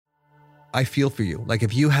I feel for you. Like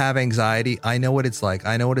if you have anxiety, I know what it's like.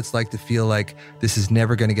 I know what it's like to feel like this is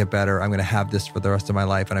never going to get better. I'm going to have this for the rest of my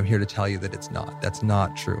life. And I'm here to tell you that it's not. That's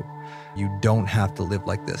not true. You don't have to live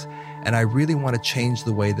like this. And I really want to change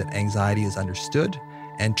the way that anxiety is understood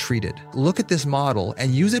and treated. Look at this model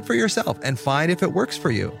and use it for yourself and find if it works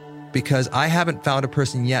for you. Because I haven't found a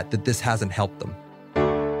person yet that this hasn't helped them.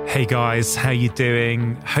 Hey guys, how you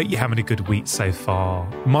doing? Hope you're having a good week so far.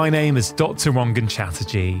 My name is Dr. Rangan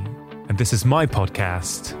Chatterjee, and this is my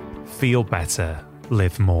podcast, Feel Better,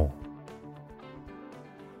 Live More.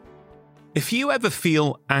 If you ever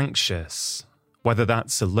feel anxious, whether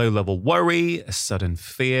that's a low-level worry, a sudden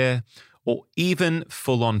fear, or even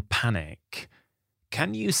full-on panic,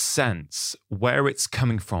 can you sense where it's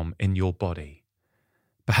coming from in your body?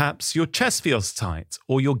 Perhaps your chest feels tight,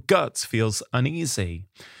 or your gut feels uneasy,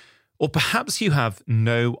 or perhaps you have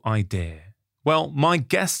no idea. Well, my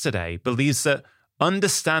guest today believes that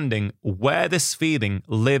understanding where this feeling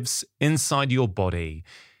lives inside your body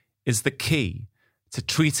is the key to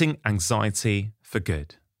treating anxiety for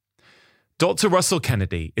good. Dr. Russell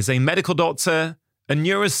Kennedy is a medical doctor, a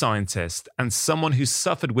neuroscientist, and someone who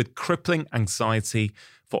suffered with crippling anxiety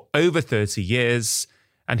for over 30 years,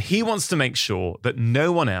 and he wants to make sure that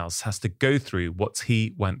no one else has to go through what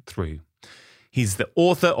he went through. He's the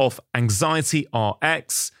author of Anxiety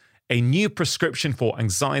RX, a new prescription for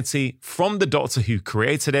anxiety from the doctor who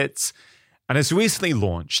created it, and has recently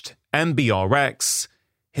launched MBRX,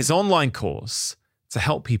 his online course to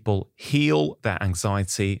help people heal their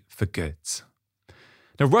anxiety for good.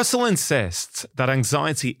 Now, Russell insists that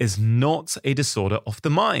anxiety is not a disorder of the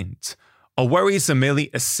mind. Our worries are merely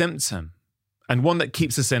a symptom, and one that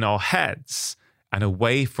keeps us in our heads and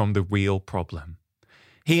away from the real problem.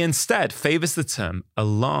 He instead favors the term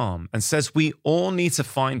alarm and says we all need to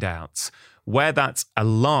find out where that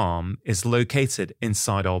alarm is located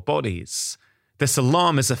inside our bodies. This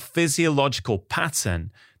alarm is a physiological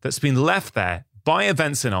pattern that's been left there by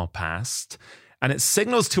events in our past, and it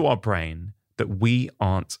signals to our brain that we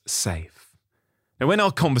aren't safe. Now, in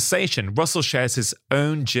our conversation, Russell shares his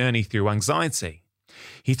own journey through anxiety.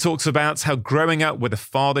 He talks about how growing up with a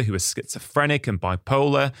father who was schizophrenic and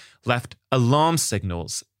bipolar left alarm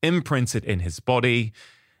signals imprinted in his body.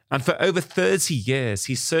 And for over 30 years,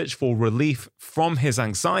 he searched for relief from his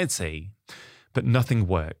anxiety, but nothing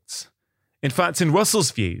worked. In fact, in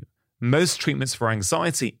Russell's view, most treatments for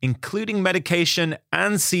anxiety, including medication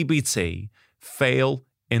and CBT, fail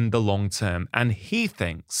in the long term. And he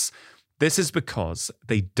thinks this is because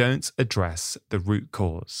they don't address the root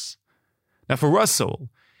cause. Now, for Russell,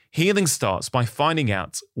 healing starts by finding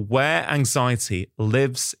out where anxiety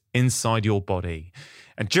lives inside your body.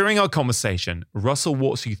 And during our conversation, Russell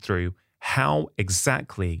walks you through how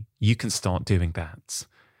exactly you can start doing that.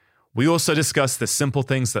 We also discuss the simple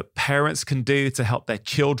things that parents can do to help their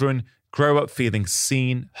children grow up feeling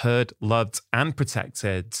seen, heard, loved, and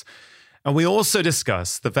protected. And we also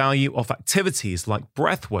discuss the value of activities like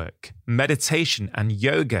breathwork, meditation, and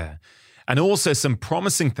yoga, and also some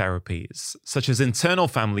promising therapies such as internal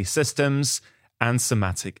family systems and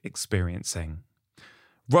somatic experiencing.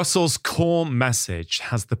 Russell's core message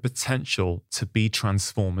has the potential to be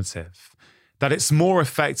transformative, that it's more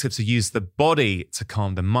effective to use the body to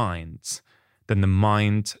calm the mind than the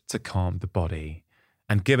mind to calm the body.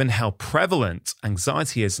 And given how prevalent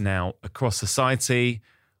anxiety is now across society,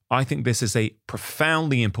 I think this is a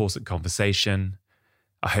profoundly important conversation.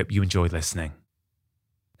 I hope you enjoy listening.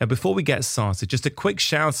 Now, before we get started, just a quick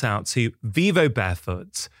shout out to Vivo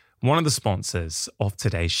Barefoot, one of the sponsors of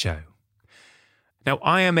today's show. Now,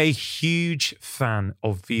 I am a huge fan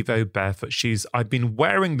of Vivo Barefoot shoes. I've been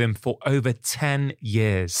wearing them for over 10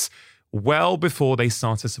 years, well before they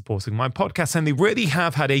started supporting my podcast. And they really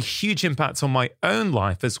have had a huge impact on my own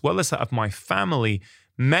life, as well as that of my family,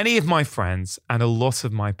 many of my friends, and a lot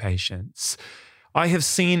of my patients. I have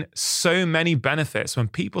seen so many benefits when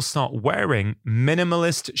people start wearing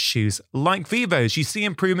minimalist shoes like Vivos. You see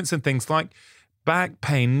improvements in things like back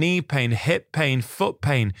pain, knee pain, hip pain, foot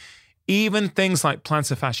pain, even things like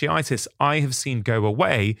plantar fasciitis I have seen go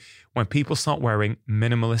away when people start wearing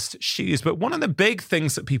minimalist shoes. But one of the big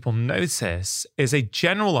things that people notice is a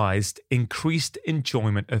generalized increased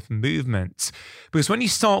enjoyment of movement. Because when you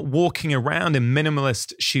start walking around in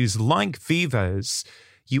minimalist shoes like Vivos,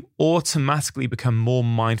 you automatically become more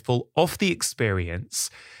mindful of the experience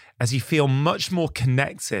as you feel much more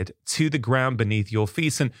connected to the ground beneath your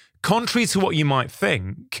feet. And contrary to what you might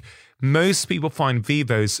think, most people find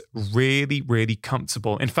Vivos really, really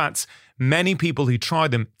comfortable. In fact, many people who try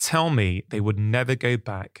them tell me they would never go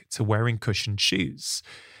back to wearing cushioned shoes.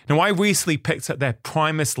 Now, I recently picked up their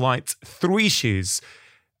Primus Light 3 shoes,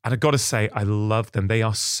 And I've got to say, I love them. They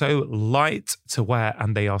are so light to wear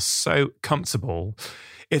and they are so comfortable.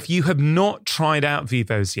 If you have not tried out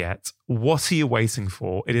Vivos yet, what are you waiting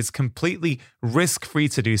for? It is completely risk-free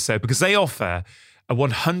to do so because they offer a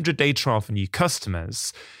 100-day trial for new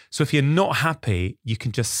customers. So if you're not happy, you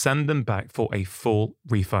can just send them back for a full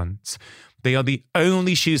refund. They are the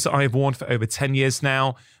only shoes that I have worn for over 10 years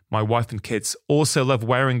now. My wife and kids also love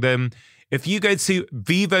wearing them. If you go to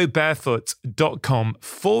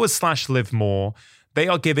vivobarefoot.com/live more, they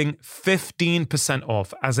are giving 15%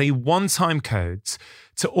 off as a one-time code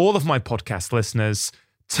to all of my podcast listeners.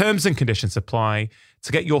 Terms and conditions apply.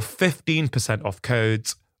 To get your 15% off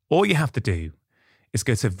codes, all you have to do is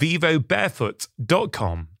go to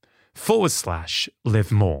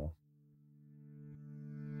vivobarefoot.com/live more.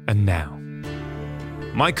 And now,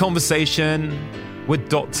 my conversation with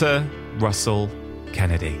Dr. Russell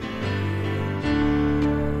Kennedy.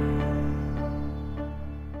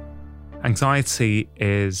 Anxiety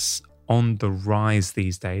is on the rise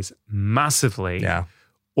these days, massively,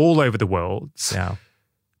 all over the world. Yeah.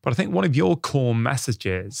 But I think one of your core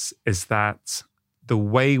messages is that the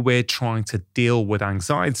way we're trying to deal with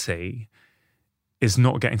anxiety is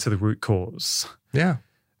not getting to the root cause. Yeah.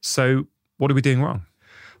 So what are we doing wrong?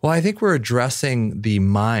 Well, I think we're addressing the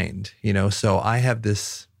mind, so I have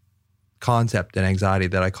this concept in anxiety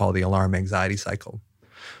that I call the alarm anxiety cycle.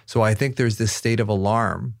 So I think there's this state of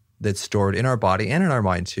alarm that's stored in our body and in our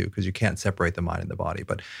mind too, because you can't separate the mind and the body,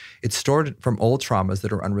 but it's stored from old traumas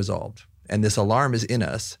that are unresolved. And this alarm is in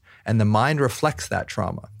us, and the mind reflects that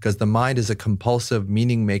trauma because the mind is a compulsive,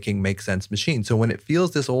 meaning-making, make-sense machine. So when it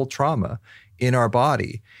feels this old trauma in our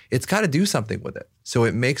body, it's got to do something with it. So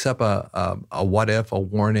it makes up a what if, a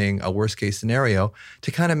warning, a worst-case scenario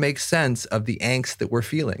to kind of make sense of the angst that we're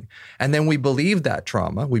feeling. And then we believe that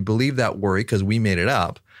trauma, we believe that worry because we made it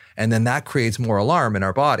up, and then that creates more alarm in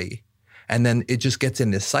our body. And then it just gets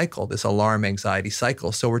in this cycle, this alarm anxiety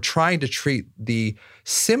cycle. So we're trying to treat the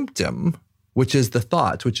symptom, which is the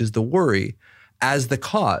thoughts, which is the worry, as the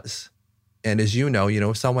cause. And as you know,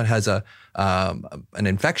 if someone has an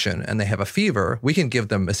infection and they have a fever, we can give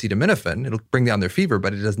them acetaminophen. It'll bring down their fever,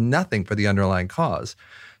 but it does nothing for the underlying cause.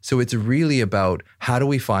 So it's really about how do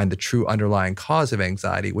we find the true underlying cause of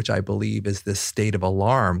anxiety, which I believe is this state of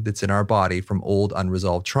alarm that's in our body from old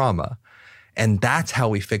unresolved trauma. And that's how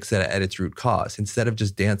we fix it at its root cause, instead of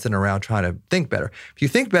just dancing around trying to think better. If you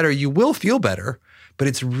think better, you will feel better, but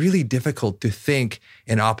it's really difficult to think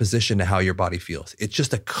in opposition to how your body feels. It's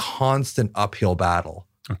just a constant uphill battle.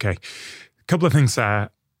 Okay. A couple of things there.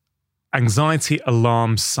 Anxiety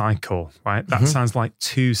alarm cycle, right? That sounds like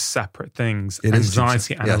two separate things. It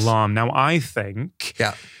anxiety is, and yes. alarm. Now, I think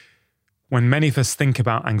when many of us think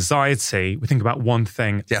about anxiety, we think about one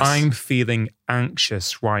thing. Yes. I'm feeling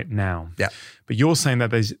anxious right now. Yeah. But you're saying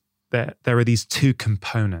that there are these two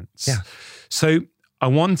components. Yeah. So I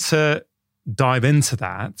want to dive into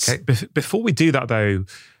that. Okay. Before we do that, though,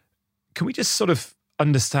 can we just sort of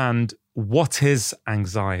understand what is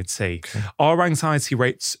anxiety? Okay. Are anxiety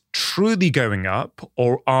rates truly going up,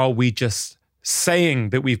 or are we just saying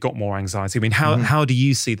that we've got more anxiety? I mean, how do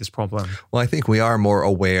you see this problem? Well, I think we are more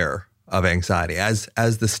aware of anxiety. As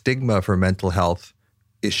the stigma for mental health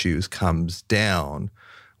issues comes down,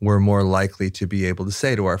 we're more likely to be able to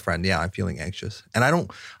say to our friend, yeah, I'm feeling anxious. And I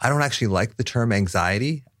don't actually like the term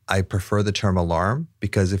anxiety. I prefer the term alarm,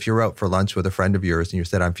 because if you're out for lunch with a friend of yours and you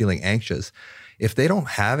said, I'm feeling anxious, if they don't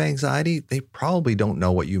have anxiety, they probably don't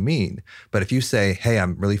know what you mean. But if you say, hey,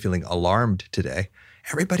 I'm really feeling alarmed today,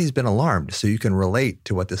 everybody's been alarmed. So you can relate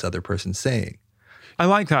to what this other person's saying. I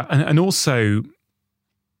like that. And also,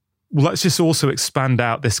 let's just also expand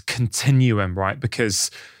out this continuum, right? Because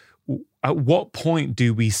at what point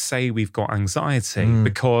do we say we've got anxiety?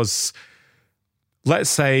 Because let's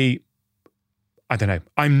say, I don't know,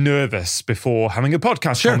 I'm nervous before having a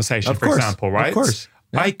podcast conversation, for example, right? Of course.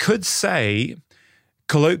 Yeah. I could say,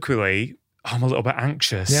 colloquially, I'm a little bit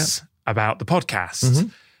anxious about the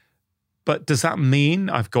podcast. But does that mean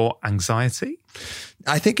I've got anxiety?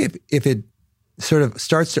 I think if it sort of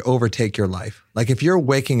starts to overtake your life, like if you're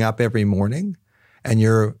waking up every morning and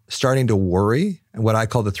you're starting to worry, and what I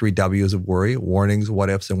call the 3 W's of worry, warnings, what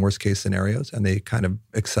ifs, and worst case scenarios, and they kind of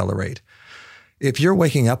accelerate. If you're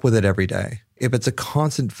waking up with it every day, if it's a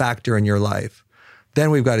constant factor in your life, then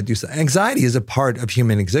we've got to do something. Anxiety is a part of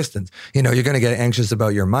human existence. You're going to get anxious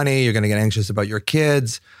about your money. You're going to get anxious about your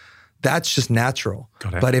kids. That's just natural.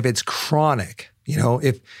 Got it. But if it's chronic,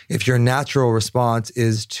 if your natural response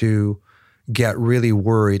is to get really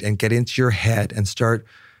worried and get into your head and start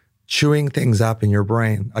chewing things up in your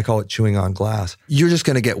brain, I call it chewing on glass, you're just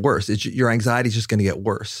going to get worse. Your anxiety is just going to get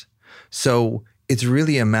worse. So it's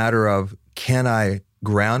really a matter of, can I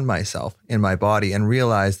ground myself in my body and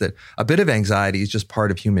realize that a bit of anxiety is just part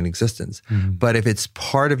of human existence. But if it's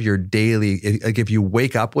part of your daily, like if you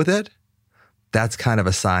wake up with it, that's kind of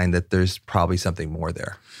a sign that there's probably something more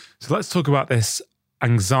there. So let's talk about this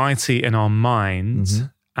anxiety in our mind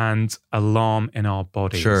and alarm in our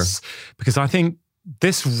bodies. Sure. Because I think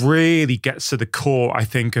this really gets to the core, I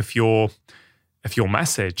think, of your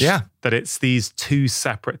message. Yeah. That it's these two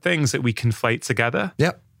separate things that we conflate together.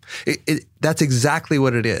 Yep. That's exactly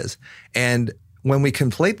what it is. And when we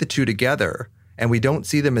conflate the two together and we don't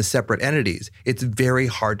see them as separate entities, it's very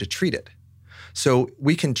hard to treat it. So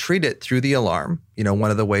we can treat it through the alarm.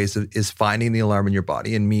 One of the ways is finding the alarm in your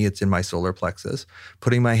body. In me, it's in my solar plexus,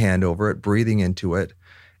 putting my hand over it, breathing into it.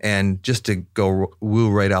 And just to go woo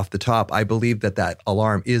right off the top, I believe that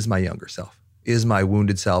alarm is my younger self, is my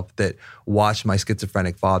wounded self that watched my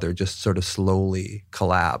schizophrenic father just sort of slowly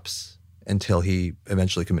collapse until he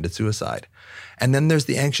eventually committed suicide. And then there's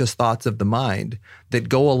the anxious thoughts of the mind that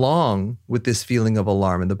go along with this feeling of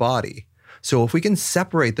alarm in the body. So if we can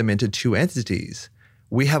separate them into two entities,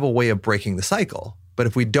 we have a way of breaking the cycle. But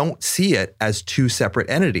if we don't see it as two separate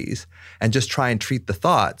entities and just try and treat the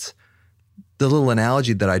thoughts, the little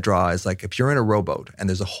analogy that I draw is like if you're in a rowboat and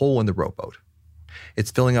there's a hole in the rowboat,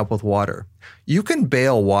 it's filling up with water. You can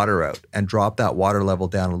bail water out and drop that water level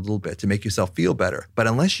down a little bit to make yourself feel better. But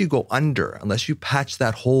unless you go under, unless you patch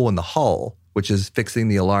that hole in the hull, which is fixing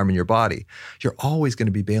the alarm in your body, you're always going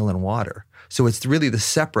to be bailing water. So it's really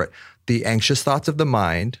the anxious thoughts of the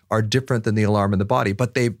mind are different than the alarm in the body,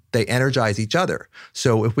 but they energize each other.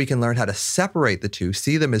 So if we can learn how to separate the two,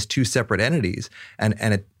 see them as two separate entities and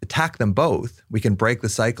attack them both, we can break the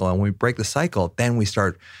cycle. And when we break the cycle, then we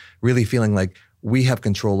start really feeling like we have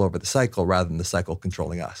control over the cycle rather than the cycle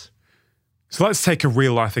controlling us. So let's take a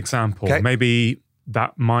real life example. Okay. Maybe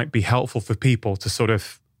that might be helpful for people to sort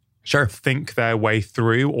of think their way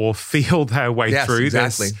through or feel their way through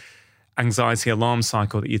this anxiety alarm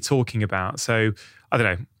cycle that you're talking about. So I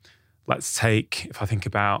don't know, let's take, if I think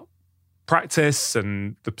about practice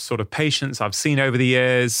and the sort of patients I've seen over the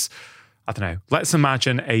years, I don't know, let's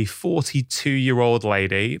imagine a 42-year-old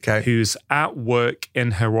lady who's at work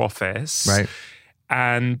in her office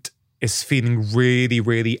and is feeling really,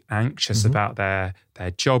 really anxious about their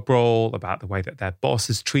job role, about the way that their boss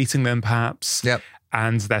is treating them perhaps.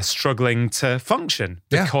 And they're struggling to function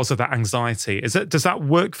because of that anxiety. Does that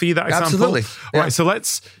work for you, that example? Absolutely. All right, so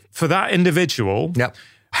for that individual,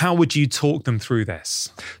 how would you talk them through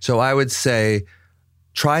this? So I would say,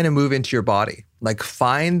 try to move into your body. Like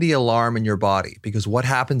find the alarm in your body, because what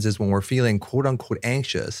happens is when we're feeling quote unquote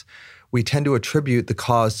anxious, we tend to attribute the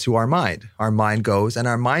cause to our mind. Our mind goes, and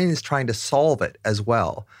our mind is trying to solve it as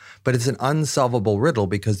well. But it's an unsolvable riddle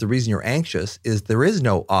because the reason you're anxious is there is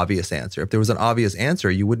no obvious answer. If there was an obvious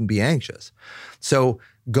answer, you wouldn't be anxious. So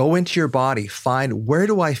go into your body, find, where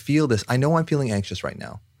do I feel this? I know I'm feeling anxious right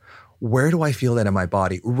now. Where do I feel that in my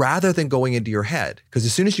body? Rather than going into your head. Because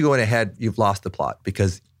as soon as you go into head, you've lost the plot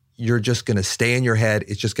because you're just going to stay in your head.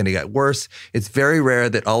 It's just going to get worse. It's very rare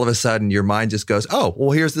that all of a sudden your mind just goes, oh,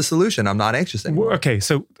 well, here's the solution. I'm not anxious anymore. Okay,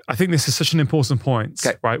 so I think this is such an important point,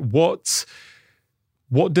 right? What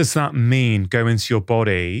does that mean, go into your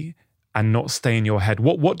body and not stay in your head?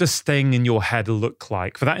 What does staying in your head look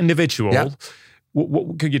like? For that individual,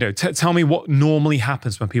 tell me what normally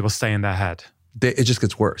happens when people stay in their head. It just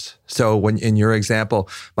gets worse. So when in your example,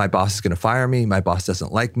 my boss is going to fire me. My boss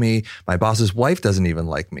doesn't like me. My boss's wife doesn't even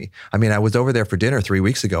like me. I mean, I was over there for dinner 3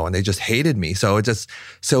 weeks ago and they just hated me. So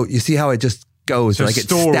you see how it just goes, so like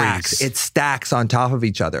stories. It stacks on top of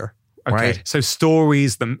each other. Okay. Right? So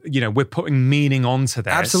stories, we're putting meaning onto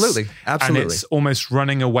this. Absolutely. And it's almost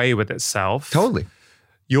running away with itself. Totally.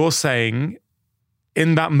 You're saying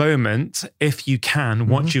in that moment, if you can,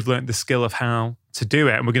 once you've learned the skill of how to do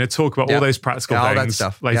it, and we're going to talk about all those practical things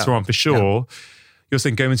later on for sure. You're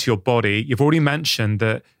saying go into your body. You've already mentioned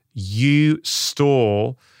that you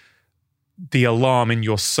store the alarm in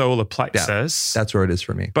your solar plexus. That's where it is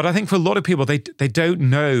for me. But I think for a lot of people, they don't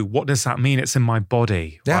know, what does that mean? It's in my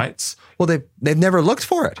body, right? Well, they've never looked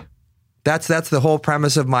for it. That's the whole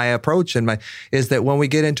premise of my approach is that when we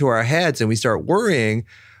get into our heads and we start worrying,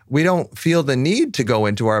 we don't feel the need to go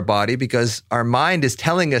into our body because our mind is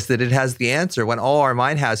telling us that it has the answer when all our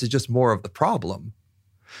mind has is just more of the problem.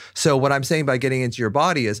 So what I'm saying by getting into your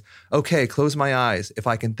body is, okay, close my eyes. If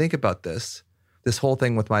I can think about this whole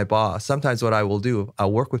thing with my boss, sometimes what I will do,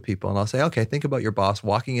 I'll work with people and I'll say, okay, think about your boss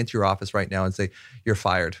walking into your office right now and say, you're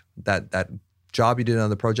fired. That job you did on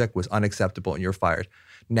the project was unacceptable and you're fired.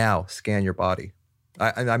 Now scan your body.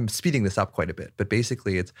 I'm speeding this up quite a bit, but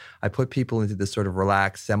basically I put people into this sort of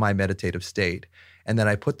relaxed, semi-meditative state, and then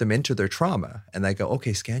I put them into their trauma, and I go,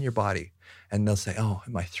 okay, scan your body. And they'll say, oh,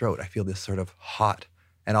 in my throat, I feel this sort of hot.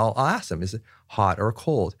 And I'll ask them, is it hot or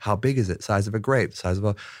cold? How big is it? Size of a grape, size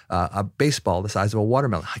of a baseball, the size of a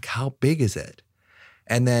watermelon. Like, how big is it?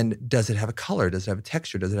 And then does it have a color? Does it have a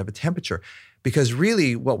texture? Does it have a temperature? Because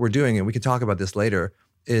really what we're doing, and we can talk about this later,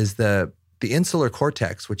 is the insular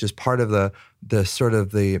cortex, which is part of the sort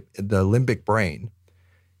of the limbic brain.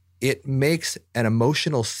 It makes an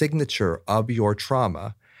emotional signature of your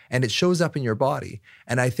trauma, and it shows up in your body.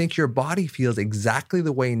 And I think your body feels exactly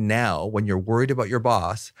the way now when you're worried about your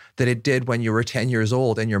boss that it did when you were 10 years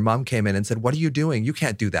old and your mom came in and said, what are you doing? You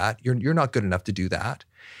can't do that. You're not good enough to do that.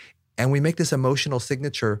 And we make this emotional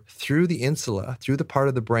signature through the insula, through the part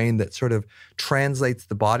of the brain that sort of translates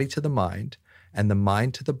the body to the mind and the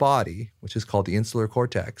mind to the body, which is called the insular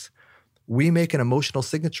cortex. We make an emotional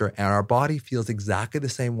signature, and our body feels exactly the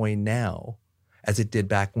same way now as it did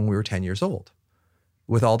back when we were 10 years old,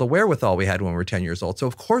 with all the wherewithal we had when we were 10 years old. So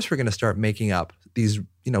of course we're going to start making up these,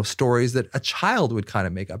 stories that a child would kind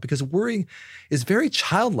of make up, because worrying is very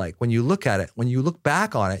childlike. When you look at it, when you look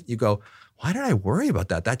back on it, you go, why did I worry about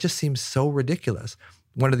that? That just seems so ridiculous.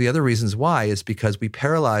 One of the other reasons why is because we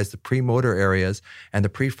paralyze the premotor areas and the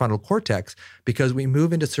prefrontal cortex, because we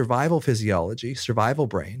move into survival physiology, survival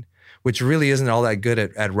brain, which really isn't all that good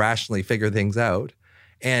at rationally figure things out.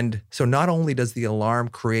 And so not only does the alarm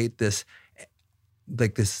create this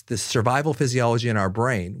survival physiology in our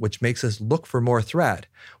brain, which makes us look for more threat,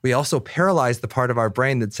 we also paralyze the part of our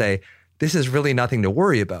brain that say, this is really nothing to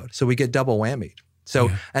worry about. So we get double whammied. So,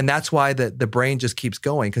 and that's why the brain just keeps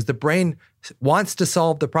going, because the brain wants to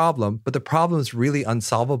solve the problem, but the problem is really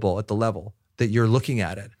unsolvable at the level that you're looking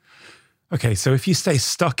at it. Okay, so if you stay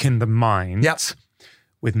stuck in the mind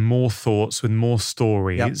with more thoughts, with more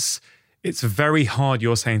stories, it's very hard,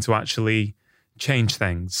 you're saying, to actually change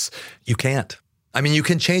things. You can't. I mean, you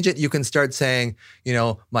can change it. You can start saying,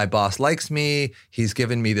 my boss likes me. He's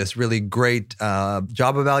given me this really great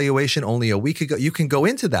job evaluation only a week ago. You can go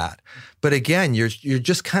into that. But again, you're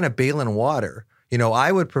just kind of bailing water.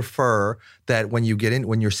 I would prefer that when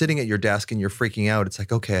you're sitting at your desk and you're freaking out, it's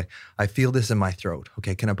like, okay, I feel this in my throat.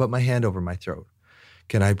 Okay, can I put my hand over my throat?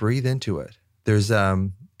 Can I breathe into it? There's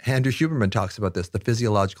Andrew Huberman talks about this, the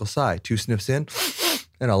physiological sigh. 2 sniffs in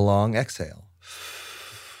and a long exhale.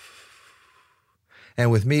 And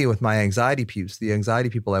with me, with my anxiety peeps, the anxiety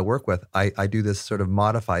people I work with, I do this sort of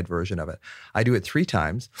modified version of it. I do it 3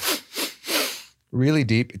 times, really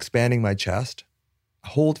deep, expanding my chest,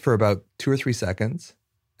 hold for about 2 or 3 seconds,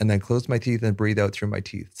 and then close my teeth and breathe out through my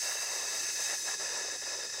teeth.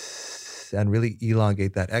 And really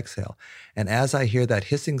elongate that exhale. And as I hear that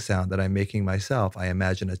hissing sound that I'm making myself, I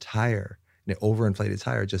imagine a tire, an overinflated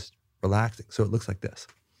tire, just relaxing. So it looks like this.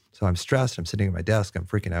 So I'm stressed, I'm sitting at my desk, I'm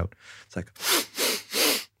freaking out. It's like,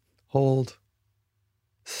 hold,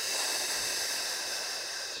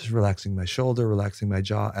 relaxing my shoulder, relaxing my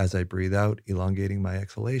jaw as I breathe out, elongating my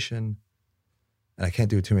exhalation. And I can't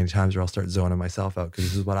do it too many times or I'll start zoning myself out, because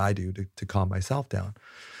this is what I do to calm myself down.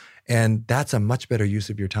 And that's a much better use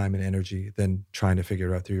of your time and energy than trying to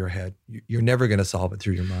figure it out through your head. You're never going to solve it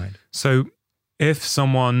through your mind. So if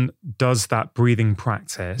someone does that breathing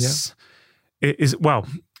practice, it is, a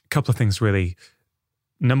couple of things really.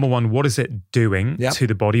 Number one, what is it doing to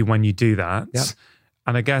the body when you do that?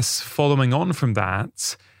 And I guess following on from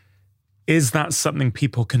that, is that something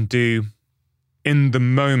people can do in the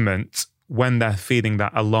moment when they're feeling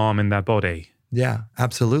that alarm in their body? Yeah,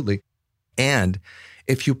 absolutely. And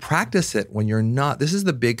if you practice it when you're not, this is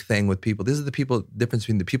the big thing with people. This is the difference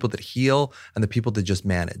between the people that heal and the people that just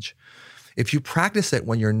manage. If you practice it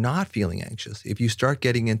when you're not feeling anxious, if you start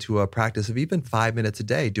getting into a practice of even 5 minutes a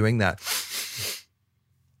day, doing that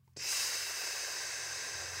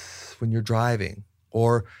when you're driving,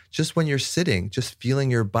 or just when you're sitting, just feeling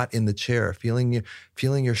your butt in the chair, feeling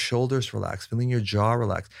your shoulders relax, feeling your jaw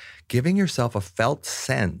relax, giving yourself a felt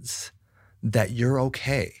sense that you're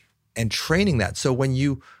okay, and training that. So when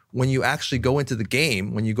you actually go into the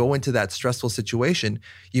game, when you go into that stressful situation,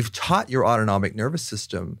 you've taught your autonomic nervous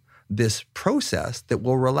system this process that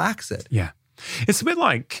will relax it. Yeah. It's a bit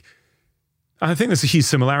like, I think there's a huge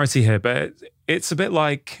similarity here, but it's a bit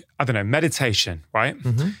like, I don't know, meditation, right?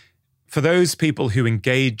 Mm-hmm. For those people who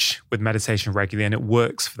engage with meditation regularly and it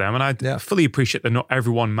works for them, and I fully appreciate that not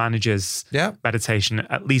everyone manages meditation,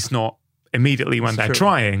 at least not immediately when they're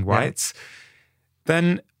trying, right?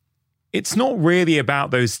 Then it's not really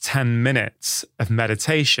about those 10 minutes of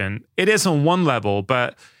meditation. It is on one level,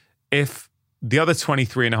 but if the other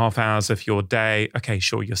 23 and a half hours of your day, okay,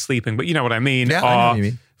 sure, you're sleeping, but you know what I mean, Yeah, I know are what you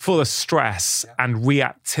mean. full of stress and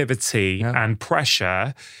reactivity and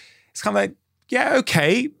pressure. It's kind of like, yeah,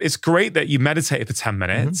 okay, it's great that you meditate for 10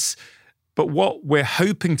 minutes, but what we're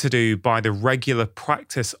hoping to do by the regular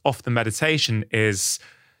practice of the meditation is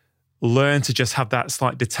learn to just have that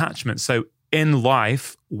slight detachment. So in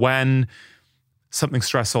life, when something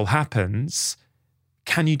stressful happens,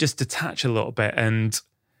 can you just detach a little bit and,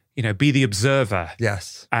 you know, be the observer?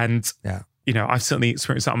 Yes. And, you know, I've certainly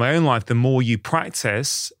experienced that in my own life. The more you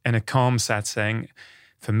practice in a calm setting,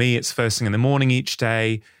 for me, it's first thing in the morning each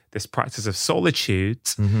day, this practice of solitude,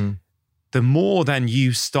 the more then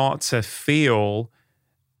you start to feel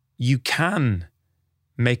you can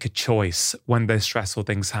make a choice when those stressful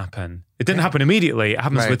things happen. It didn't happen immediately. It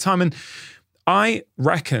happens with time. And I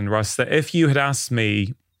reckon, Russ, that if you had asked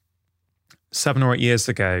me 7 or 8 years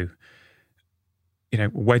ago, you know,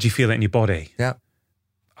 where do you feel it in your body? Yeah.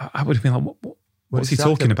 I would have been like, what's he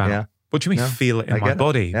talking about? Yeah. What do you mean feel it in my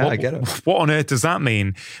body? Yeah, I get it. What on earth does that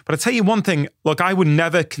mean? But I tell you one thing, look, I would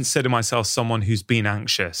never consider myself someone who's been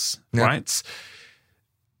anxious, right?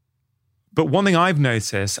 But one thing I've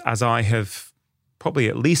noticed as I have probably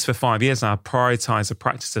at least for 5 years now prioritized a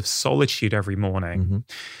practice of solitude every morning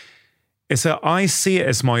is that I see it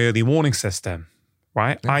as my early warning system,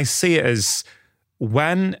 right? Yeah. I see it as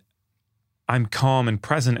when I'm calm and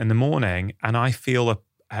present in the morning and I feel a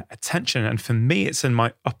tension, and for me, it's in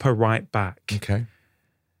my upper right back. Okay.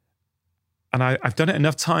 And I've done it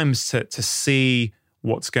enough times to see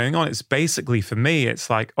what's going on. It's basically, for me, it's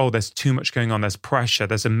like, oh, there's too much going on. There's pressure.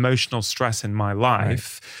 There's emotional stress in my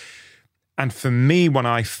life. Right. And for me, when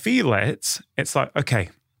I feel it, it's like, okay,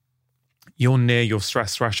 you're near your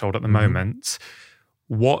stress threshold at the moment.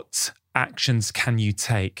 What actions can you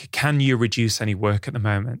take? Can you reduce any work at the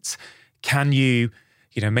moment? Can you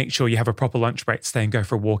make sure you have a proper lunch break, stay and go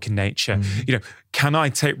for a walk in nature? Can I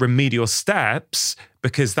take remedial steps?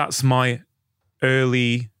 Because that's my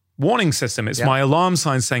early warning system. It's my alarm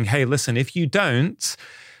sign saying, hey, listen, if you don't,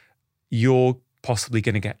 you're possibly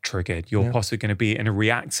going to get triggered. You're possibly going to be in a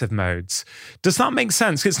reactive mode. Does that make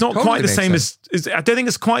sense? It's not quite the same as, I don't think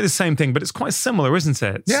it's quite the same thing, but it's quite similar, isn't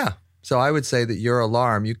it? Yeah. So I would say that your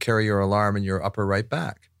alarm, you carry your alarm in your upper right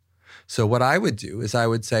back. So what I would do is I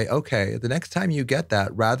would say, okay, the next time you get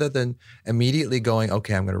that, rather than immediately going,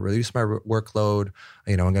 okay, I'm going to reduce my workload,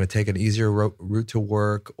 I'm going to take an easier route to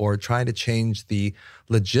work, or trying to change the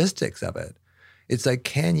logistics of it. It's like,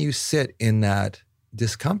 can you sit in that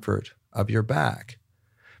discomfort of your back?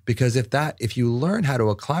 Because if you learn how to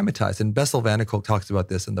acclimatize, and Bessel van der Kolk talks about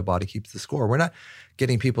this in The Body Keeps the Score, we're not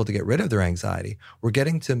getting people to get rid of their anxiety. We're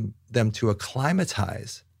getting them to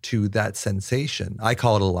acclimatize to that sensation. I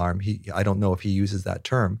call it alarm. I don't know if he uses that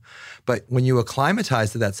term. But when you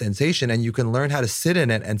acclimatize to that sensation and you can learn how to sit in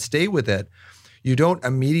it and stay with it, you don't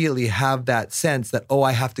immediately have that sense that, oh,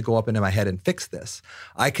 I have to go up into my head and fix this.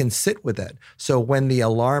 I can sit with it. So when the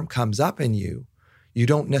alarm comes up in you, you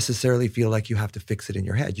don't necessarily feel like you have to fix it in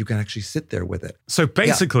your head. You can actually sit there with it. So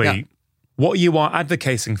basically, what you are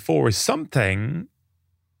advocating for is something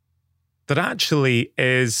that actually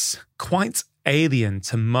is quite alien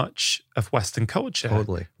to much of Western culture.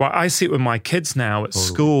 Totally. Well, I see it with my kids now at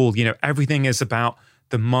school. Everything is about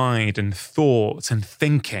the mind and thoughts and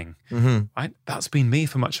thinking. Right? That's been me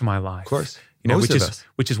for much of my life. Of course.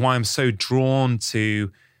 Which is why I'm so drawn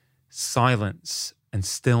to silence and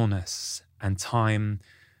stillness and time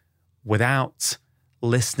without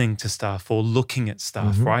listening to stuff or looking at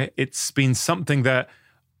stuff, right? It's been something that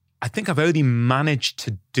I think I've only managed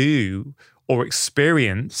to do or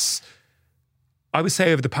experience, I would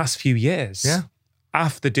say, over the past few years. Yeah.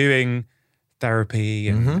 After doing therapy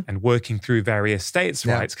and working through various states,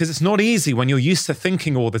 right? Because it's not easy when you're used to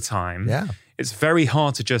thinking all the time. Yeah. It's very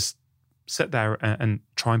hard to just sit there and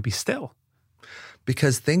try and be still.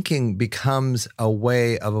 Because thinking becomes a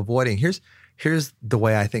way of avoiding. Here's the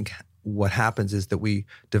way I think what happens is that we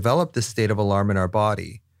develop this state of alarm in our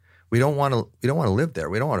body. We don't want to live there.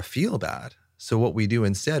 We don't want to feel that. So what we do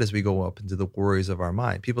instead is we go up into the worries of our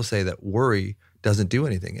mind. People say that worry doesn't do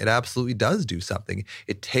anything. It absolutely does do something.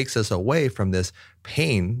 It takes us away from this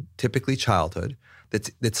pain, typically childhood,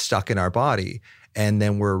 that's stuck in our body. And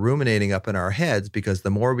then we're ruminating up in our heads, because the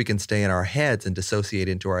more we can stay in our heads and dissociate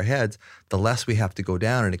into our heads, the less we have to go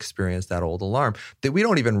down and experience that old alarm that we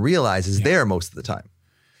don't even realize is there most of the time.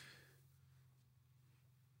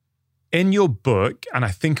 In your book, and I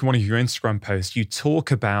think in one of your Instagram posts, you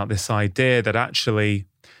talk about this idea that actually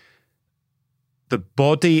the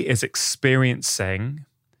body is experiencing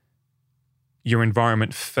your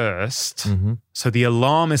environment first. So the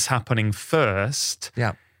alarm is happening first.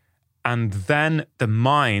 Yeah. and then the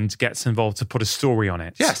mind gets involved to put a story on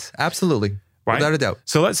it. Yes, absolutely. Right? Without a doubt.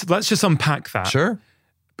 So let's just unpack that. Sure.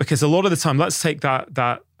 Because a lot of the time, let's take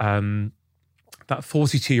that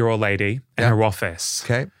 42-year-old lady in her office.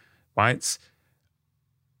 Okay. Right?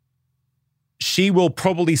 She will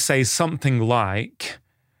probably say something like,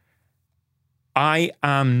 I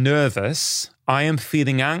am nervous, I am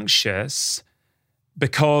feeling anxious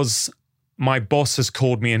because my boss has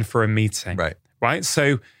called me in for a meeting. Right. Right?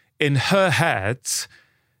 So in her head,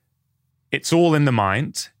 it's all in the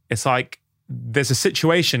mind. It's like, there's a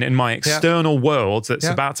situation in my external world that's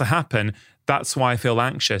about to happen. That's why I feel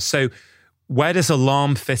anxious. So where does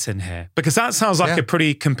alarm fit in here? Because that sounds like a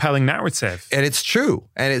pretty compelling narrative. And it's true.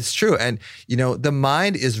 And, the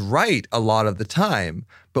mind is right a lot of the time,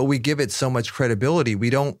 but we give it so much credibility. We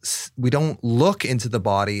don't look into the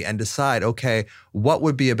body and decide, okay, what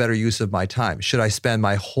would be a better use of my time? Should I spend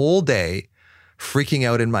my whole day freaking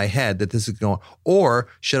out in my head that this is going, or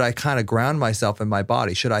should I kind of ground myself in my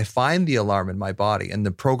body? Should I find the alarm in my body? And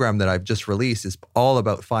the program that I've just released is all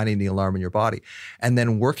about finding the alarm in your body and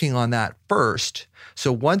then working on that first.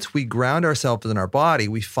 So once we ground ourselves in our body,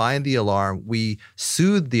 we find the alarm, we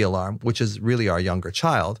soothe the alarm, which is really our younger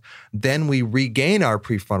child. Then we regain our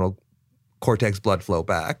prefrontal cortex blood flow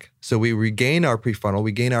back. So we regain our prefrontal,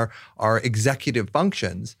 we gain our executive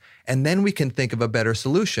functions, and then we can think of a better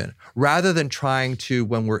solution rather than trying to,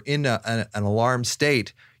 when we're in an alarm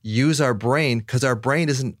state, use our brain, because our brain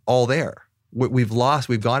isn't all there. We've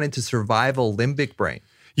gone into survival limbic brain.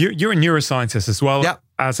 You're a neuroscientist as well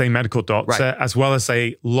as a medical doctor, as well as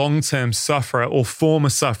a long-term sufferer or former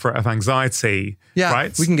sufferer of anxiety. Yeah,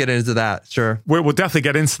 right? We can get into that, sure. We'll definitely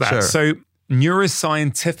get into that. Sure. So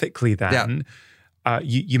neuroscientifically then,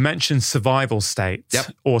 you mentioned survival states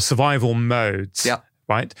or survival modes,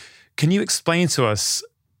 right? Can you explain to us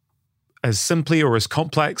as simply or as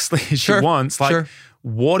complexly as you want,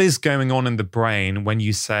 what is going on in the brain when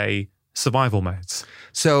you say survival modes?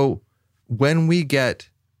 So when we get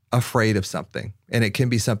afraid of something, and it can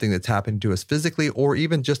be something that's happened to us physically or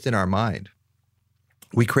even just in our mind,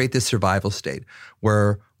 we create this survival state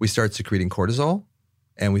where we start secreting cortisol,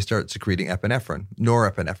 and we start secreting epinephrine,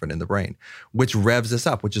 norepinephrine in the brain, which revs us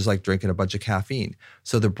up, which is like drinking a bunch of caffeine.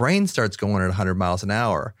 So the brain starts going at 100 miles an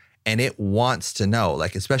hour, and it wants to know,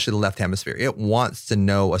 like especially the left hemisphere, it wants to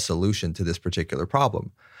know a solution to this particular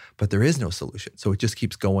problem. But there is no solution. So it just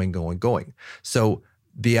keeps going. So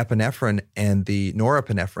the epinephrine and the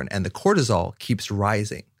norepinephrine and the cortisol keeps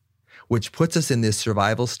rising, which puts us in this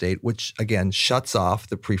survival state, which again shuts off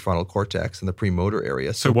the prefrontal cortex and the premotor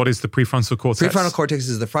area. So what is the prefrontal cortex? Prefrontal cortex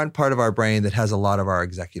is the front part of our brain that has a lot of our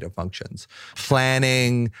executive functions.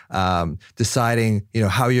 Planning, deciding,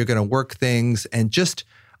 how you're going to work things, and just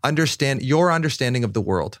understand your understanding of the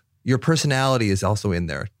world. Your personality is also in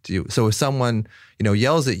there too. So if someone,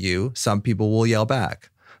 yells at you, some people will yell back.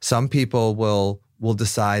 Some people will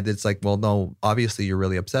decide that it's like, well, no, obviously you're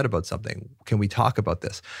really upset about something. Can we talk about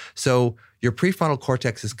this? So your prefrontal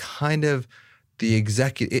cortex is kind of the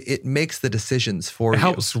executive, it makes the decisions for you. It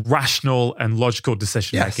helps rational and logical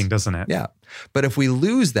decision making, doesn't it? Yeah. But if we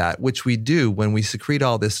lose that, which we do when we secrete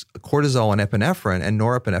all this cortisol and epinephrine and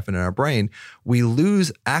norepinephrine in our brain, we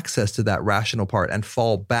lose access to that rational part and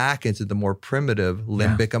fall back into the more primitive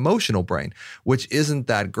limbic emotional brain, which isn't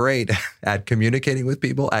that great at communicating with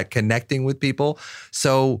people, at connecting with people.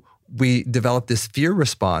 So we develop this fear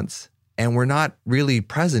response, and we're not really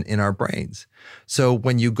present in our brains. So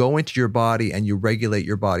when you go into your body and you regulate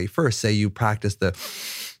your body first, say you practice the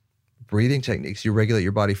breathing techniques, you regulate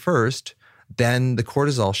your body first, then the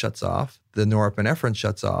cortisol shuts off, the norepinephrine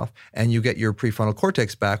shuts off, and you get your prefrontal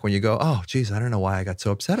cortex back when you go, oh, geez, I don't know why I got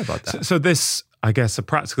so upset about that. So this, I guess, a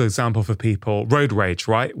practical example for people, road rage,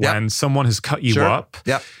 right? When someone has cut you up.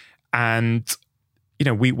 Yep. And,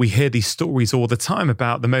 we hear these stories all the time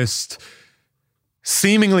about the most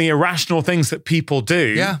seemingly irrational things that people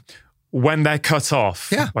do when they're cut off.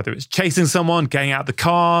 Yeah. Whether it's chasing someone, getting out of the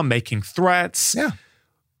car, making threats. Yeah.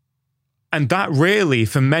 And that really,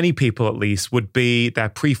 for many people at least, would be their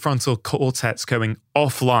prefrontal cortex going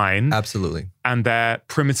offline. Absolutely. And their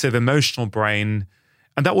primitive emotional brain.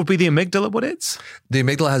 And that would be the amygdala, would it? The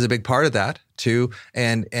amygdala has a big part of that too.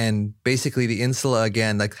 And basically the insula,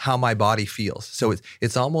 again, like how my body feels. So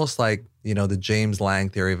it's almost like, the James Lang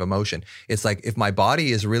theory of emotion. It's like if my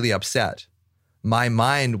body is really upset, my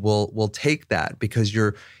mind will take that because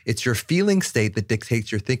it's your feeling state that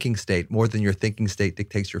dictates your thinking state more than your thinking state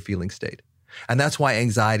dictates your feeling state. And that's why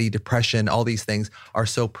anxiety, depression, all these things are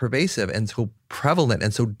so pervasive and so prevalent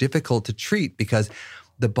and so difficult to treat because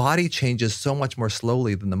the body changes so much more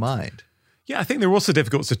slowly than the mind. Yeah, I think they're also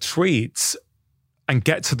difficult to treat. and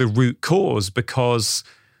get to the root cause, because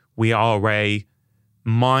we are a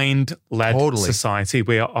mind-led society.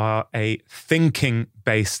 We are a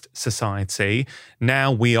thinking-based society.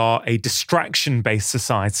 Now we are a distraction-based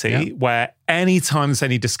society where anytime there's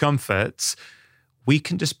any discomfort, we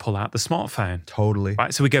can just pull out the smartphone. Totally.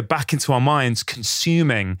 Right? So we go back into our minds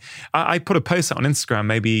consuming. I put a post out on Instagram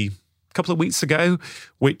maybe a couple of weeks ago,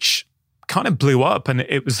 which kind of blew up. And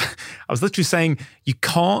I was literally saying, you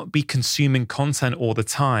can't be consuming content all the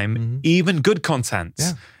time, even good content.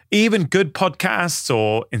 Yeah. Even good podcasts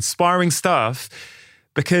or inspiring stuff,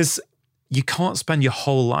 because you can't spend your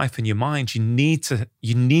whole life in your mind. You need to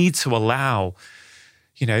allow,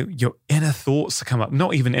 your inner thoughts to come up.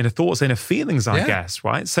 Not even inner thoughts, inner feelings, I guess,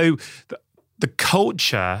 right? So the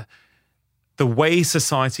culture, the way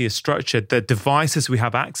society is structured, the devices we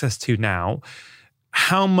have access to now,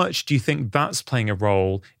 how much do you think that's playing a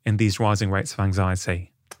role in these rising rates of anxiety?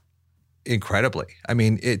 Incredibly. I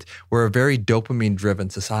mean, we're a very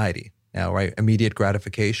dopamine-driven society now, right? Immediate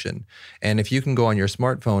gratification. And if you can go on your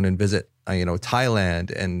smartphone and visit,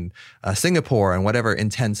 Thailand and Singapore and whatever in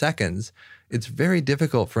 10 seconds, it's very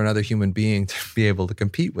difficult for another human being to be able to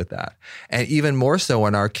compete with that. And even more so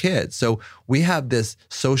in our kids. So we have this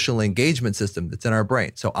social engagement system that's in our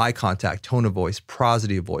brain. So eye contact, tone of voice,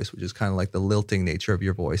 prosody of voice, which is kind of like the lilting nature of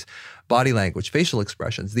your voice, body language, facial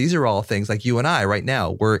expressions. These are all things like you and I right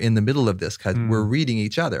now, we're in the middle of this because we're reading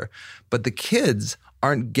each other. But the kids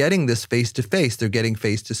aren't getting this face-to-face, they're getting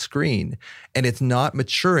face-to-screen. And it's not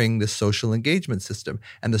maturing the social engagement system.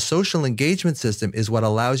 And the social engagement system is what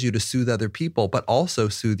allows you to soothe other people, but also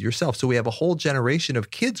soothe yourself. So we have a whole generation of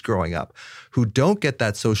kids growing up who don't get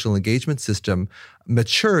that social engagement system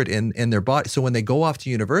matured in their body. So when they go off to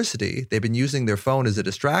university, they've been using their phone as a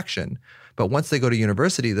distraction. But once they go to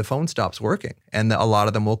university, the phone stops working and a lot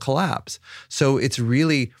of them will collapse. So it's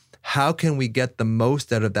really, how can we get the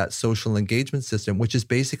most out of that social engagement system, which is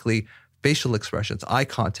basically facial expressions, eye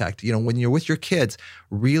contact. When you're with your kids,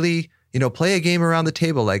 really, play a game around the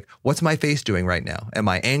table. Like, what's my face doing right now? Am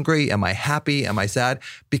I angry? Am I happy? Am I sad?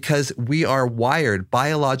 Because we are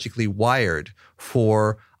biologically wired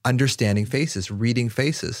for understanding faces, reading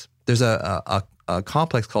faces. There's a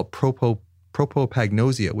complex called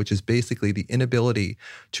propopagnosia, which is basically the inability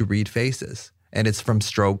to read faces. And it's from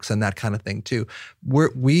strokes and that kind of thing too.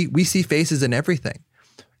 We see faces in everything.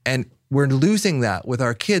 And we're losing that with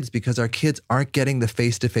our kids because our kids aren't getting the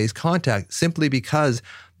face-to-face contact simply because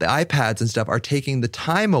the iPads and stuff are taking the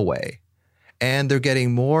time away. And they're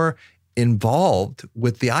getting more involved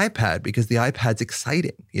with the iPad because the iPad's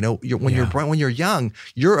exciting. When you're young,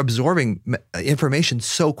 you're absorbing information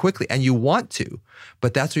so quickly and you want to,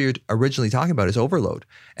 but that's what you're originally talking about is overload.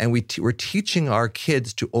 And we're teaching our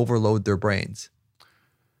kids to overload their brains.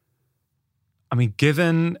 I mean,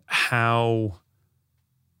 given how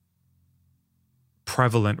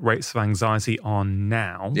prevalent rates of anxiety are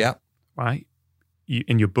now, right?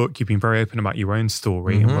 In your book, you've been very open about your own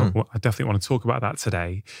story, and I definitely want to talk about that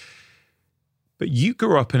today. But you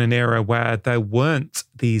grew up in an era where there weren't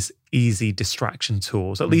these easy distraction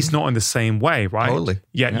tools, at least not in the same way, right? Totally.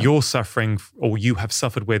 Yet you're suffering, or you have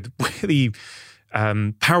suffered with really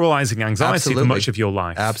paralyzing anxiety for much of your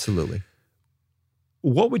life. Absolutely.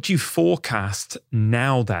 What would you forecast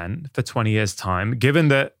now then for 20 years' time, given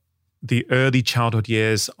that the early childhood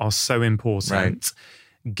years are so important,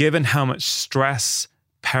 given how much stress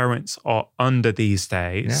parents are under these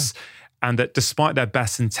days, and that despite their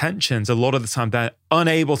best intentions, a lot of the time they're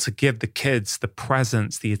unable to give the kids the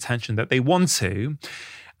presence, the attention that they want to.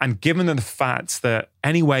 And given the fact that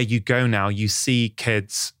anywhere you go now, you see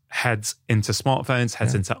kids heads into smartphones,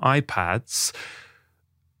 heads into iPads,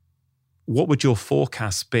 what would your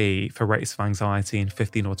forecast be for rates of anxiety in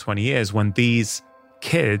 15 or 20 years when these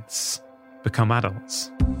kids become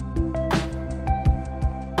adults?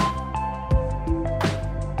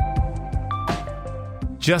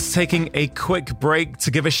 Just taking a quick break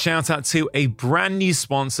to give a shout out to a brand new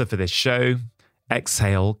sponsor for this show,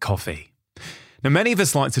 Exhale Coffee. Now, many of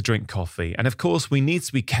us like to drink coffee, and of course, we need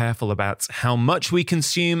to be careful about how much we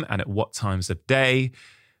consume and at what times of day.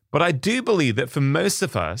 But I do believe that for most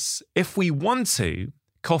of us, if we want to,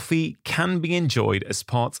 coffee can be enjoyed as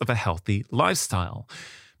part of a healthy lifestyle.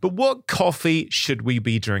 But what coffee should we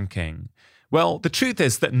be drinking? Well, the truth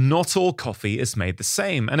is that not all coffee is made the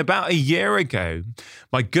same. And about a year ago,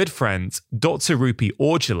 my good friend, Dr. Rupi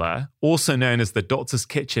Aujla, also known as the Doctor's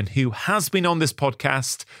Kitchen, who has been on this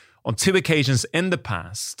podcast on 2 occasions in the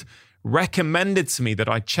past, recommended to me that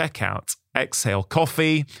I check out Exhale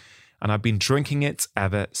Coffee, and I've been drinking it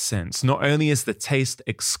ever since. Not only is the taste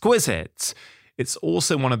exquisite, it's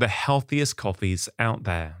also one of the healthiest coffees out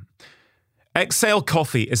there. Exhale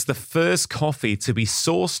Coffee is the first coffee to be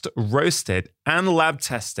sourced, roasted, and lab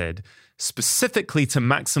tested specifically to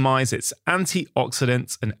maximize its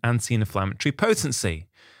antioxidant and anti-inflammatory potency.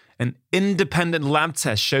 An independent lab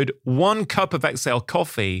test showed 1 cup of Exhale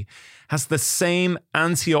Coffee has the same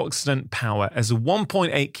antioxidant power as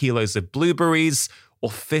 1.8 kilos of blueberries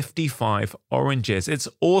or 55 oranges. It's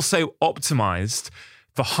also optimized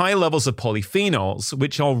for high levels of polyphenols,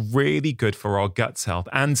 which are really good for our gut health.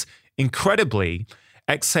 And incredibly,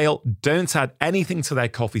 Exhale don't add anything to their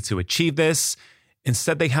coffee to achieve this.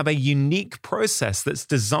 Instead, they have a unique process that's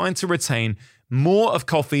designed to retain more of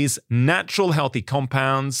coffee's natural healthy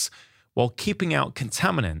compounds while keeping out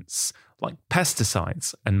contaminants like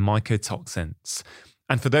pesticides and mycotoxins.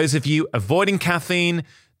 And for those of you avoiding caffeine,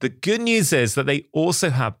 the good news is that they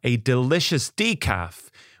also have a delicious decaf,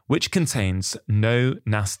 which contains no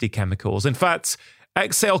nasty chemicals. In fact,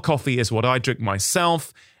 Exhale Coffee is what I drink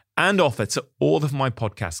myself and offer to all of my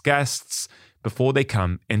podcast guests before they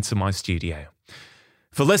come into my studio.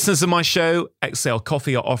 For listeners of my show, Exhale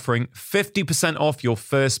Coffee are offering 50% off your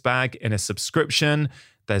first bag in a subscription.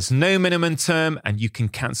 There's no minimum term and you can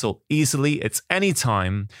cancel easily at any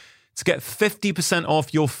time. To get 50%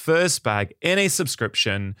 off your first bag in a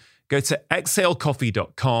subscription, go to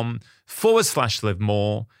exhalecoffee.com/live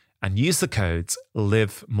more and use the code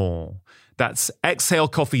live more. That's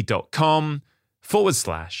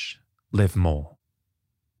exhalecoffee.com/live more.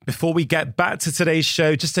 Before we get back to today's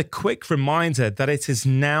show, just a quick reminder that it is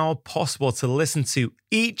now possible to listen to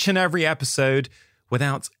each and every episode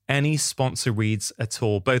without any sponsor reads at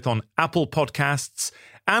all, both on Apple Podcasts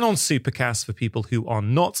and on Supercast for people who are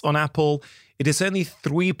not on Apple. It is only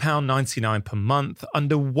 £3.99 per month,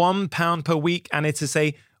 under £1 per week, and it is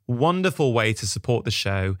a wonderful way to support the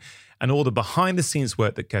show and all the behind-the-scenes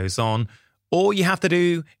work that goes on. All you have to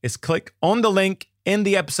do is click on the link in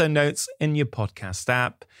the episode notes in your podcast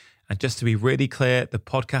app. And just to be really clear, the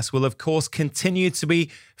podcast will, of course, continue to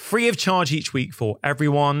be free of charge each week for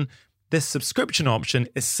everyone. This subscription option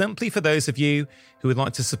is simply for those of you who would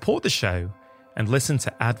like to support the show and listen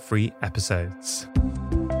to ad-free episodes.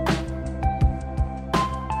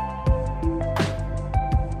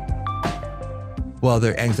 Well,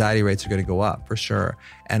 their anxiety rates are going to go up for sure.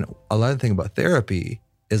 And another thing about therapy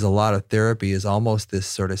is a lot of therapy is almost this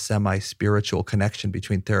sort of semi-spiritual connection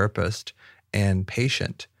between therapist and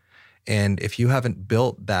patient. And if you haven't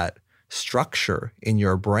built that structure in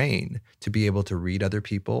your brain to be able to read other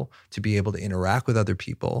people, to be able to interact with other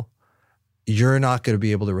people, you're not going to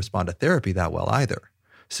be able to respond to therapy that well either.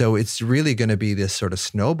 So it's really going to be this sort of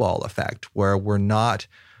snowball effect where we're not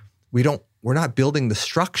building the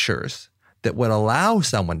structures that would allow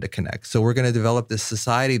someone to connect. So we're going to develop this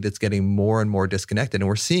society that's getting more and more disconnected, and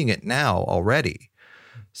we're seeing it now already.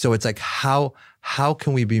 So it's like, how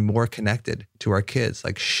can we be more connected to our kids?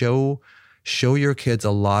 Like show your kids a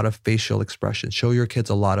lot of facial expression, show your kids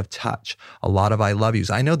a lot of touch, a lot of I love yous.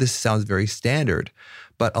 I know this sounds very standard,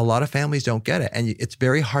 but a lot of families don't get it. And it's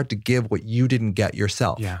very hard to give what you didn't get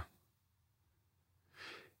yourself. Yeah.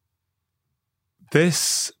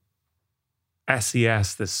 This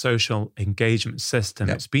SES, the social engagement system,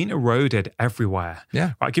 It's been eroded everywhere.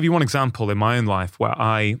 Yeah. I'll give you one example in my own life where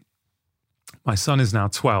my son is now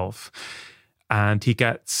 12 and he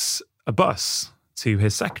gets a bus to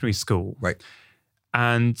his secondary school. Right.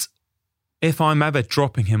 And if I'm ever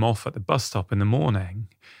dropping him off at the bus stop in the morning,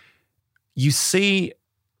 you see,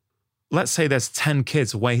 let's say there's 10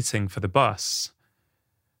 kids waiting for the bus.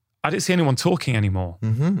 I don't see anyone talking anymore.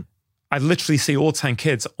 Mm-hmm. I literally see all 10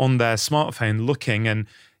 kids on their smartphone looking and,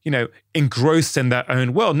 engrossed in their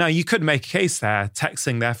own world. Now, you could make a case there,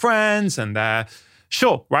 texting their friends and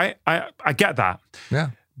sure, right? I get that. Yeah.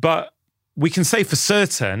 But we can say for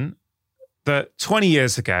certain that 20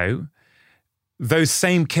 years ago, those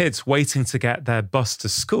same kids waiting to get their bus to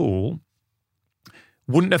school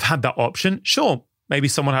wouldn't have had that option. Sure, maybe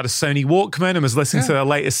someone had a Sony Walkman and was listening to their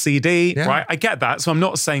latest CD, right? I get that. So I'm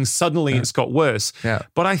not saying suddenly it's got worse. Yeah.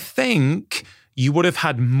 But I think you would have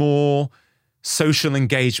had more social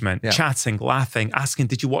engagement, chatting, laughing, asking,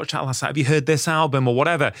 did you watch that last night? Have you heard this album or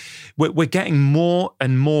whatever? We're getting more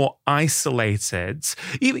and more isolated,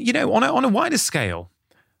 even, on a wider scale,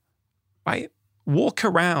 right? Walk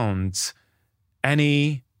around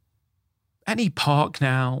any park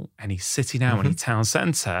now, any city now, any town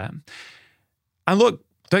centre. And look,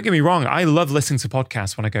 don't get me wrong, I love listening to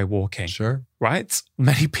podcasts when I go walking. Sure. Right?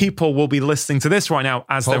 Many people will be listening to this right now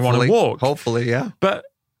as they're on a walk. Hopefully, yeah. But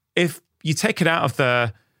if you take it out of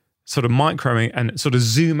the sort of micro and sort of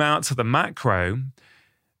zoom out to the macro,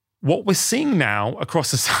 what we're seeing now across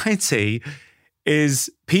society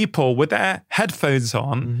is people with their headphones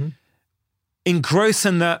on, engrossed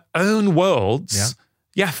in their own worlds.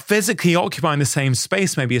 Yeah, physically occupying the same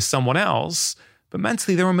space maybe as someone else, but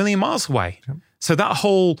mentally they're a million miles away. Yep. So that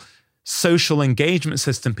whole social engagement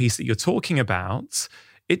system piece that you're talking about,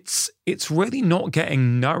 it's really not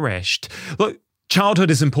getting nourished. Look,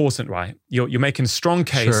 childhood is important, right? You're making a strong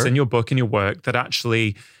case in your book and your work that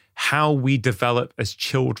actually how we develop as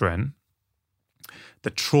children, the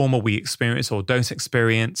trauma we experience or don't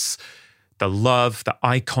experience, the love, the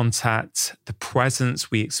eye contact, the presence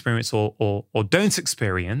we experience or don't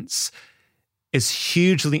experience is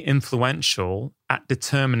hugely influential at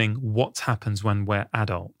determining what happens when we're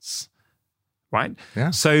adults, right? Yeah.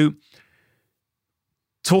 So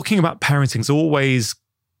talking about parenting is always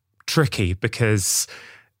tricky because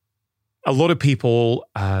a lot of people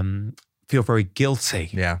feel very guilty.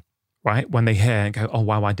 Yeah. Right? When they hear and go, oh,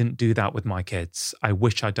 wow, I didn't do that with my kids. I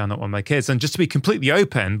wish I'd done that with my kids. And just to be completely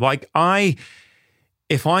open, like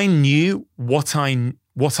if I knew what I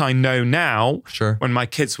know now, when my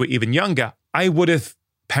kids were even younger, I would have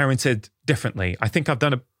parented differently. I'd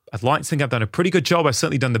like to think I've done a pretty good job. I've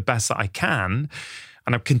certainly done the best that I can.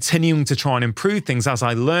 And I'm continuing to try and improve things as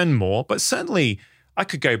I learn more. But certainly I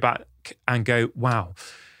could go back and go, wow,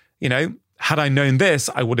 had I known this,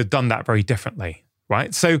 I would have done that very differently.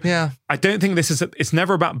 Right. So I don't think it's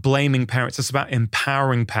never about blaming parents. It's about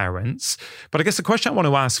empowering parents. But I guess the question I want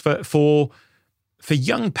to ask for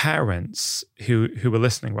young parents who are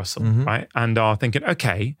listening, Russell, right, and are thinking,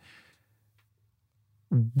 okay,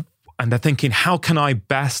 and they're thinking, how can I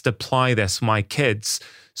best apply this for my kids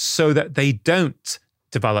so that they don't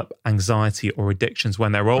develop anxiety or addictions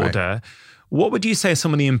when they're older? Right. What would you say are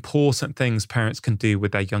some of the important things parents can do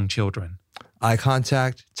with their young children? Eye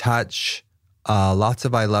contact, touch, lots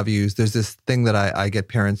of I love yous. There's this thing that I get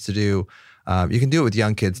parents to do. You can do it with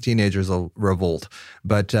young kids. Teenagers will revolt.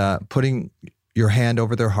 But putting your hand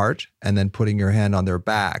over their heart and then putting your hand on their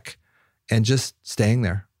back and just staying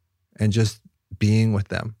there and just being with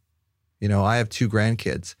them. I have 2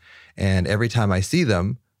 grandkids, and every time I see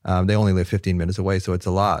them, they only live 15 minutes away, so it's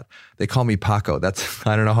a lot. They call me Paco.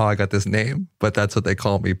 I don't know how I got this name, but that's what they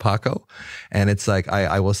call me, Paco. And it's like,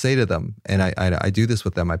 I will say to them, and I do this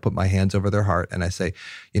with them. I put my hands over their heart and I say,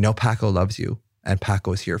 Paco loves you and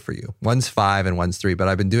Paco is here for you. One's 5 and one's 3, but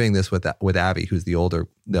I've been doing this with Abby, who's the older,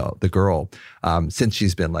 the girl, since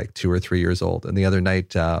she's been like 2 or 3 years old. And the other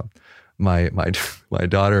night, my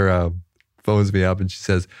daughter phones me up and she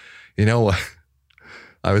says, you know what?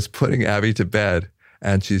 I was putting Abby to bed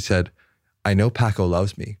and she said, I know Paco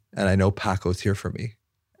loves me and I know Paco's here for me.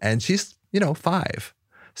 And she's, 5.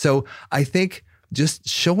 So I think just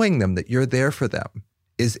showing them that you're there for them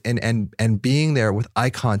is, and being there with eye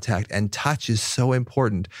contact and touch is so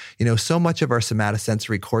important. So much of our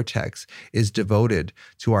somatosensory cortex is devoted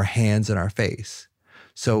to our hands and our face.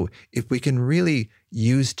 So if we can really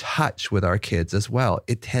use touch with our kids as well,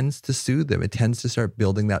 it tends to soothe them. It tends to start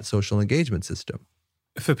building that social engagement system.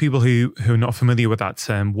 For people who are not familiar with that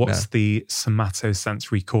term, what's the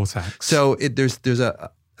somatosensory cortex? So there's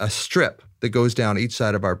a strip that goes down each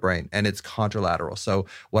side of our brain, and it's contralateral. So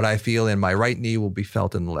what I feel in my right knee will be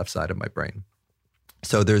felt in the left side of my brain.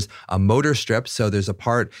 So there's a motor strip. So there's a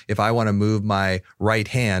part, if I want to move my right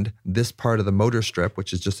hand, this part of the motor strip,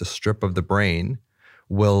 which is just a strip of the brain,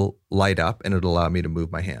 will light up and it'll allow me to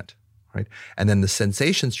move my hand, right? And then the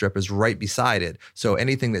sensation strip is right beside it. So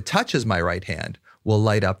anything that touches my right hand will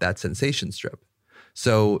light up that sensation strip.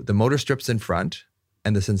 So the motor strip's in front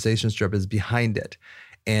and the sensation strip is behind it.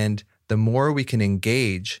 And the more we can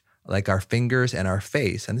engage like our fingers and our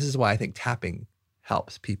face, and this is why I think tapping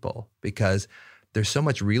helps people, because there's so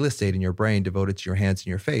much real estate in your brain devoted to your hands and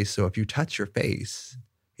your face. So if you touch your face,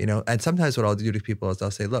 and sometimes what I'll do to people is I'll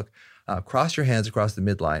say, look, cross your hands across the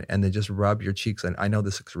midline and then just rub your cheeks. And I know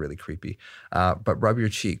this looks really creepy, but rub your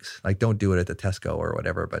cheeks. Like, don't do it at the Tesco or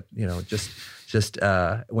whatever, but just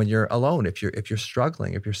when you're alone, if you're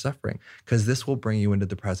struggling, if you're suffering, because this will bring you into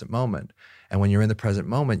the present moment. And when you're in the present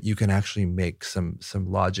moment, you can actually make some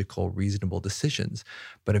logical, reasonable decisions.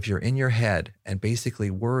 But if you're in your head, and basically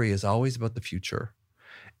worry is always about the future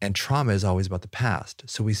and trauma is always about the past.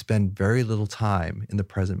 So we spend very little time in the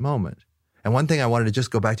present moment. And one thing I wanted to just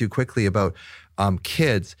go back to quickly about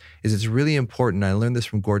kids is it's really important. I learned this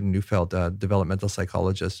from Gordon Neufeld, a developmental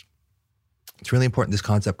psychologist. It's really important, this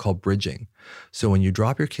concept called bridging. So when you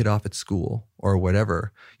drop your kid off at school or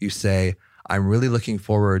whatever, you say, I'm really looking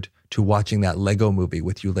forward to watching that Lego movie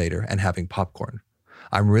with you later and having popcorn.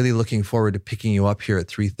 I'm really looking forward to picking you up here at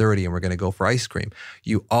 3:30 and we're going to go for ice cream.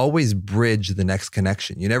 You always bridge the next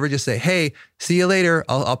connection. You never just say, hey, see you later.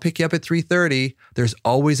 I'll pick you up at 3:30. There's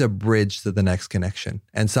always a bridge to the next connection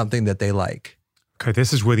and something that they like. Okay,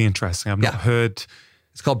 this is really interesting. I've not heard...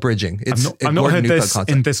 It's called bridging. I've not heard this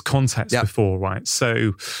in this context before, right?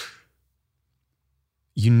 So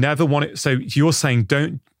you never want it. So you're saying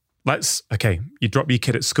you drop your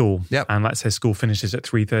kid at school and let's say school finishes at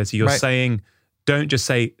 3:30. You're saying, don't just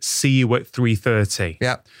say, see you at 3:30.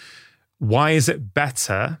 Yeah. Why is it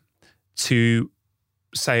better to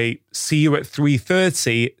say, see you at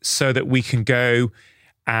 3:30 so that we can go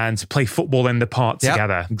and play football in the park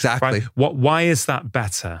together? Exactly. Right? Why is that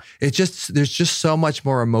better? There's just so much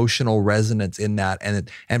more emotional resonance in that.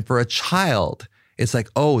 And for a child, it's like,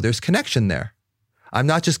 oh, there's connection there. I'm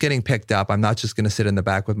not just getting picked up. I'm not just going to sit in the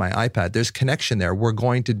back with my iPad. There's connection there. We're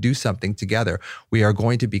going to do something together. We are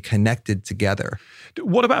going to be connected together.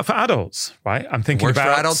 What about for adults, right? I'm thinking Works for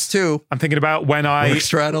adults too. I'm thinking about when Works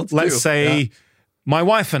for adults let's too. say my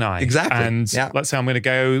wife and I. Exactly. And let's say I'm going to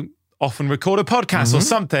go off and record a podcast or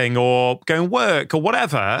something or go and work or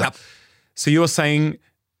whatever. Yep. So you're saying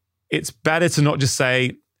it's better to not just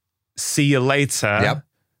say, see you later,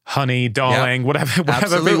 honey, darling, whatever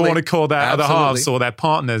people want to call their other halves or their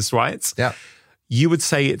partners, right? Yeah. You would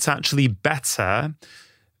say it's actually better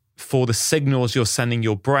for the signals you're sending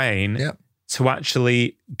your brain to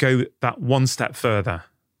actually go that one step further.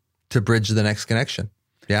 To bridge the next connection.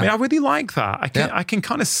 Yeah. I mean, I really like that. I can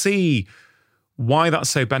kind of see why that's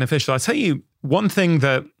so beneficial. I'll tell you one thing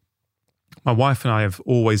that my wife and I have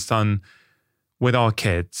always done with our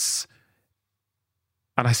kids,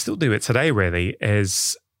 and I still do it today really,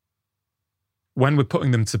 is when we're putting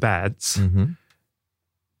them to bed,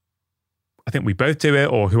 I think we both do it,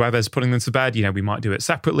 or whoever's putting them to bed, we might do it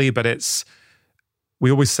separately, but we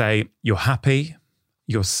always say, you're happy,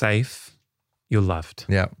 you're safe, you're loved.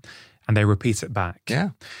 Yeah. And they repeat it back.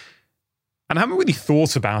 Yeah. And I haven't really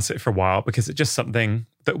thought about it for a while because it's just something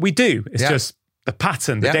that we do. It's just the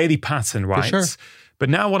pattern, the daily pattern, right? For sure. But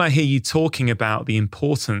now when I hear you talking about the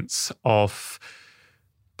importance of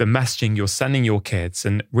the messaging you're sending your kids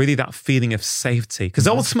and really that feeling of safety, because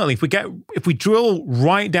ultimately if we drill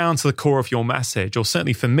right down to the core of your message, or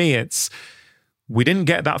certainly for me, it's we didn't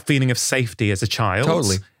get that feeling of safety as a child.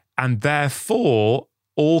 Totally. And therefore,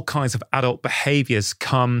 all kinds of adult behaviors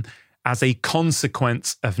come as a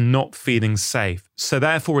consequence of not feeling safe. So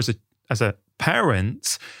therefore, as a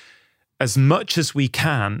parent, as much as we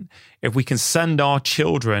can, if we can send our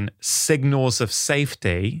children signals of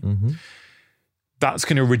safety, that's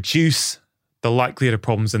going to reduce the likelihood of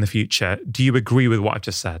problems in the future. Do you agree with what I've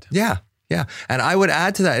just said? Yeah. Yeah. And I would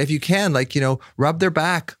add to that, if you can, rub their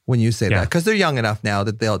back when you say that, because they're young enough now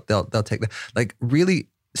that they'll take that, really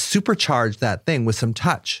supercharge that thing with some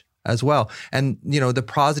touch as well. And, the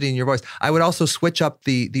prosody in your voice. I would also switch up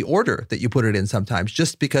the order that you put it in sometimes,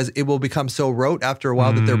 just because it will become so rote after a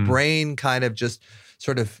while that their brain kind of just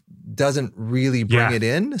sort of doesn't really bring it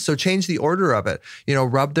in. So change the order of it.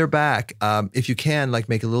 Rub their back. If you can,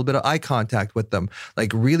 make a little bit of eye contact with them.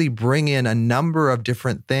 Really bring in a number of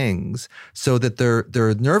different things so that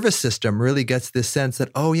their nervous system really gets this sense that,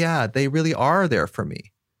 oh yeah, they really are there for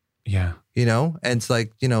me. Yeah. And it's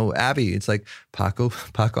like, Abby, it's like, Paco,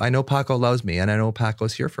 I know Paco loves me and I know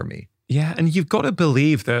Paco's here for me. Yeah. And you've got to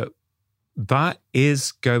believe that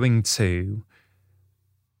is going to,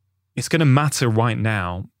 it's going to matter right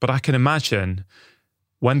now. But I can imagine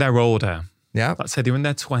when they're older, let's say they're in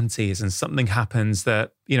their 20s and something happens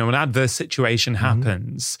that, an adverse situation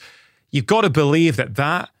happens, you've got to believe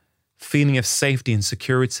that feeling of safety and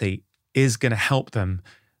security is going to help them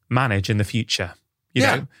manage in the future. You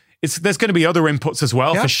know? There's going to be other inputs as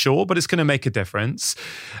well, for sure, but it's going to make a difference.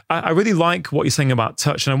 I really like what you're saying about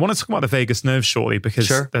touch, and I want to talk about the vagus nerve shortly because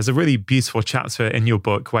there's a really beautiful chapter in your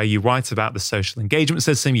book where you write about the social engagement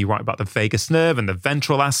system, you write about the vagus nerve and the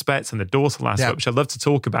ventral aspects and the dorsal aspect, which I'd love to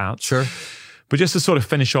talk about. Sure. But just to sort of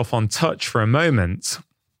finish off on touch for a moment,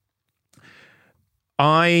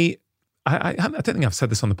 I don't think I've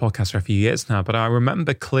said this on the podcast for a few years now, but I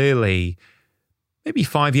remember clearly, maybe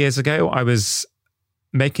 5 years ago, I was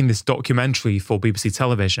making this documentary for BBC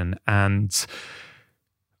Television, and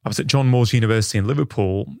I was at John Moores University in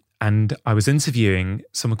Liverpool, and I was interviewing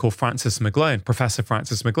someone called Francis McGlone, Professor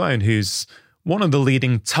Francis McGlone, who's one of the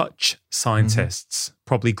leading touch scientists,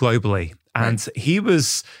 probably globally. And he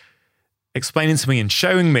was explaining to me and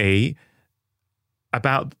showing me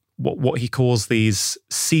about what he calls these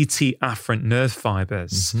CT afferent nerve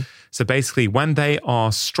fibers. So basically, when they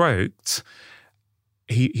are stroked,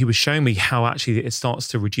 he was showing me how actually it starts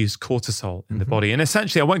to reduce cortisol in the body. And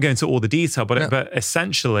essentially, I won't go into all the detail, but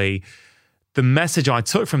essentially, the message I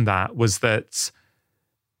took from that was that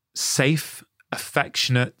safe,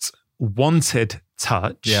 affectionate, wanted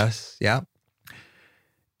touch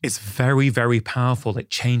is very, very powerful. It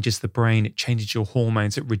changes the brain, it changes your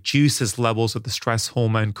hormones, it reduces levels of the stress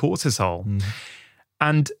hormone cortisol.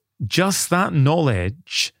 And just that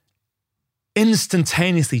knowledge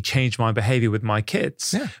instantaneously changed my behavior with my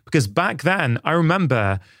kids. Yeah. Because back then, I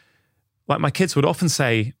remember, like, my kids would often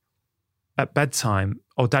say at bedtime,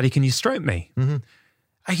 "Oh, Daddy, can you stroke me?" And,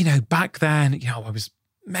 back then, I was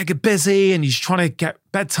mega busy and you're trying to get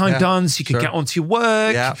bedtime done so you could get onto your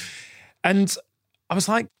work. Yeah. And I was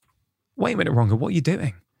like, wait a minute, Ronga, what are you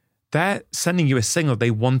doing? They're sending you a signal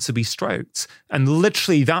they want to be stroked. And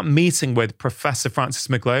literally that meeting with Professor Francis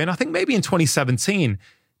McGlone, I think maybe in 2017,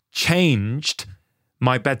 changed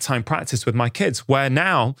my bedtime practice with my kids, where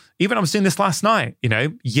now, even I was doing this last night,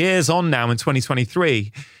 years on now in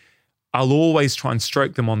 2023, I'll always try and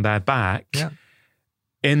stroke them on their back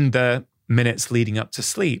in the minutes leading up to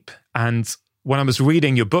sleep. And when I was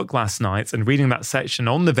reading your book last night and reading that section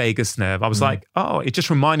on the vagus nerve, I was like, oh, it just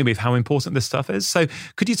reminded me of how important this stuff is. So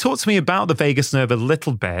could you talk to me about the vagus nerve a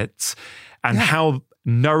little bit and how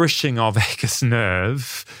nourishing our vagus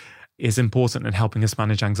nerve is important in helping us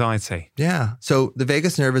manage anxiety? Yeah. So the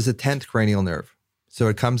vagus nerve is the 10th cranial nerve. So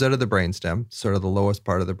it comes out of the brainstem, sort of the lowest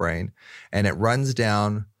part of the brain, and it runs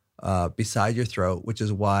down beside your throat, which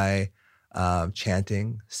is why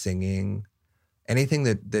chanting, singing, anything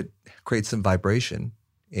that creates some vibration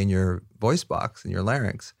in your voice box, in your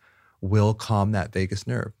larynx, will calm that vagus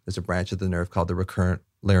nerve. There's a branch of the nerve called the recurrent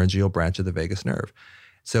laryngeal branch of the vagus nerve.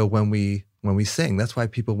 So when we sing, that's why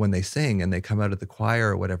people, when they sing and they come out of the choir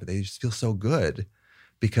or whatever, they just feel so good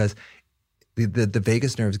because the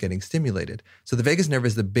vagus nerve is getting stimulated. So the vagus nerve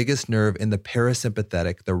is the biggest nerve in the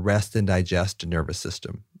parasympathetic, the rest and digest nervous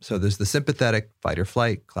system. So there's the sympathetic, fight or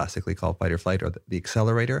flight, classically called fight or flight, or the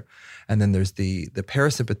accelerator. And then there's the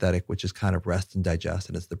parasympathetic, which is kind of rest and digest,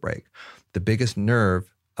 and it's the brake. The biggest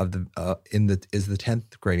nerve of is the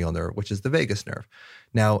 10th cranial nerve, which is the vagus nerve.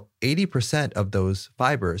 Now, 80% of those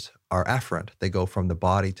fibers are afferent. They go from the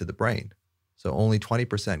body to the brain. So only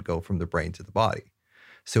 20% go from the brain to the body.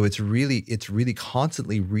 So it's really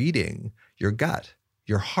constantly reading your gut,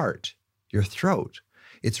 your heart, your throat.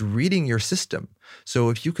 It's reading your system.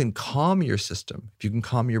 So if you can calm your system, if you can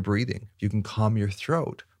calm your breathing, if you can calm your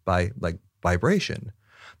throat by like vibration,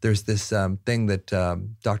 there's this thing that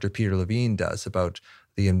Dr. Peter Levine does about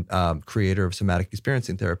the creator of somatic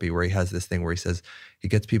experiencing therapy, where he has this thing where he says he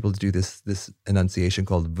gets people to do this enunciation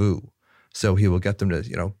called VU. So he will get them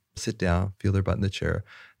to, sit down, feel their butt in the chair,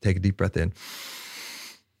 take a deep breath in.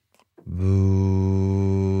 Voo.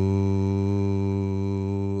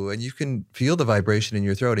 And you can feel the vibration in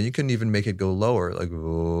your throat, and you can even make it go lower, like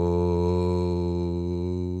voo.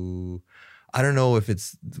 I don't know if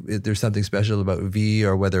there's something special about V,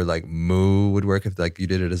 or whether like moo would work if like you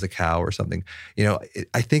did it as a cow or something.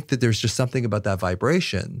 I think that there's just something about that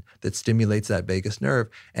vibration that stimulates that vagus nerve,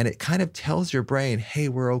 and it kind of tells your brain, hey,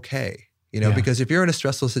 we're okay. Because if you're in a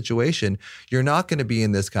stressful situation, you're not going to be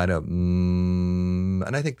in this kind of,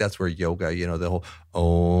 and I think that's where yoga, the whole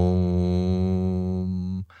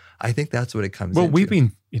om, I think that's what it comes into. Well, we've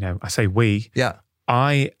been, I say we. Yeah.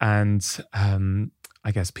 I and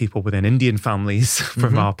I guess people within Indian families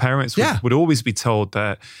from our parents would always be told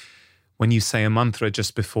that when you say a mantra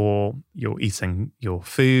just before you're eating your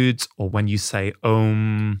food, or when you say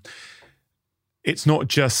om, it's not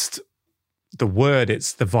just the word,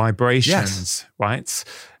 it's the vibrations, right?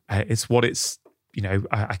 It's what it's,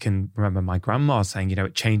 I can remember my grandma saying,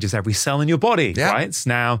 it changes every cell in your body, right?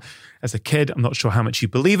 Now, as a kid, I'm not sure how much you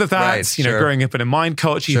believe of that. Right, Growing up in a mind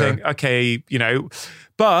culture, you think, okay,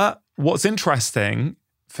 but what's interesting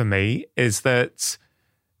for me is that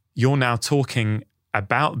you're now talking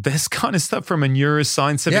about this kind of stuff from a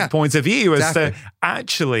neuroscientific point of view, as to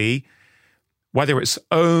actually, whether it's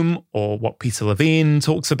Om or what Peter Levine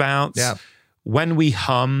talks about, when we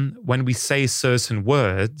hum, when we say certain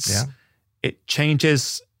words, it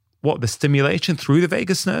changes the stimulation through the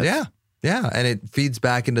vagus nerve. Yeah. And it feeds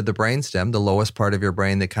back into the brainstem, the lowest part of your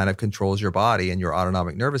brain that kind of controls your body and your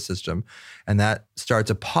autonomic nervous system. And that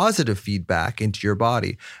starts a positive feedback into your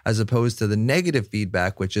body, as opposed to the negative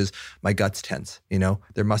feedback, which is my gut's tense.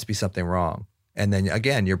 There must be something wrong. And then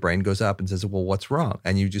again, your brain goes up and says, well, what's wrong?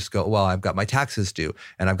 And you just go, well, I've got my taxes due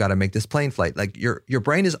and I've got to make this plane flight. Like your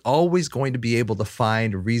brain is always going to be able to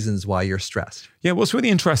find reasons why you're stressed. Yeah. What's really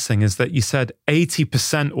interesting is that you said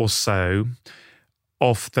 80% or so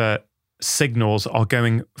of the signals are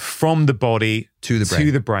going from the body to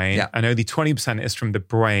the brain. And only 20% is from the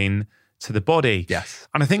brain to the body. Yes.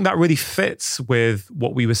 And I think that really fits with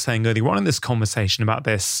what we were saying earlier on in this conversation about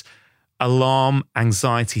this alarm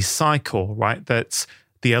anxiety cycle, right? That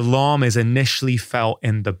the alarm is initially felt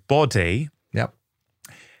in the body. Yep.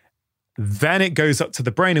 then it goes up to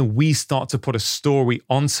the brain and we start to put a story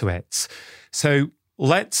onto it. So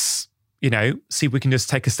let's, see if we can just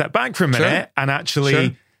take a step back for a minute and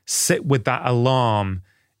actually sit with that alarm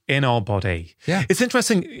in our body. Yeah. It's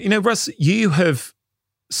interesting, Russ, you have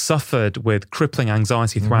suffered with crippling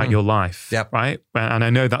anxiety throughout your life, right? And I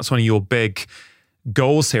know that's one of your big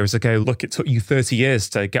goals here is to go, look, it took you 30 years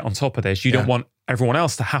to get on top of this. You don't want everyone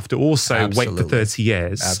else to have to also wait for 30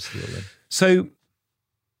 years. Absolutely. So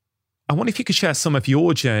I wonder if you could share some of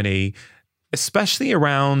your journey, especially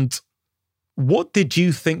around what did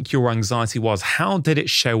you think your anxiety was? How did it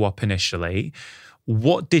show up initially?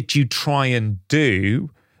 What did you try and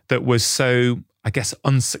do that was so, I guess,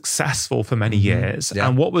 unsuccessful for many years? Yeah.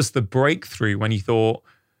 And what was the breakthrough when you thought,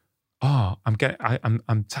 I'm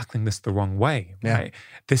tackling this the wrong way, right?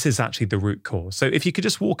 This is actually the root cause. So if you could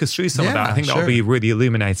just walk us through some of that, I think that would be really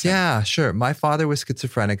illuminating. Yeah, sure. My father was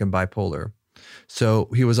schizophrenic and bipolar. So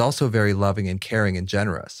he was also very loving and caring and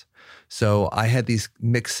generous. So I had these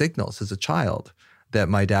mixed signals as a child that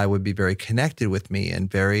my dad would be very connected with me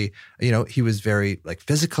and very, he was very like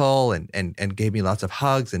physical and gave me lots of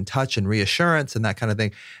hugs and touch and reassurance and that kind of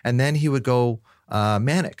thing. And then he would go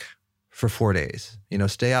manic for 4 days,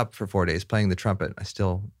 stay up for 4 days playing the trumpet. I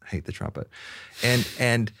still hate the trumpet.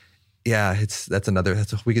 And yeah,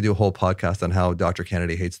 we could do a whole podcast on how Dr.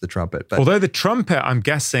 Kennedy hates the trumpet. But although the trumpet, I'm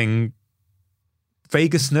guessing,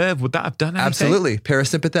 vagus nerve, would that have done anything? Absolutely.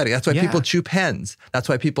 Parasympathetic. That's why people chew pens. That's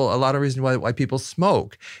why a lot of reasons why people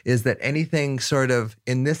smoke is that anything sort of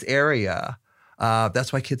in this area,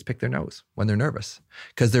 that's why kids pick their nose when they're nervous.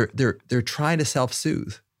 Because they're trying to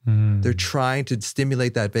self-soothe. They're trying to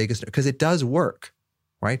stimulate that vagus nerve because it does work,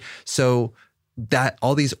 right? So that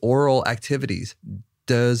all these oral activities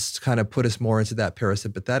does kind of put us more into that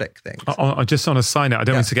parasympathetic thing. Just on a side note, I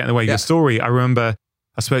don't want to get in the way of your story. I remember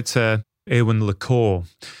I spoke to Erwin LeCour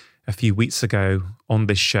a few weeks ago on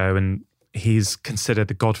this show, and he's considered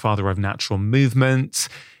the godfather of natural movement.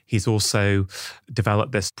 He's also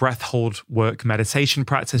developed this breath hold work meditation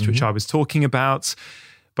practice, which I was talking about.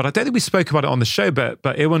 But I don't think we spoke about it on the show, but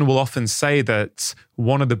Erwin will often say that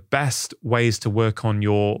one of the best ways to work on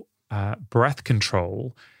your breath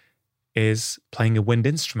control is playing a wind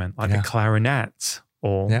instrument like a clarinet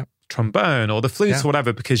or trombone or the flute or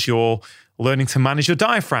whatever, because you're learning to manage your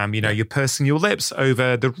diaphragm. You're pursing your lips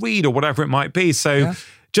over the reed or whatever it might be. So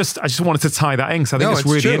I just wanted to tie that in because I think it's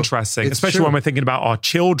really interesting, especially when we're thinking about our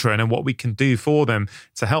children and what we can do for them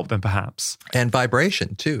to help them perhaps. And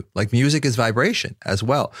vibration too. Like music is vibration as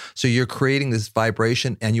well. So you're creating this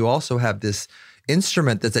vibration and you also have this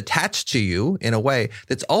instrument that's attached to you in a way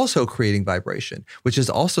that's also creating vibration, which is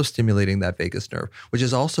also stimulating that vagus nerve, which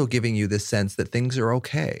is also giving you this sense that things are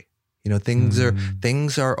okay.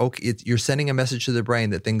 Things are okay. You're sending a message to the brain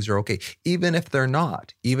that things are okay, even if they're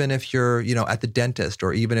not, even if you're, at the dentist,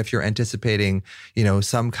 or even if you're anticipating,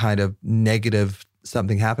 some kind of negative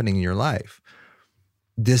something happening in your life.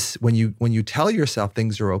 When you tell yourself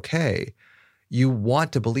things are okay, you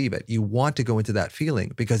want to believe it. You want to go into that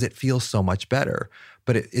feeling because it feels so much better.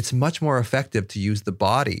 But it's much more effective to use the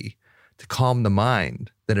body to calm the mind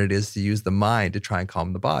than it is to use the mind to try and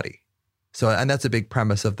calm the body. So, and that's a big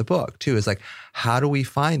premise of the book too, is like, how do we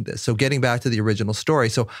find this? So getting back to the original story.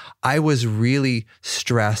 So I was really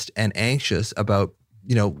stressed and anxious about,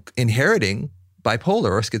 inheriting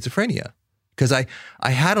bipolar or schizophrenia. Because I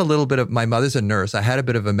had a little bit of, my mother's a nurse. I had a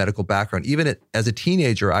bit of a medical background. Even as a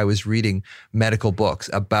teenager, I was reading medical books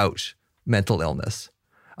about mental illness.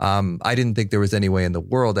 I didn't think there was any way in the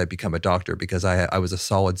world I'd become a doctor because I was a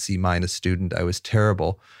solid C- student. I was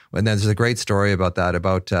terrible. And there's a great story about that,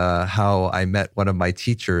 about how I met one of my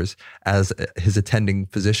teachers as his attending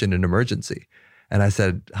physician in emergency. And I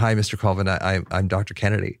said, "Hi, Mr. Colvin, I'm Dr.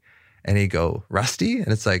 Kennedy." And he'd go, "Rusty?" And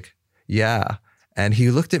it's like, "Yeah." And he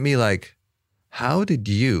looked at me like, "How did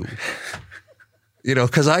you?"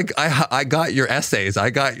 Because I got your essays.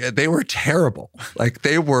 They were terrible. Like,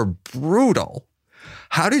 they were brutal.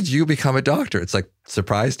 How did you become a doctor? It's like,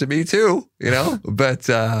 surprise to me too, but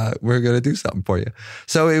we're going to do something for you.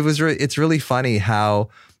 So it's really funny how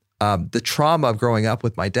the trauma of growing up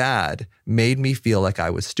with my dad made me feel like I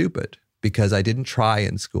was stupid because I didn't try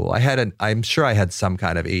in school. I'm sure I had some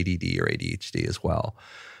kind of ADD or ADHD as well.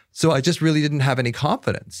 So I just really didn't have any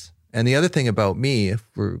confidence. And the other thing about me, if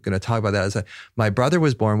we're going to talk about that, is that my brother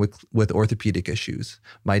was born with orthopedic issues.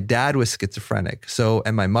 My dad was schizophrenic.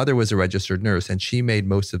 And my mother was a registered nurse, and she made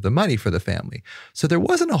most of the money for the family. So there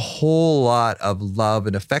wasn't a whole lot of love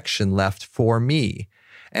and affection left for me.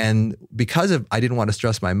 And because I didn't want to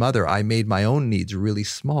stress my mother, I made my own needs really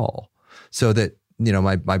small so that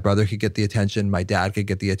my brother could get the attention, my dad could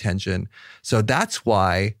get the attention. So that's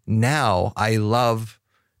why now I love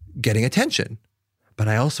getting attention, but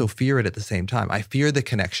I also fear it at the same time. I fear the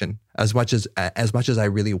connection as much as I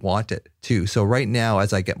really want it too. So right now,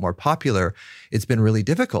 as I get more popular, it's been really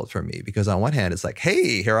difficult for me because on one hand, it's like,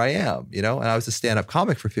 hey, here I am, and I was a stand-up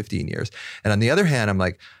comic for 15 years. And on the other hand, I'm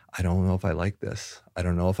like, I don't know if I like this. I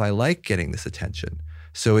don't know if I like getting this attention.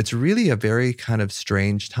 So it's really a very kind of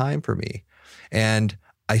strange time for me. And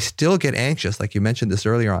I still get anxious, like you mentioned this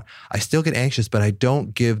earlier on. I still get anxious, but I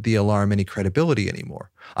don't give the alarm any credibility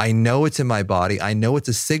anymore. I know it's in my body. I know it's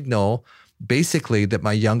a signal, basically, that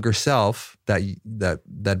my younger self,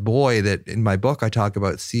 that boy that in my book I talk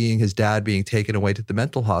about seeing his dad being taken away to the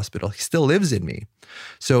mental hospital, he still lives in me.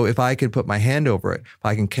 So if I can put my hand over it, if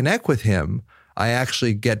I can connect with him, I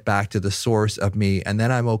actually get back to the source of me, and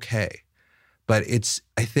then I'm okay. But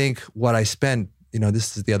I think what I spent,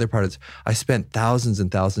 this is the other part. I spent thousands and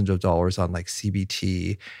thousands of dollars on like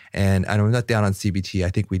CBT, and I'm not down on CBT. I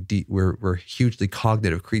think we're hugely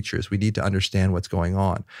cognitive creatures. We need to understand what's going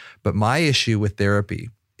on. But my issue with therapy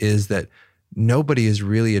is that nobody is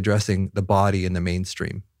really addressing the body in the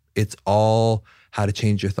mainstream. It's all how to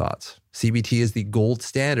change your thoughts. CBT is the gold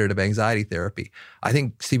standard of anxiety therapy. I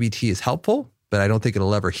think CBT is helpful, but I don't think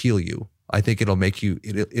it'll ever heal you. I think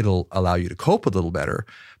it'll allow you to cope a little better,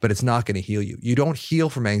 but it's not going to heal you. You don't heal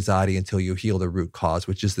from anxiety until you heal the root cause,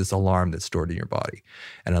 which is this alarm that's stored in your body.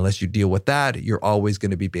 And unless you deal with that, you're always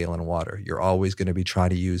going to be bailing water. You're always going to be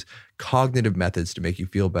trying to use cognitive methods to make you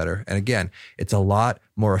feel better. And again, it's a lot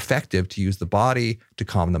more effective to use the body to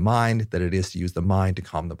calm the mind than it is to use the mind to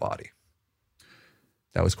calm the body.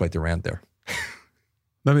 That was quite the rant there.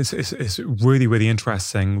 No, it's really, really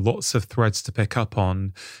interesting. Lots of threads to pick up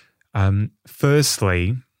on.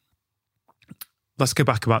 Firstly, let's go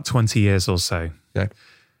back about 20 years or so. Okay.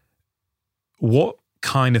 What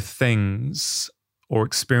kind of things or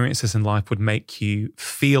experiences in life would make you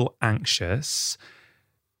feel anxious?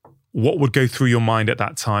 What would go through your mind at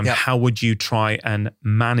that time? Yep. How would you try and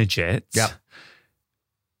manage it? Yep.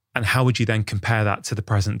 And how would you then compare that to the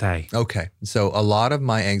present day? Okay. So a lot of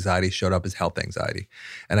my anxiety showed up as health anxiety.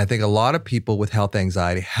 And I think a lot of people with health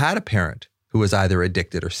anxiety had a parent who was either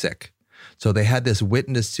addicted or sick. So they had this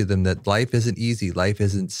witness to them that life isn't easy, life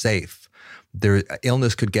isn't safe. Their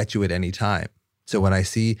illness could get you at any time. So when I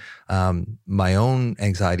see my own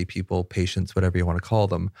anxiety people, patients, whatever you want to call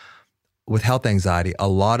them, with health anxiety, a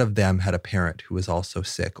lot of them had a parent who was also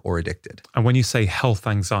sick or addicted. And when you say health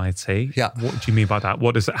anxiety, yeah, what do you mean by that?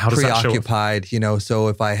 What is it? How does that show up? Preoccupied, so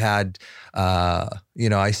if I had, I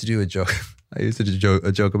used to do a joke. I used to do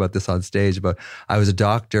a joke about this on stage, but I was a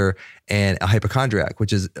doctor and a hypochondriac,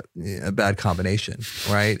 which is a bad combination,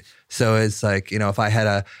 right? So it's like, if I had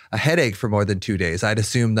a headache for more than 2 days, I'd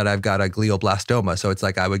assume that I've got a glioblastoma. So it's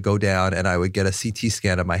like I would go down and I would get a CT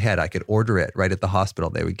scan of my head. I could order it right at the hospital.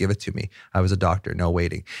 They would give it to me. I was a doctor, no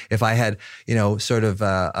waiting. If I had,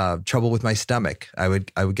 trouble with my stomach, I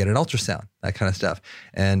would get an ultrasound, that kind of stuff.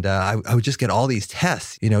 And I would just get all these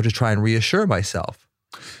tests, to try and reassure myself.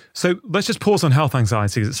 So let's just pause on health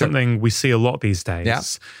anxiety, because it's something we see a lot these days. Yeah.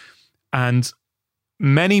 And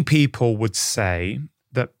many people would say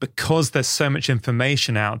that because there's so much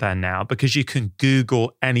information out there now, because you can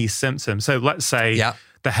Google any symptom. So let's say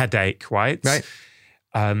the headache, right?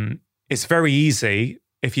 Right. It's very easy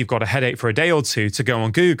if you've got a headache for a day or two to go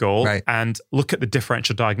on Google and look at the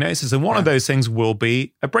differential diagnosis. And one of those things will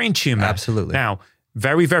be a brain tumor. Absolutely. Now,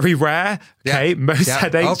 very, very rare. Okay. Yeah. Most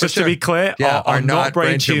headaches, just to be clear, are not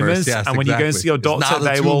brain tumors. Yes, and when you go and see your doctor,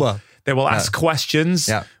 they will ask questions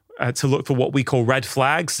to look for what we call red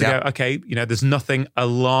flags. To go, okay, there's nothing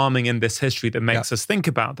alarming in this history that makes us think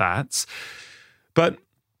about that. But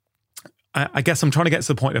I guess I'm trying to get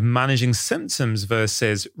to the point of managing symptoms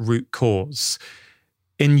versus root cause.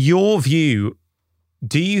 In your view,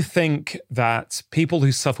 do you think that people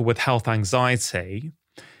who suffer with health anxiety,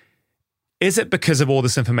 is it because of all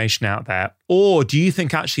this information out there? Or do you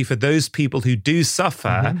think actually for those people who do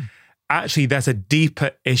suffer, actually there's a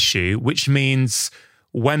deeper issue, which means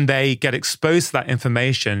when they get exposed to that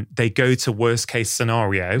information, they go to worst case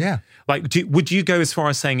scenario? Yeah. Like, would you go as far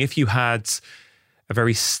as saying if you had a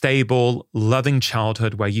very stable, loving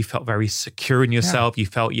childhood where you felt very secure in yourself, you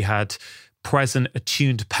felt you had present,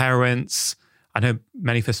 attuned parents? I know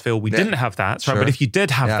many of us feel we didn't have that, right? But if you did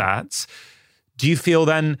have that, do you feel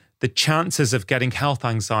then the chances of getting health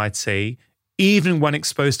anxiety, even when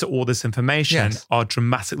exposed to all this information, are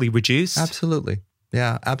dramatically reduced? Absolutely.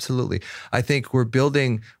 Yeah, absolutely. I think we're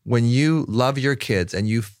building, when you love your kids and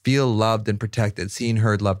you feel loved and protected, seen,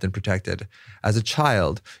 heard, loved, and protected, as a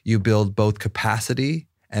child, you build both capacity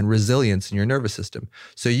and resilience in your nervous system.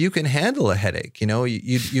 So you can handle a headache.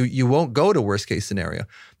 You won't go to worst case scenario.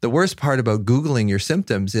 The worst part about Googling your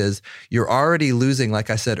symptoms is you're already losing, like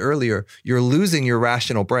I said earlier, you're losing your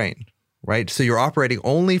rational brain, right? So you're operating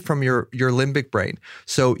only from your limbic brain.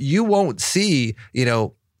 So you won't see,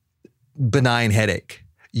 benign headache.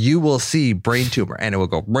 You will see brain tumor, and it will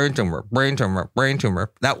go brain tumor, brain tumor, brain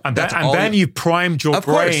tumor. Then you primed your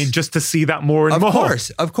brain just to see that more and more.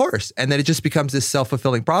 Of course. And then it just becomes this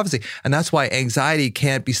self-fulfilling prophecy. And that's why anxiety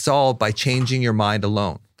can't be solved by changing your mind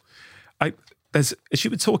alone. As you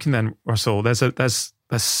were talking then, Russell, there's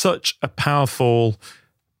such a powerful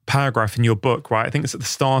paragraph in your book, right? I think it's at the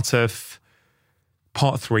start of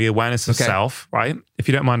Part 3, Awareness of Self, right? If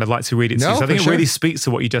you don't mind, I'd like to read it to you. So I think it really speaks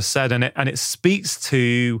to what you just said, and it speaks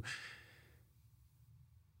to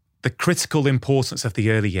the critical importance of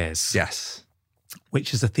the early years. Yes.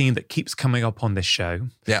 Which is a theme that keeps coming up on this show.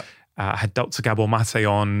 Yeah. I had Dr. Gabor Mate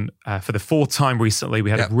on for the 4th time recently.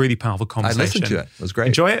 We had a really powerful conversation. I listened to it. It was great.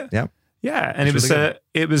 Enjoy it? Yeah. Yeah. And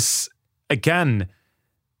it was again,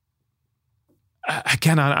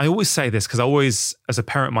 I always say this because I always, as a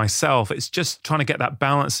parent myself, it's just trying to get that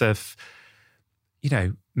balance of,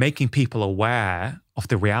 making people aware of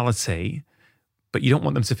the reality, but you don't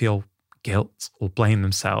want them to feel guilt or blame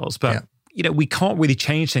themselves. But, we can't really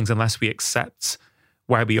change things unless we accept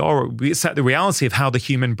where we are. We accept the reality of how the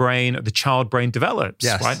human brain, the child brain develops,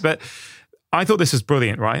 right? But I thought this was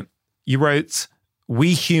brilliant, right? You wrote,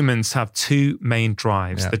 we humans have 2 main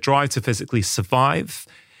drives, the drive to physically survive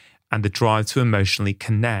and the drive to emotionally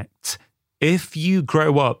connect. If you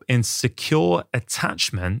grow up in secure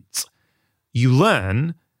attachment, you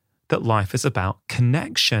learn that life is about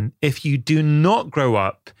connection. If you do not grow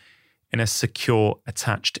up in a secure,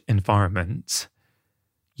 attached environment,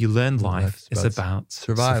 you learn life is about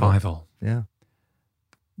survival. Yeah.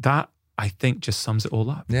 That, I think, just sums it all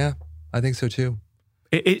up. Yeah, I think so too.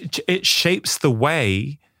 It shapes the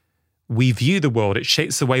way we view the world. It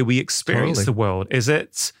shapes the way we experience the world. Is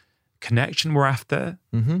it connection we're after,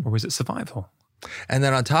 or is it survival? And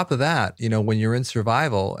then on top of that, when you're in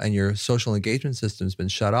survival and your social engagement system's been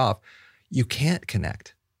shut off, you can't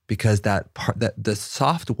connect because that the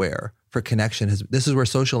software for connection this is where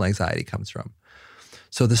social anxiety comes from.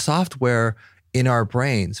 So the software in our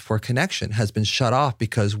brains for connection has been shut off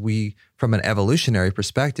because from an evolutionary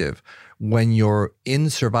perspective, when you're in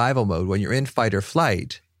survival mode, when you're in fight or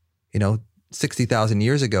flight, 60,000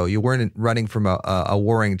 years ago, you weren't running from a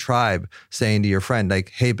warring tribe saying to your friend, like,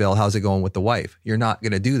 hey, Bill, how's it going with the wife? You're not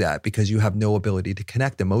going to do that because you have no ability to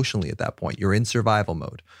connect emotionally at that point. You're in survival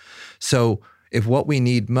mode. So if what we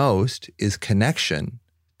need most is connection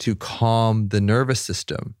to calm the nervous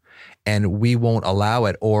system, and we won't allow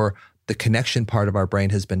it, or the connection part of our brain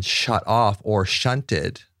has been shut off or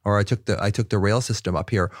shunted, or I took the rail system up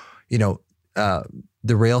here, the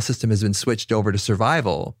rail system has been switched over to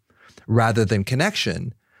survival rather than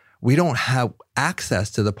connection, we don't have access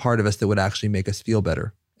to the part of us that would actually make us feel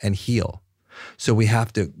better and heal. So we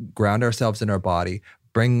have to ground ourselves in our body,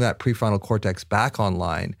 bring that prefrontal cortex back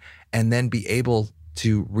online, and then be able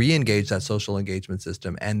to re-engage that social engagement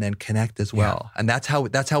system and then connect as well. And that's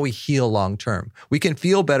how we heal long term. We can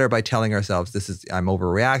feel better by telling ourselves I'm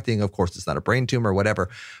overreacting. Of course, it's not a brain tumor, whatever.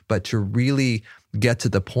 But to really get to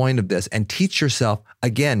the point of this and teach yourself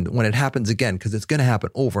again when it happens again, because it's going to happen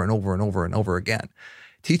over and over and over and over again.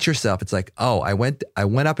 Teach yourself, it's like, oh, I went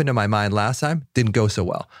up into my mind last time, didn't go so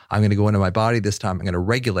well. I'm going to go into my body this time. I'm going to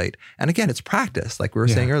regulate. And again, it's practice. Like we were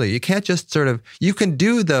saying earlier, you can't just you can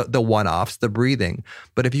do the one-offs, the breathing,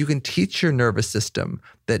 but if you can teach your nervous system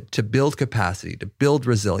that to build capacity, to build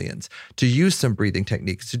resilience, to use some breathing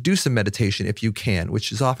techniques, to do some meditation if you can,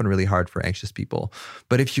 which is often really hard for anxious people.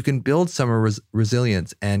 But if you can build some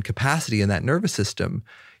resilience and capacity in that nervous system,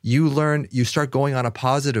 you start going on a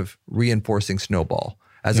positive reinforcing snowball,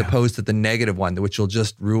 as opposed to the negative one, which will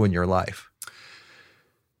just ruin your life.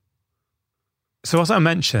 So as I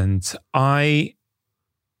mentioned, I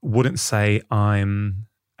wouldn't say I'm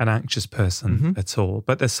an anxious person at all,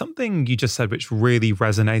 but there's something you just said which really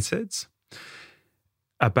resonated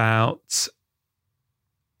about,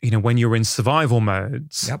 when you're in survival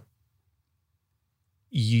modes,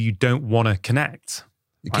 you don't want to connect.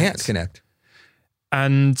 You can't connect.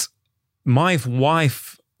 And my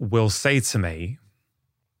wife will say to me,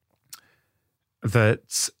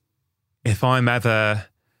 that if I'm ever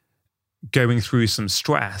going through some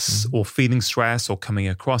stress or feeling stress or coming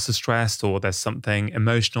across as stressed, or there's something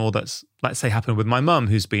emotional that's, let's say, happened with my mum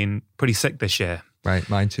who's been pretty sick this year. Right,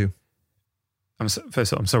 mine too.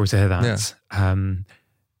 First of all, I'm sorry to hear that. Yeah.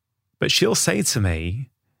 But she'll say to me,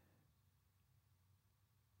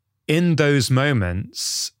 in those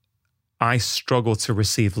moments, I struggle to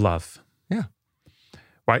receive love. Yeah.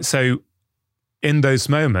 Right? So in those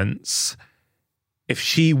moments, if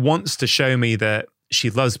she wants to show me that she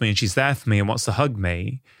loves me and she's there for me and wants to hug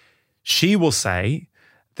me, she will say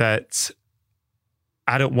that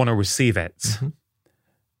I don't want to receive it. Mm-hmm.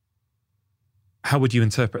 How would you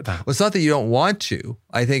interpret that? Well, it's not that you don't want to.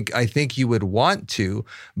 I think you would want to,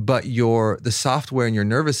 but the software in your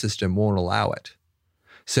nervous system won't allow it.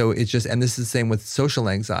 So it's just, and this is the same with social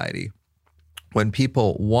anxiety. When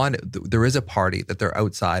people there is a party that they're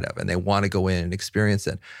outside of and they want to go in and experience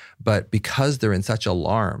it, but because they're in such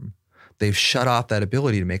alarm, they've shut off that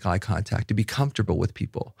ability to make eye contact, to be comfortable with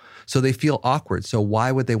people. So they feel awkward. So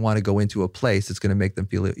why would they want to go into a place that's going to make them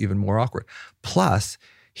feel even more awkward? Plus,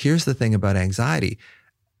 here's the thing about anxiety.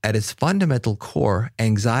 At its fundamental core,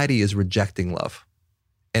 anxiety is rejecting love.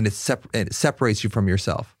 And it separates you from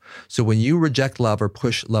yourself. So when you reject love or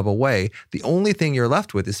push love away, the only thing you're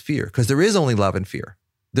left with is fear, because there is only love and fear.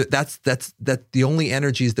 That's the only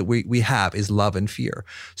energies that we have is love and fear.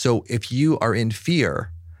 So if you are in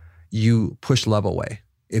fear, you push love away.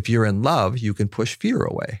 If you're in love, you can push fear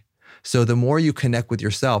away. So the more you connect with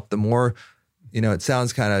yourself, the more, it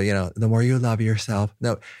sounds kind of, the more you love yourself.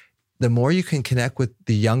 No, the more you can connect with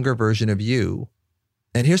the younger version of you.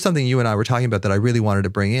 And here's something you and I were talking about that I really wanted to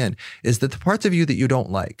bring in, is that the parts of you that you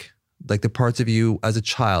don't like the parts of you as a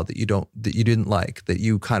child that you didn't like, that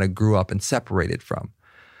you kind of grew up and separated from,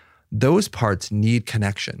 those parts need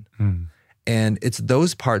connection. Mm. And it's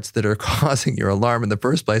those parts that are causing your alarm in the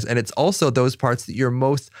first place. And it's also those parts that you're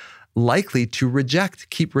most likely to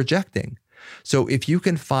keep rejecting. So if you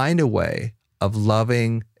can find a way of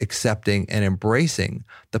loving, accepting, and embracing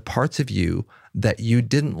the parts of you that you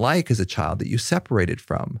didn't like as a child, that you separated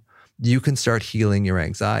from, you can start healing your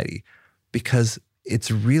anxiety, because it's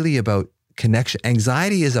really about connection.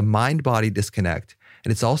 Anxiety is a mind-body disconnect,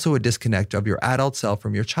 and it's also a disconnect of your adult self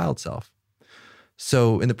from your child self.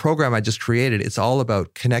 So in the program I just created, it's all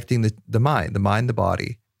about connecting the mind, the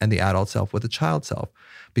body, and the adult self with the child self.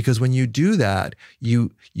 Because when you do that,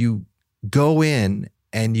 you go in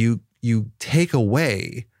and you take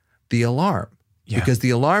away the alarm. Yeah. Because the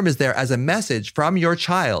alarm is there as a message from your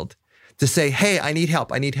child to say, hey, I need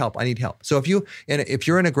help, I need help, I need help. So if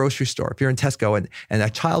you're in a grocery store, if you're in Tesco and a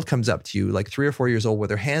child comes up to you like 3 or 4 years old with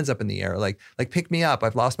their hands up in the air, like pick me up,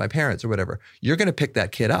 I've lost my parents or whatever, you're going to pick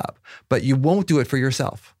that kid up, but you won't do it for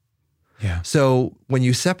yourself. Yeah. So when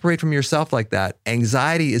you separate from yourself like that,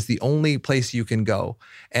 anxiety is the only place you can go.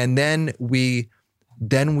 And then we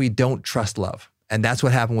don't trust love. And that's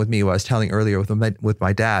what happened with me, what I was telling earlier with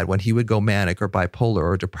my dad, when he would go manic or bipolar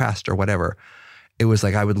or depressed or whatever. It was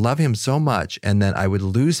like I would love him so much and then I would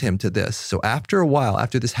lose him to this. So after a while,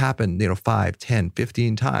 after this happened, 5, 10,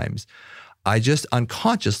 15 times, I just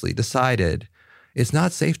unconsciously decided it's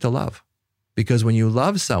not safe to love. Because when you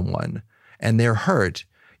love someone and they're hurt,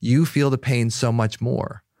 you feel the pain so much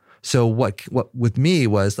more. So what with me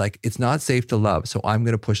was like, it's not safe to love, so I'm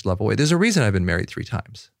going to push love away. There's a reason I've been married 3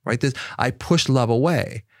 times, right? I push love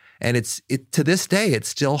away. And to this day, it's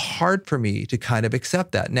still hard for me to kind of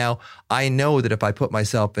accept that. Now, I know that if I put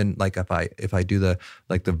myself in, like if I do the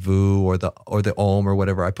VU or the Om or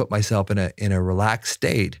whatever, I put myself in a relaxed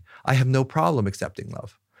state, I have no problem accepting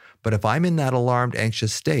love. But if I'm in that alarmed,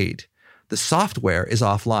 anxious state, the software is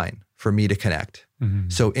offline for me to connect. Mm-hmm.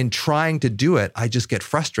 So in trying to do it, I just get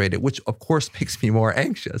frustrated, which of course makes me more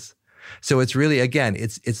anxious. So it's really, again,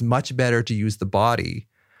 it's much better to use the body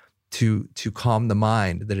to calm the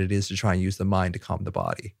mind than it is to try and use the mind to calm the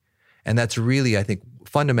body. And that's really, I think,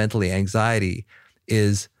 fundamentally anxiety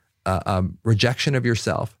is rejection of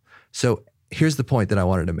yourself. So here's the point that I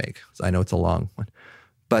wanted to make. So I know it's a long one,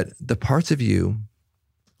 but the parts of you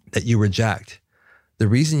that you reject, the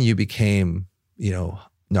reason you became,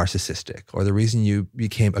 narcissistic, or the reason you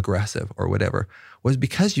became aggressive or whatever, was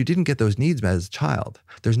because you didn't get those needs met as a child.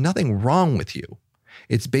 There's nothing wrong with you.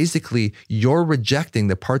 It's basically you're rejecting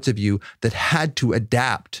the parts of you that had to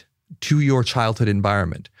adapt to your childhood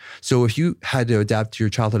environment. So if you had to adapt to your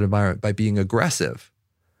childhood environment by being aggressive,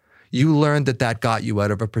 you learned that got you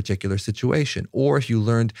out of a particular situation. Or if you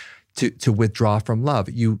learned to withdraw from love,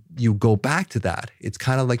 you go back to that. It's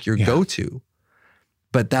kind of like your go-to.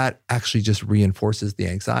 But that actually just reinforces the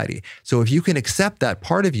anxiety. So if you can accept that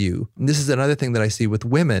part of you, and this is another thing that I see with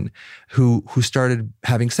women who started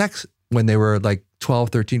having sex when they were like 12,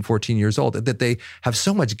 13, 14 years old, that they have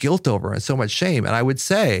so much guilt over and so much shame. And I would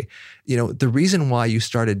say, the reason why you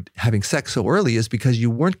started having sex so early is because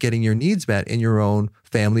you weren't getting your needs met in your own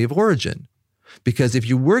family of origin. Because if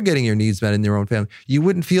you were getting your needs met in your own family, you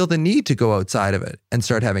wouldn't feel the need to go outside of it and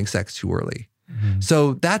start having sex too early.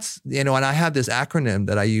 So that's, and I have this acronym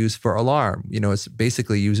that I use for alarm. It's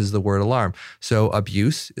basically uses the word alarm. So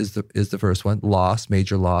abuse is the first one, loss,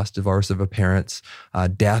 major loss, divorce of a parents,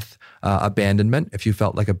 death, abandonment, if you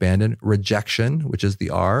felt like abandoned, rejection, which is the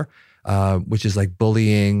R, which is like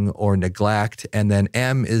bullying or neglect. And then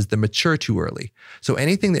M is the mature too early. So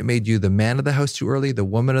anything that made you the man of the house too early, the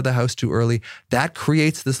woman of the house too early, that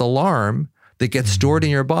creates this alarm that gets stored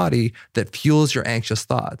in your body that fuels your anxious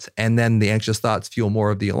thoughts. And then the anxious thoughts fuel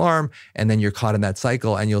more of the alarm. And then you're caught in that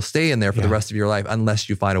cycle and you'll stay in there for the rest of your life unless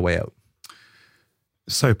you find a way out.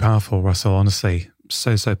 So powerful, Russell, honestly.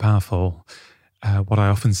 So powerful. What I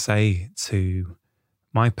often say to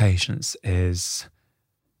my patients is,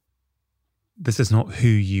 this is not who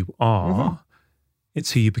you are,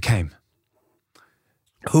 it's who you became.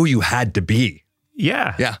 Who you had to be.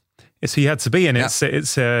 Yeah. Yeah. It's who you had to be. And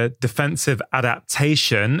it's a defensive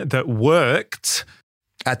adaptation that worked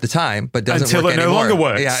at the time, but doesn't until work it no anymore. longer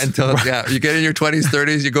works. Yeah, until you get in your 20s,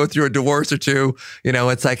 30s, you go through a divorce or two,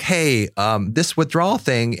 it's like, hey, this withdrawal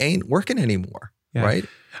thing ain't working anymore, right?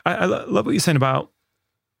 I love what you're saying about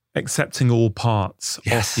accepting all parts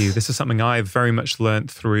of you. This is something I've very much learned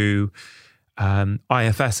through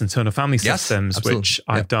IFS, Internal Family Systems, which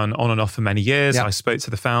I've done on and off for many years. I spoke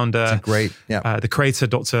to the founder, the creator,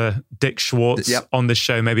 Dr. Dick Schwartz, on this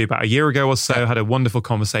show maybe about a year ago or so, had a wonderful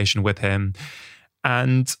conversation with him.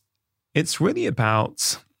 And it's really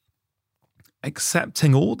about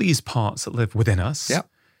accepting all these parts that live within us.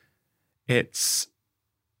 It's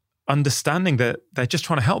understanding that they're just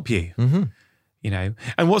trying to help you.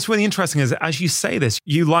 And what's really interesting is, as you say this,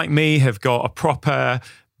 you, like me, have got a proper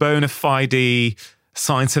bona fide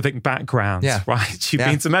scientific background, right? You've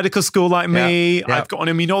been to medical school like me. I've got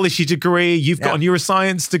an immunology degree. You've got a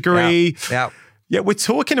neuroscience degree. Yeah, we're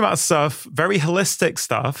talking about stuff, very holistic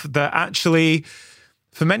stuff that actually,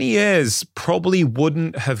 for many years, probably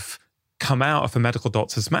wouldn't have come out of a medical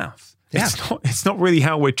doctor's mouth. It's not really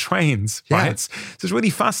how we're trained, right? So it's really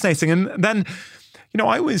fascinating. And then,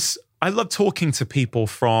 I love talking to people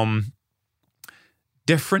from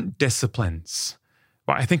different disciplines.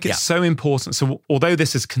 But I think it's so important. So although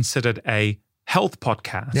this is considered a health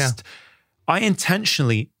podcast, I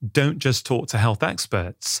intentionally don't just talk to health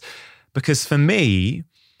experts, because for me,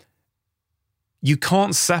 you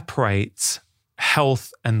can't separate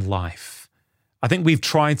health and life. I think we've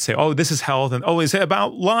tried to, this is health, and is it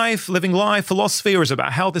about life, living life, philosophy, or is it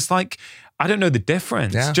about health? It's like, I don't know the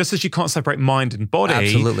difference. Just as you can't separate mind and body,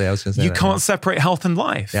 absolutely, I was going to say you can't separate health and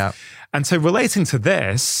life. And so relating to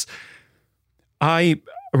this, I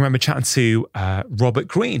remember chatting to Robert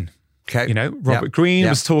Greene. Okay. Robert Greene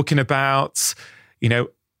was talking about,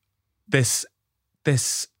 this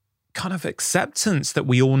kind of acceptance that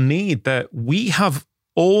we all need, that we have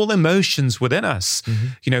all emotions within us.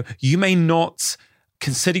 You may not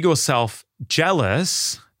consider yourself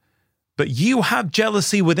jealous, but you have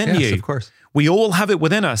jealousy within you. Of course. We all have it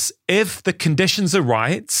within us. If the conditions are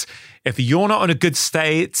right, if you're not in a good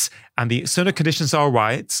state and the external conditions are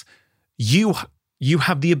right, you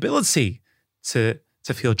have the ability to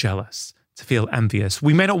feel jealous, to feel envious.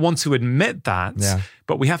 We may not want to admit that,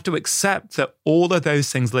 but we have to accept that all of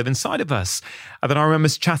those things live inside of us. And then I remember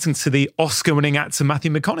chatting to the Oscar-winning actor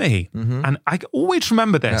Matthew McConaughey. And I always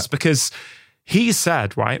remember this because he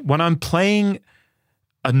said, right, when I'm playing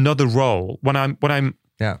another role,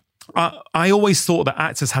 I always thought that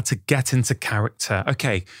actors had to get into character.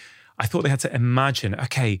 Okay, I thought they had to imagine,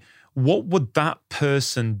 what would that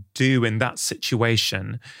person do in that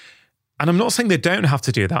situation? And I'm not saying they don't have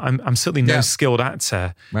to do that. I'm certainly no skilled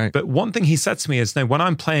actor. Right. But one thing he said to me is, no, when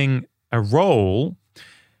I'm playing a role,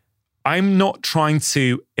 I'm not trying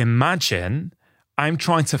to imagine, I'm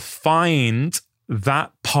trying to find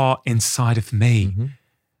that part inside of me. And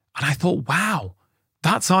I thought, wow,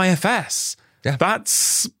 that's IFS.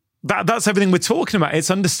 That's everything we're talking about.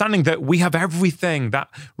 It's understanding that we have everything, that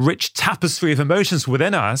rich tapestry of emotions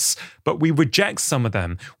within us, but we reject some of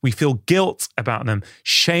them. We feel guilt about them,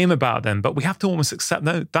 shame about them, but we have to almost accept,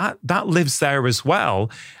 no, that lives there as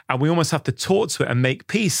well. And we almost have to talk to it and make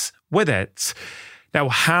peace with it. Now,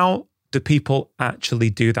 how do people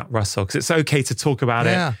actually do that, Russell? Because it's okay to talk about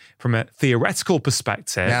it from a theoretical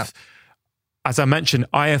perspective. As I mentioned,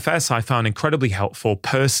 IFS I found incredibly helpful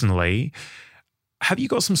personally. Have you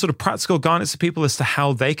got some sort of practical guidance to people as to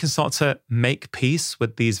how they can start to make peace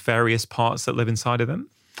with these various parts that live inside of them?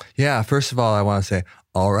 Yeah, first of all, I want to say,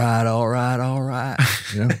 all right.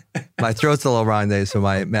 My throat's a little wrong today, so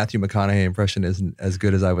my Matthew McConaughey impression isn't as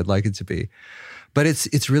good as I would like it to be. But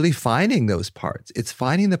it's really finding those parts. It's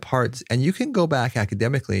finding the parts, and you can go back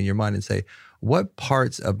academically in your mind and say, what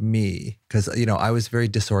parts of me, because, I was a very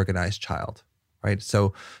disorganized child. right?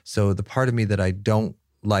 So the part of me that I don't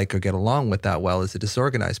like or get along with that well is the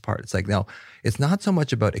disorganized part. It's like, no, it's not so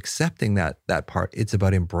much about accepting that part. It's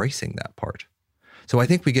about embracing that part. So I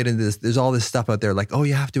think we get into this, there's all this stuff out there like, oh,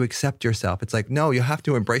 you have to accept yourself. It's like, no, you have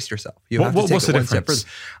to embrace yourself. You have to take it one step further.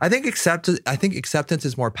 I think acceptance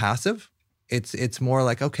is more passive. It's more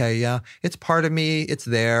like, okay, yeah, it's part of me. It's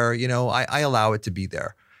there. You know, I allow it to be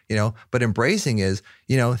there, you know, but embracing is,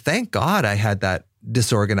 you know, thank God I had that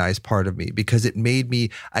disorganized part of me because it made me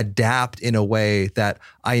adapt in a way that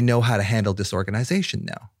I know how to handle disorganization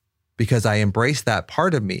now because I embraced that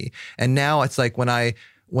part of me. And now it's like when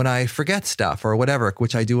I forget stuff or whatever,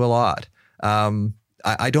 which I do a lot,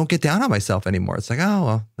 I don't get down on myself anymore. It's like, oh,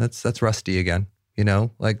 well, that's Rusty again, you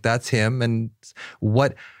know, like that's him. And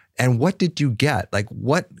what did you get? Like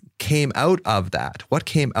what came out of that? What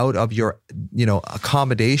came out of your, you know,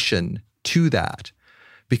 accommodation to that?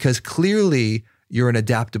 Because clearly you're an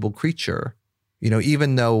adaptable creature, you know,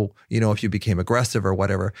 even though, you know, if you became aggressive or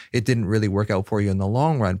whatever, it didn't really work out for you in the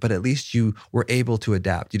long run, but at least you were able to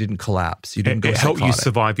adapt. You didn't collapse. You didn't go psychotic. It helped you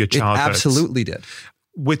survive your childhood. It absolutely did.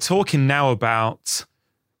 We're talking now about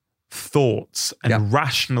thoughts and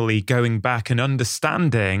rationally going back and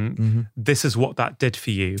understanding this is what that did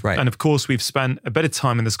for you. Right. And of course, we've spent a bit of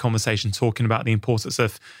time in this conversation talking about the importance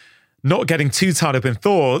of not getting too tied up in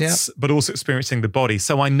thoughts, but also experiencing the body.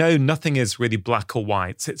 So I know nothing is really black or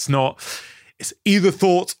white. It's either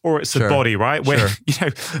thought or it's the body, right? Where, you know,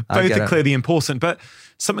 both are clearly important. But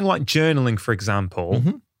something like journaling, for example,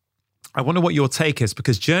 I wonder what your take is,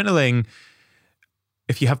 because journaling,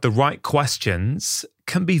 if you have the right questions,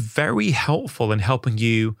 can be very helpful in helping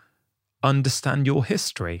you understand your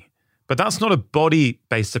history. But that's not a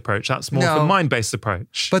body-based approach. That's more of a mind-based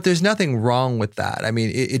approach. But there's nothing wrong with that. I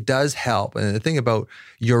mean, it does help. And the thing about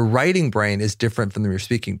your writing brain is different from your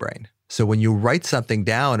speaking brain. So when you write something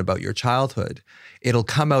down about your childhood, it'll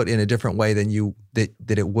come out in a different way than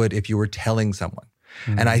that it would if you were telling someone.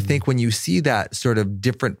 And I think when you see that sort of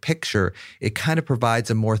different picture, it kind of provides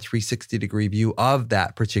a more 360-degree view of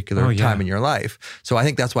that particular time in your life. So I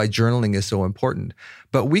think that's why journaling is so important.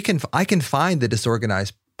 But I can find the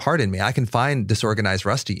disorganized part in me. I can find disorganized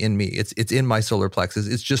Rusty in me. It's in my solar plexus.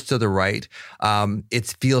 It's just to the right.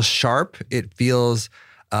 It feels sharp. It feels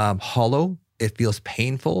hollow. It feels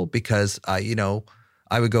painful because I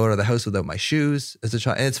would go to the house without my shoes as a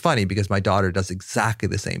child. And it's funny because my daughter does exactly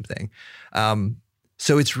the same thing.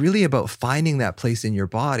 So it's really about finding that place in your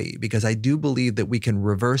body, because I do believe that we can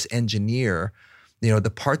reverse engineer, you know, the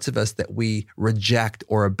parts of us that we reject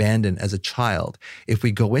or abandon as a child. If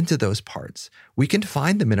we go into those parts, we can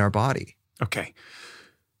find them in our body. Okay.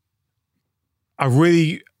 I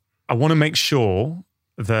want to make sure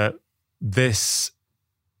that this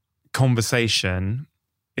conversation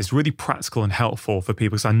is really practical and helpful for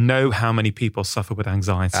people, because I know how many people suffer with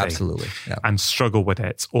anxiety. Absolutely. Yeah. And struggle with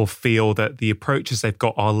it, or feel that the approaches they've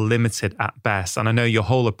got are limited at best. And I know your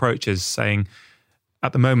whole approach is saying,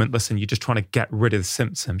 at the moment, listen, you're just trying to get rid of the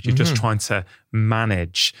symptoms. You're just trying to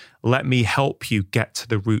manage. Let me help you get to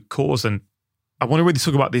the root cause. And I want to really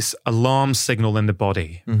talk about this alarm signal in the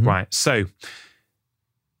body, right? So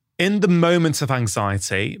in the moment of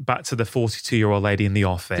anxiety, back to the 42-year-old lady in the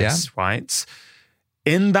office, right?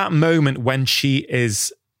 In that moment when she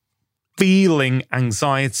is feeling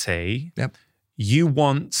anxiety, you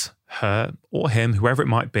want her or him, whoever it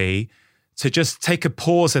might be, to just take a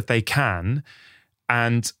pause if they can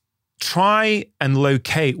and try and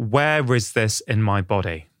locate, where is this in my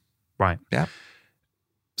body, right? Yeah.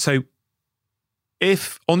 So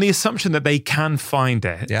if, on the assumption that they can find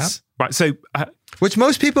it, right? So which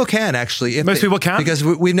most people can, actually. People can? Because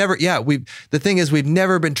the thing is, we've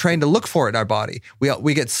never been trained to look for it in our body.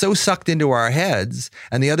 We get so sucked into our heads.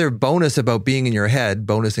 And the other bonus about being in your head,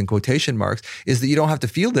 bonus in quotation marks, is that you don't have to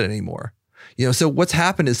feel it anymore. You know, so what's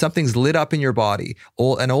happened is something's lit up in your body.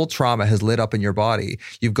 An old trauma has lit up in your body.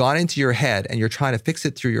 You've gone into your head and you're trying to fix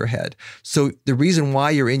it through your head. So the reason why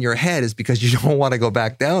you're in your head is because you don't want to go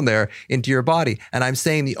back down there into your body. And I'm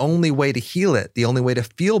saying the only way to heal it, the only way to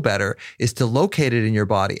feel better, is to locate it in your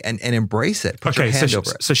body and embrace it. Put your hand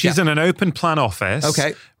over it. So she's in an open plan office.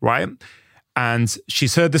 Okay. Right? And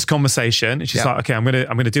she's heard this conversation and she's like, okay, I'm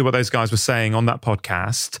gonna do what those guys were saying on that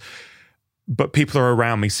podcast. But people are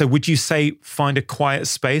around me. So would you say find a quiet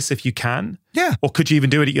space if you can? Yeah. Or could you even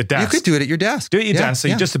do it at your desk? You could do it at your desk. Do it at your desk. So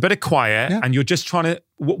you're just a bit of quiet and you're just trying to,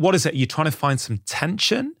 what is it? You're trying to find some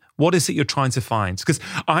tension? What is it you're trying to find? Because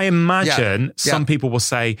I imagine some people will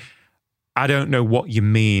say, I don't know what you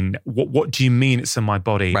mean. What do you mean it's in my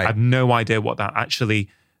body? Right. I have no idea what that actually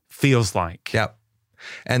feels like. Yeah.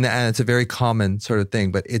 And it's a very common sort of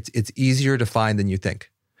thing, but it's easier to find than you think.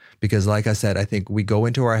 Because like I said, I think we go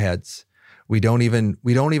into our heads. We don't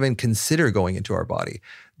even consider going into our body.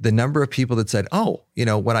 The number of people that said, "Oh,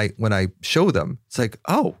 when I show them, it's like,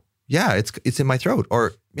 oh yeah, it's in my throat,"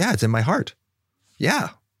 or "Yeah, it's in my heart." Yeah,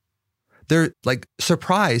 they're like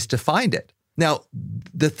surprised to find it. Now,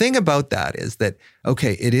 the thing about that is that,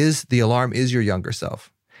 okay, the alarm is your younger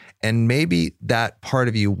self, and maybe that part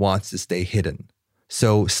of you wants to stay hidden.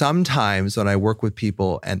 So sometimes when I work with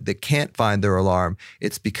people and they can't find their alarm,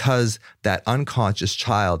 it's because that unconscious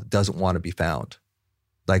child doesn't want to be found.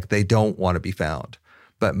 Like they don't want to be found.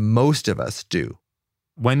 But most of us do.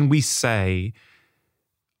 When we say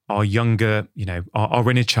our younger, our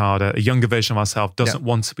inner child, a younger version of ourselves doesn't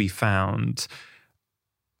want to be found,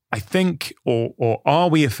 I think, or are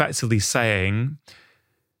we effectively saying,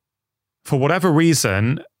 for whatever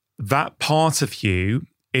reason, that part of you,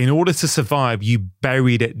 in order to survive, you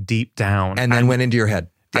buried it deep down. And then went into your head.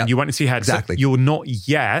 And you went into your head. Exactly. So you're not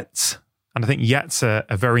yet, and I think yet's a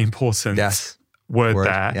very important word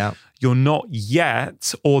there. Yeah. You're not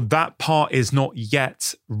yet, or that part is not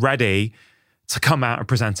yet ready to come out and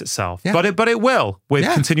present itself. Yeah. But it will. With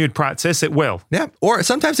continued practice, it will. Yeah. Or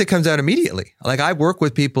sometimes it comes out immediately. Like I work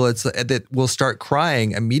with people that will start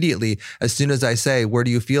crying immediately as soon as I say, "Where do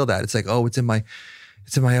you feel that?" It's like, "Oh, it's in my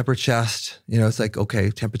upper chest." It's like, okay,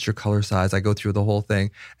 temperature, color, size. I go through the whole thing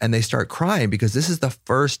and they start crying because this is the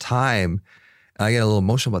first time, and I get a little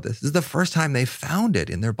emotional about this. This is the first time they found it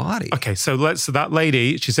in their body. Okay. So that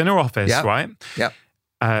lady, she's in her office, right?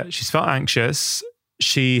 Yeah. She's felt anxious.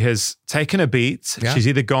 She has taken a beat. Yeah. She's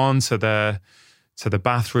either gone to the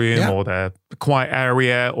bathroom or the quiet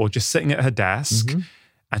area or just sitting at her desk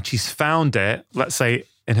and she's found it, let's say,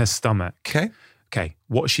 in her stomach. Okay,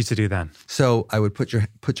 what's she to do then? So I would put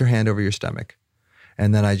your hand over your stomach,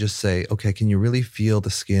 and then I just say, "Okay, can you really feel the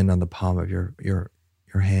skin on the palm of your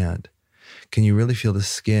hand? Can you really feel the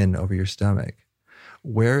skin over your stomach?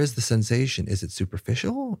 Where is the sensation? Is it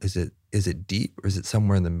superficial? Is it deep? Or is it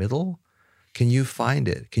somewhere in the middle? Can you find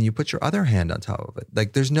it? Can you put your other hand on top of it?"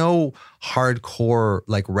 Like there's no hardcore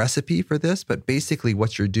like recipe for this, but basically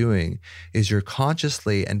what you're doing is you're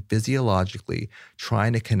consciously and physiologically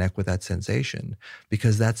trying to connect with that sensation,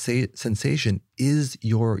 because that sensation is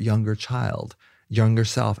your younger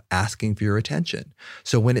self asking for your attention.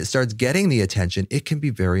 So when it starts getting the attention, it can be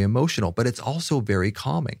very emotional, but it's also very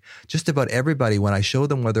calming. Just about everybody, when I show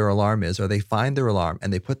them where their alarm is, or they find their alarm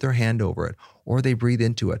and they put their hand over it, or they breathe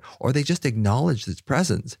into it, or they just acknowledge its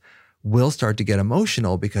presence, will start to get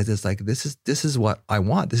emotional because it's like, this is what I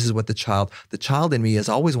want. This is what the child in me has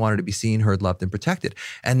always wanted to be seen, heard, loved, and protected.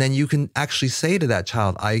 And then you can actually say to that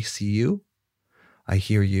child, "I see you, I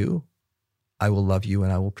hear you, I will love you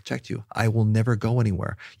and I will protect you. I will never go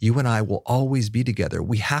anywhere. You and I will always be together.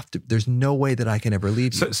 We have to, there's no way that I can ever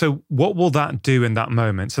leave you." So what will that do in that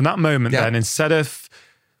moment? So in that moment then, instead of,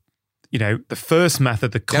 the first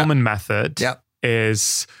method, the common method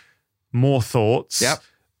is more thoughts.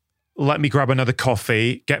 Let me grab another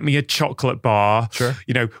coffee, get me a chocolate bar,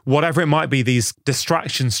 whatever it might be, these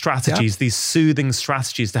distraction strategies, these soothing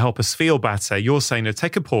strategies to help us feel better. You're saying,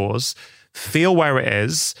 take a pause, feel where it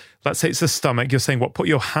is. Let's say it's the stomach. You're saying, put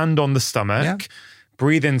your hand on the stomach,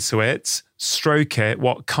 breathe into it, stroke it,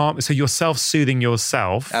 so you're self-soothing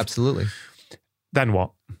yourself. Absolutely. Then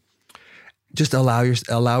what? Just allow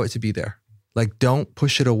it to be there. Like, don't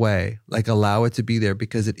push it away. Like, allow it to be there,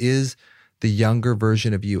 because it is the younger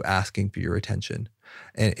version of you asking for your attention,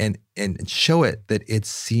 and show it that it's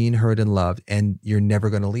seen, heard, and loved, and you're never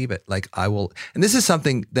going to leave it. Like, I will, and this is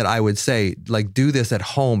something that I would say, like, do this at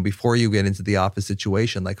home before you get into the office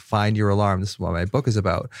situation. Like, find your alarm. This is what my book is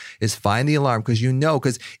about, is find the alarm, because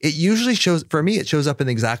because it usually shows, for me, it shows up in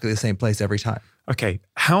exactly the same place every time. Okay,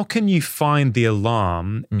 how can you find the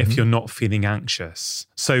alarm if you're not feeling anxious?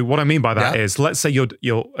 So what I mean by that is, let's say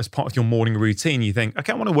you're as part of your morning routine, you think,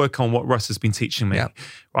 okay, I want to work on what Russ has been teaching me,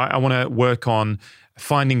 right? I want to work on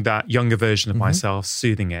finding that younger version of myself,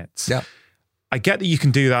 soothing it. I get that you can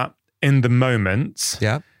do that in the moment.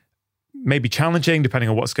 Maybe challenging depending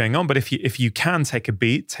on what's going on, but if you can take a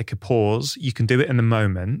beat, take a pause, you can do it in the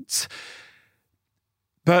moment.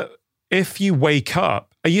 But if you wake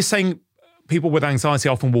up, are you saying people with anxiety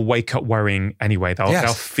often will wake up worrying anyway?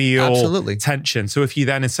 They'll feel tension. So if you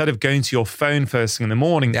then, instead of going to your phone first thing in the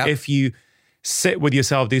morning, if you sit with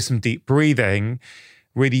yourself, do some deep breathing,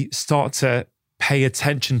 really start to pay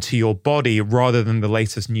attention to your body rather than the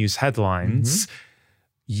latest news headlines,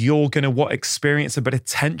 you're going to experience a bit of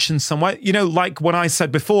tension somewhere. Like when I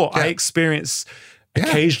said before, I experience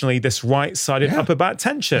occasionally this right-sided upper back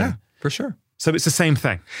tension. For sure. So it's the same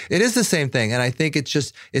thing. It is the same thing. And I think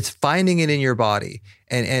it's finding it in your body.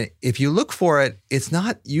 And if you look for it, it's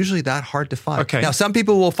not usually that hard to find. Okay. Now, some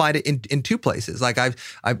people will find it in two places. Like I've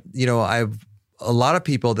a lot of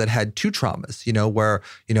people that had two traumas, where,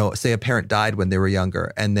 say a parent died when they were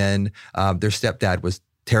younger and then their stepdad was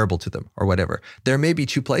terrible to them or whatever. There may be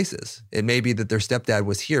two places. It may be that their stepdad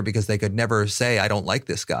was here because they could never say, I don't like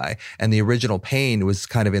this guy. And the original pain was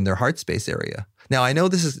kind of in their heart space area. Now, I know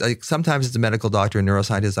this is like, sometimes as a medical doctor and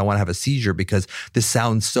neuroscientist, I want to have a seizure because this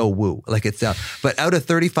sounds so woo, like it sounds, but out of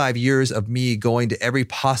 35 years of me going to every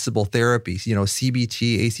possible therapy,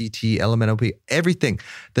 CBT, ACT, LMNOP, everything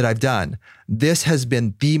that I've done, this has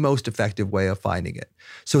been the most effective way of finding it.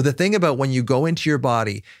 So the thing about when you go into your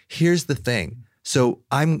body, here's the thing. So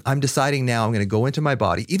I'm deciding now I'm going to go into my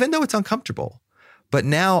body, even though it's uncomfortable. But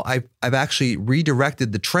now I've actually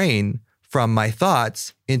redirected the train from my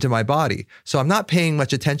thoughts into my body. So I'm not paying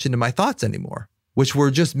much attention to my thoughts anymore, which were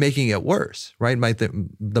just making it worse, right?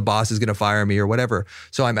 The boss is going to fire me or whatever.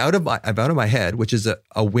 So I'm out of my head, which is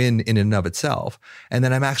a win in and of itself. And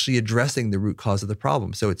then I'm actually addressing the root cause of the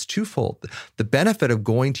problem. So it's twofold. The benefit of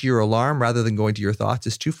going to your alarm rather than going to your thoughts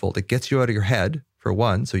is twofold. It gets you out of your head, for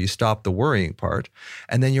one, so you stop the worrying part.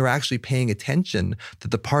 And then you're actually paying attention to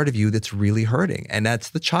the part of you that's really hurting. And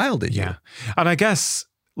that's the child in you. Yeah. And I guess,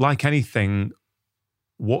 like anything,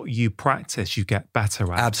 what you practice, you get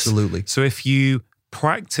better at. Absolutely. So if you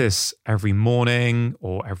practice every morning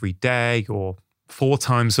or every day or 4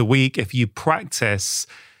 times a week, if you practice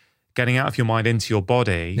getting out of your mind into your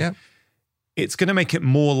body, it's going to make it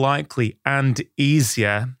more likely and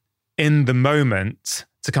easier in the moment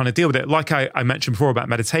to kind of deal with it. Like I mentioned before about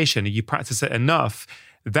meditation, you practice it enough,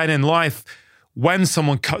 then in life, when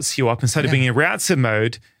someone cuts you up, instead of being in reactive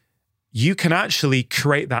mode, you can actually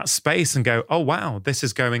create that space and go, oh, wow, this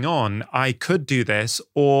is going on. I could do this,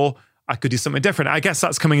 or I could do something different. I guess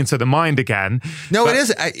that's coming into the mind again. No, it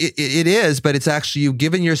is. It is, but it's actually you've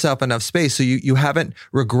given yourself enough space. So you haven't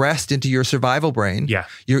regressed into your survival brain. Yeah.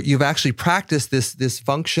 You've actually practiced this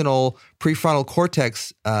functional prefrontal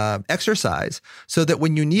cortex exercise so that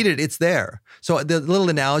when you need it, it's there. So the little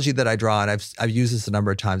analogy that I draw, and I've used this a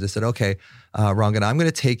number of times, I said, okay, Rangan, I'm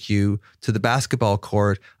going to take you to the basketball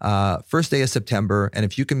court first day of September. And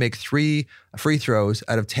if you can make 3 free throws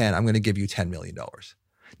out of 10, I'm going to give you $10 million.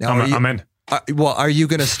 Now, I'm in. Are you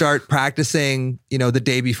going to start practicing, the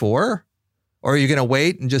day before? Or are you going to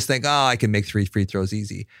wait and just think, I can make 3 free throws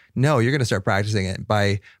easy? No, you're going to start practicing it.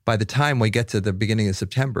 By the time we get to the beginning of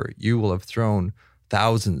September, you will have thrown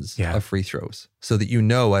thousands of free throws so that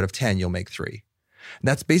out of 10, you'll make 3. And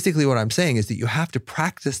that's basically what I'm saying is that you have to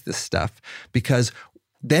practice this stuff because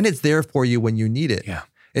then it's there for you when you need it. Yeah.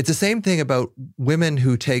 It's the same thing about women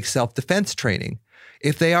who take self-defense training.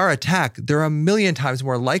 If they are attacked, they're a million times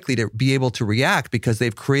more likely to be able to react because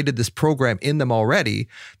they've created this program in them already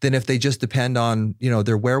than if they just depend on,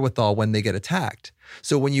 their wherewithal when they get attacked.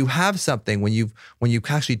 So when you have something, when you've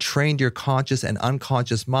actually trained your conscious and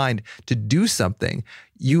unconscious mind to do something,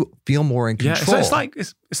 you feel more in control. Yeah, so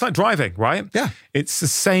it's like driving, right? Yeah. It's the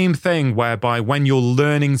same thing whereby when you're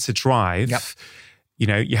learning to drive,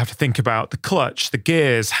 you have to think about the clutch, the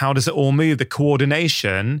gears, how does it all move, the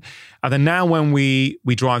coordination. And then now when we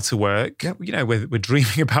drive to work, we're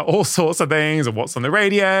dreaming about all sorts of things and what's on the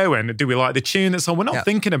radio and do we like the tune that's on? We're not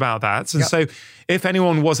thinking about that. And so if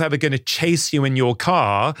anyone was ever going to chase you in your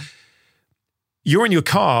car, you're in your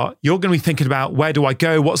car, you're going to be thinking about where do I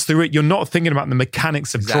go? What's the route? You're not thinking about the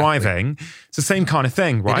mechanics of driving. It's the same kind of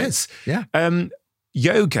thing, right? It is. Yeah.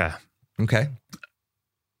 Yoga. Okay.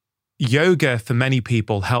 Yoga for many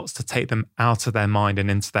people helps to take them out of their mind and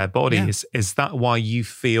into their body. Yeah. Is that why you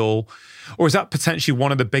feel, or is that potentially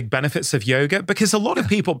one of the big benefits of yoga? Because a lot of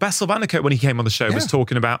people, Bessel van der Kolk, when he came on the show, was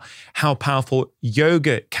talking about how powerful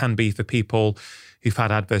yoga can be for people who've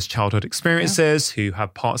had adverse childhood experiences, who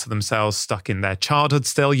have parts of themselves stuck in their childhood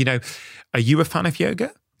still. Are you a fan of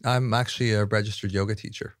yoga? I'm actually a registered yoga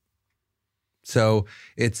teacher. So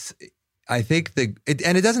I think and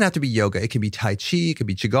it doesn't have to be yoga. It can be Tai Chi, it can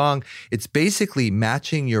be Qigong. It's basically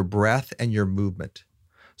matching your breath and your movement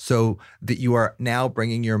so that you are now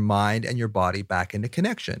bringing your mind and your body back into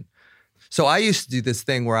connection. So I used to do this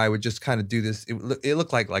thing where I would just kind of do this. It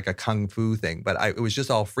looked like a kung fu thing, but it was just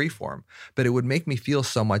all free form. But it would make me feel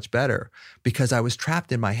so much better because I was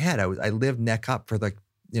trapped in my head. I lived neck up for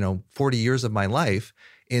 40 years of my life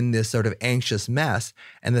in this sort of anxious mess.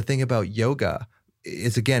 And the thing about yoga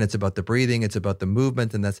is, again, it's about the breathing, it's about the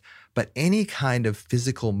movement, but any kind of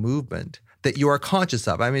physical movement that you are conscious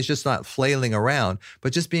of. I mean, it's just not flailing around,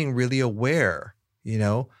 but just being really aware,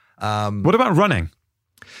 What about running?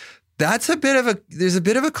 There's a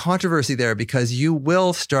bit of a controversy there because you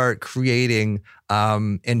will start creating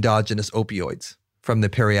endogenous opioids from the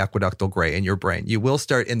periaqueductal gray in your brain. You will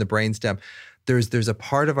start in the brainstem. There's a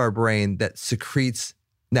part of our brain that secretes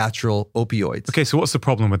natural opioids. Okay, so what's the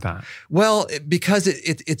problem with that? Well, because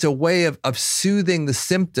it's a way of soothing the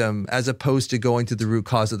symptom as opposed to going to the root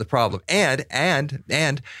cause of the problem.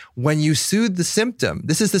 And when you soothe the symptom,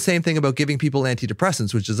 this is the same thing about giving people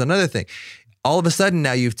antidepressants, which is another thing. All of a sudden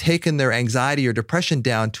now you've taken their anxiety or depression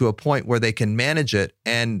down to a point where they can manage it.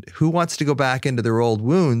 And who wants to go back into their old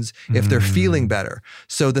wounds if they're feeling better?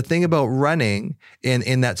 So the thing about running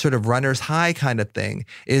in that sort of runner's high kind of thing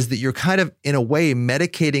is that you're kind of in a way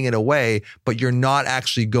medicating it away, but you're not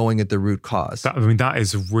actually going at the root cause. That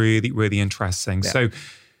is really, really interesting. Yeah. So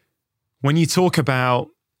when you talk about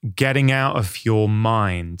getting out of your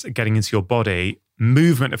mind, getting into your body,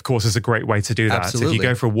 movement, of course, is a great way to do that. Absolutely. So if you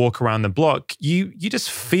go for a walk around the block, you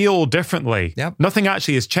just feel differently. Yep. Nothing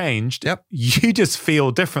actually has changed. Yep. You just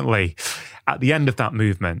feel differently at the end of that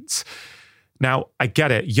movement. Now, I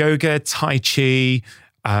get it. Yoga, Tai Chi,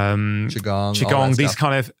 Qigong, these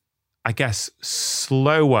kind of, I guess,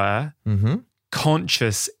 slower,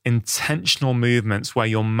 conscious, intentional movements where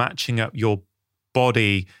you're matching up your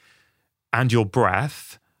body and your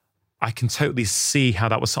breath. I can totally see how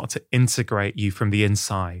that would start to integrate you from the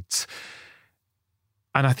inside.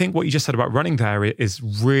 And I think what you just said about running there is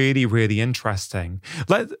really, really interesting.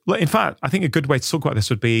 In fact, I think a good way to talk about this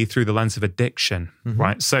would be through the lens of addiction,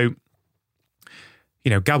 right? So,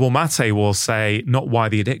 Gabor Mate will say, not why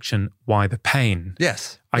the addiction, why the pain.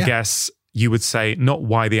 Yes. I guess you would say, not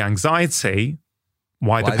why the anxiety,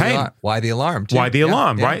 why the pain. Why the alarm, too. Why the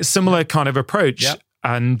alarm, right? Similar kind of approach. Yep.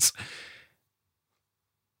 And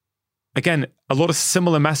again, a lot of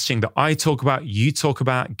similar messaging that I talk about, you talk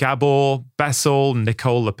about, Gabor, Bessel,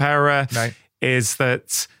 Nicole LePera, right, is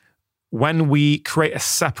that when we create a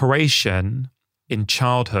separation in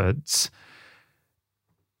childhoods,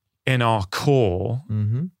 in our core,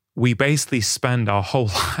 we basically spend our whole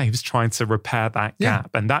lives trying to repair that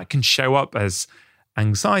gap. And that can show up as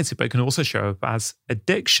anxiety, but it can also show up as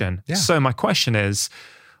addiction. Yeah. So my question is,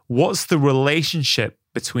 what's the relationship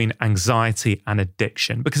between anxiety and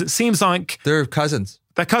addiction? Because it seems like they're cousins.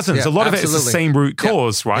 They're cousins. Yeah, a lot absolutely. of it is the same root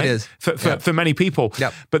cause, right? It is. For many people.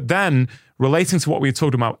 Yep. But then relating to what we were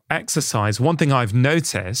talking about, exercise, one thing I've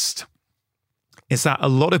noticed is that a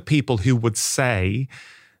lot of people who would say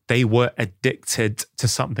they were addicted to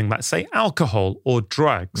something, let's say alcohol or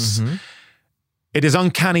drugs, it is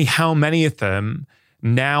uncanny how many of them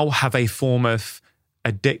now have a form of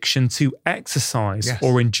addiction to exercise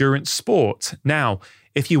or endurance sport. Now,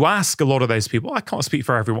 if you ask a lot of those people, I can't speak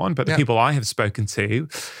for everyone, but the people I have spoken to,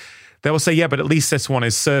 they will say, yeah, but at least this one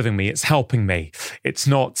is serving me. It's helping me. It's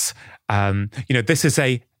not, this is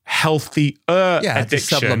a healthier addiction. It's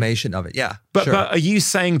a sublimation of it. Yeah. But are you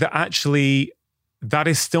saying that actually that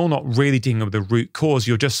is still not really dealing with the root cause?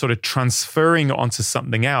 You're just sort of transferring it onto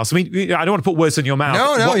something else. I mean, I don't want to put words in your mouth.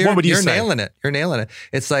 No, what would you say? Nailing it. You're nailing it.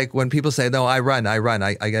 It's like when people say, no, I run, I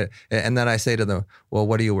get it. And then I say to them, well,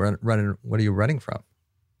 what are you running? What are you running from?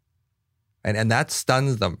 And that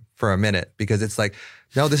stuns them for a minute because it's like,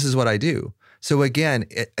 no, this is what I do. So again,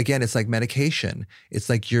 it's like medication. It's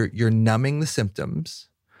like you're numbing the symptoms,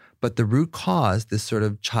 but the root cause, this sort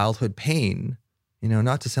of childhood pain,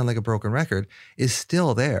 not to sound like a broken record, is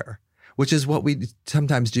still there, which is what we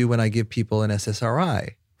sometimes do when I give people an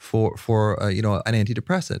SSRI for an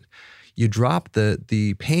antidepressant. You drop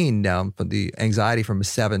the pain down from the anxiety from a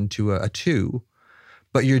 7 to a 2,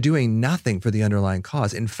 but you're doing nothing for the underlying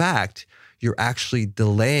cause. In fact, you're actually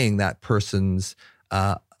delaying that person's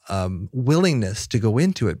willingness to go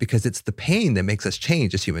into it because it's the pain that makes us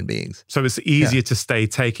change as human beings. So it's easier to stay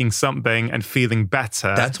taking something and feeling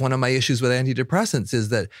better. That's one of my issues with antidepressants is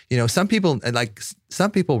that,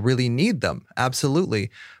 some people really need them. Absolutely.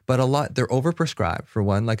 But they're overprescribed for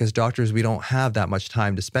one. Like as doctors, we don't have that much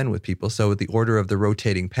time to spend with people. So the order of the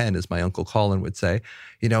rotating pen, as my Uncle Colin would say,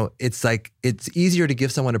 it's like, it's easier to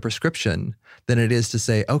give someone a prescription than it is to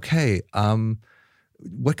say, okay,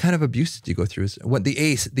 what kind of abuse did you go through? What the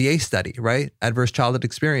ACE study, right? Adverse childhood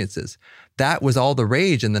experiences. That was all the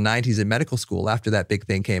rage in the 90s in medical school after that big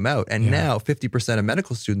thing came out. And now 50% of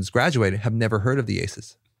medical students graduated have never heard of the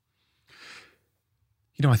ACEs.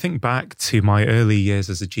 I think back to my early years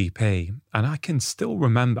as a GP, and I can still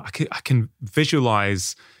remember, I can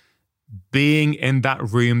visualize being in that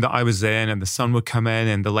room that I was in, and the sun would come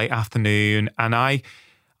in the late afternoon, and I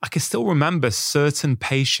can still remember certain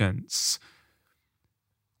patients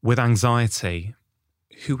with anxiety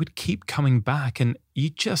who would keep coming back, and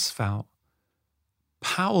you just felt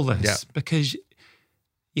powerless because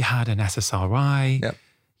you had an SSRI, Yep.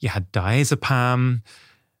 you had diazepam,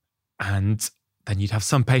 and then you'd have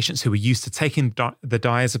some patients who were used to taking the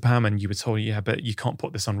diazepam, and you were told, yeah, but you can't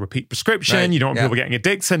put this on repeat prescription. Right. You don't want Yeah. people getting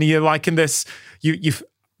addicted. And you're like in this, you've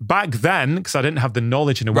back then, because I didn't have the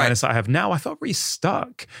knowledge and awareness that I have now, I felt really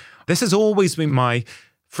stuck. This has always been my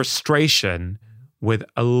frustration with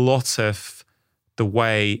a lot of the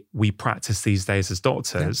way we practice these days as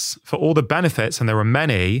doctors. For all the benefits, and there are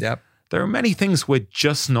many, Yep. there are many things we're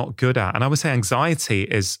just not good at. And I would say anxiety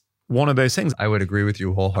is one of those things. I would agree with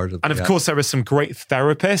you wholeheartedly. And of course, there are some great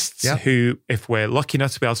therapists Yeah. who, if we're lucky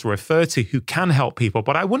enough to be able to refer to, who can help people.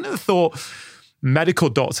 But I wouldn't have thought medical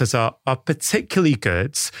doctors are particularly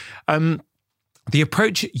good. The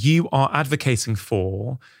approach you are advocating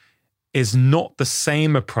for is not the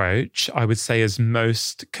same approach, I would say, as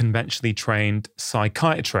most conventionally trained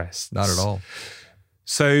psychiatrists. Not at all.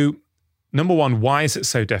 So, number one, why is it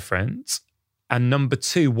so different? And number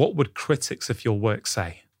two, what would critics of your work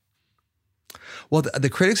say? Well, the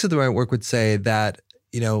critics of the work would say that,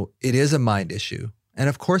 it is a mind issue. And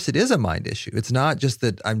of course, it is a mind issue. It's not just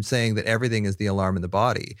that I'm saying that everything is the alarm in the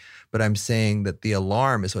body, but I'm saying that the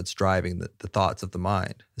alarm is what's driving the thoughts of the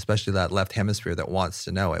mind, especially that left hemisphere that wants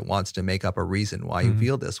to know. It wants to make up a reason why you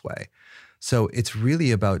feel this way. So it's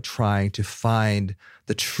really about trying to find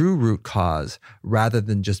the true root cause rather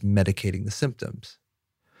than just medicating the symptoms.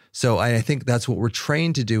 So I think that's what we're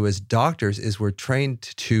trained to do as doctors is we're trained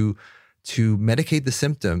to medicate the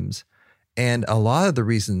symptoms. And a lot of the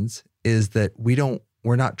reasons is that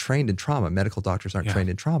we're not trained in trauma. Medical doctors aren't trained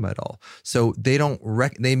in trauma at all. So they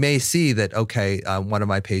they may see that, okay, one of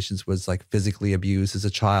my patients was like physically abused as a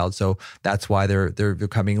child. So that's why they're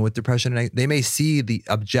coming in with depression. And they may see the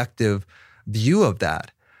objective view of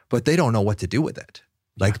that, but they don't know what to do with it.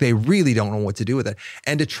 Like they really don't know what to do with it.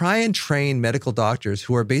 And to try and train medical doctors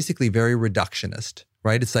who are basically very reductionist,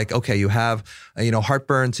 right? It's like, okay, you have,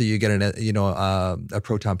 heartburn, so you get a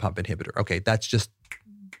proton pump inhibitor. Okay,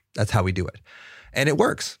 that's how we do it. And it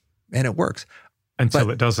works. Until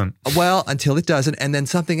it doesn't. Well, until it doesn't. And then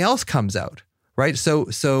something else comes out, right?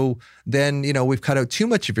 So then, we've cut out too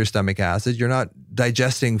much of your stomach acid. You're not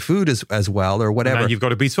digesting food as well or whatever. And then you've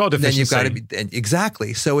got a B12 deficiency. Then you've got to be,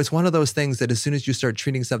 exactly. So it's one of those things that as soon as you start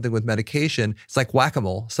treating something with medication, it's like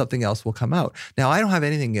whack-a-mole, something else will come out. Now, I don't have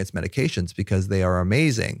anything against medications because they are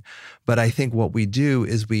amazing. But I think what we do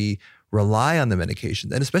is we rely on the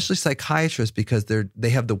medications, and especially psychiatrists, because they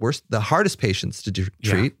have the hardest patients to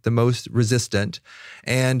treat, the most resistant.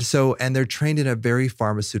 And they're trained in a very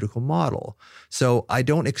pharmaceutical model. So I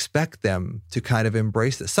don't expect them to kind of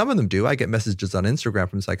embrace this. Some of them do. I get messages on Instagram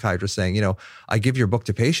from psychiatrists saying, I give your book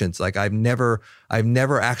to patients. Like I've never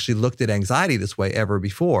actually looked at anxiety this way ever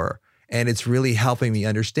before. And it's really helping me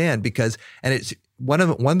understand and it's one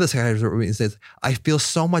of the psychiatrists says, I feel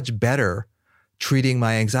so much better treating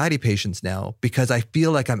my anxiety patients now because I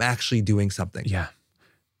feel like I'm actually doing something. Yeah.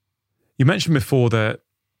 You mentioned before that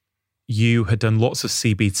you had done lots of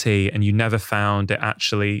CBT and you never found it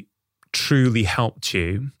actually truly helped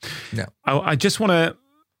you. No. I just want to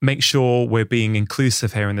make sure we're being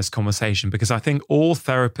inclusive here in this conversation because I think all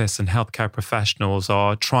therapists and healthcare professionals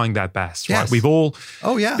are trying their best, right? Yes. We've all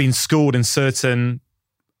been schooled in certain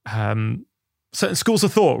schools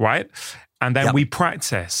of thought, right? And then we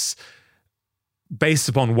practice based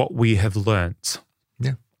upon what we have learnt.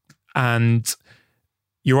 Yeah. And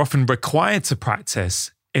you're often required to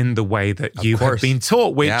practice in the way that you have been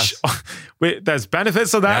taught, which there's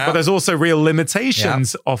benefits of that, but there's also real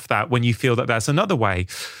limitations of that when you feel that there's another way.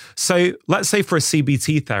 So let's say for a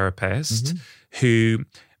CBT therapist who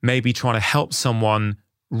may be trying to help someone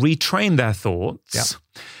retrain their thoughts,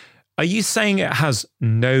 are you saying it has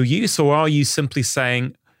no use, or are you simply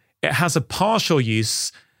saying it has a partial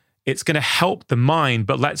use? It's going to help the mind,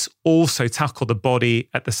 but let's also tackle the body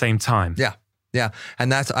at the same time. Yeah. And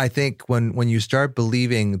that's, I think, when you start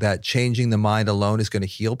believing that changing the mind alone is going to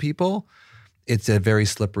heal people, it's a very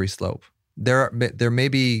slippery slope. There may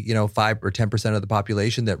be, 5 or 10% of the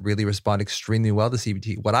population that really respond extremely well to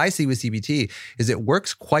CBT. What I see with CBT is it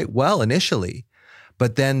works quite well initially,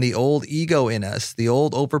 but then the old ego in us, the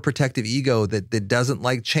old overprotective ego that doesn't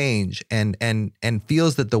like change and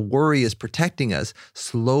feels that the worry is protecting us,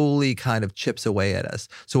 slowly kind of chips away at us.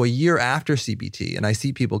 So a year after CBT, and I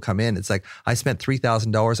see people come in, it's like, I spent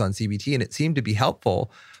 $3,000 on CBT and it seemed to be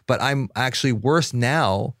helpful, but I'm actually worse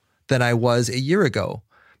now than I was a year ago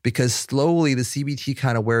because slowly the CBT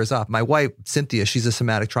kind of wears off. My wife, Cynthia, she's a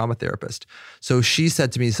somatic trauma therapist. So she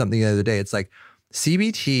said to me something the other day, it's like,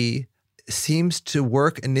 CBT seems to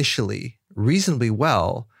work initially reasonably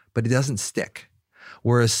well, but it doesn't stick.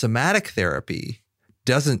 Whereas somatic therapy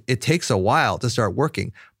it takes a while to start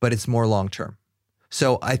working, but it's more long-term.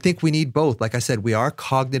 So I think we need both. Like I said, we are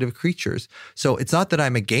cognitive creatures. So it's not that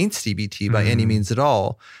I'm against CBT by any means at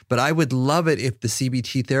all, but I would love it if the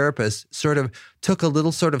CBT therapist sort of took a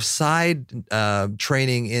little sort of side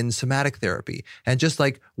training in somatic therapy and just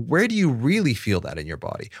like, where do you really feel that in your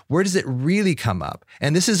body? Where does it really come up?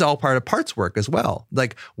 And this is all part of parts work as well.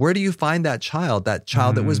 Like, where do you find that child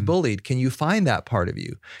that was bullied? Can you find that part of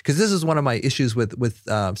you? Because this is one of my issues with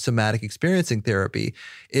somatic experiencing therapy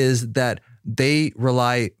is that they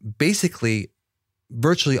rely basically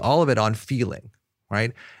virtually all of it on feeling,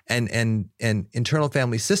 right? And internal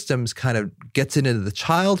family systems kind of gets into the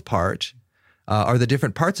child part or the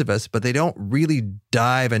different parts of us, but they don't really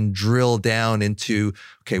dive and drill down into,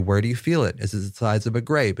 okay, where do you feel it? Is it the size of a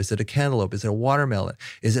grape? Is it a cantaloupe? Is it a watermelon?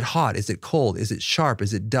 Is it hot? Is it cold? Is it sharp?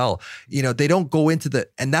 Is it dull? They don't go into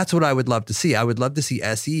and that's what I would love to see. I would love to see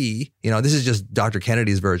SE, this is just Dr.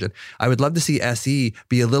 Kennedy's version. I would love to see SE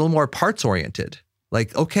be a little more parts oriented.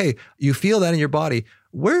 Like, okay, you feel that in your body.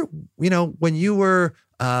 Where, when you were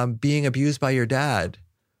being abused by your dad,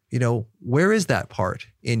 where is that part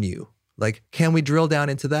in you? Like, can we drill down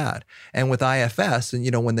into that? And with IFS,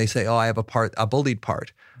 and when they say, oh, I have a bullied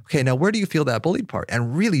part. Okay, now where do you feel that bullied part?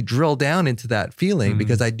 And really drill down into that feeling,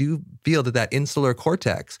 because I do feel that insular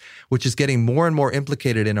cortex, which is getting more and more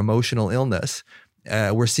implicated in emotional illness,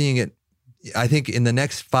 we're seeing it. I think in the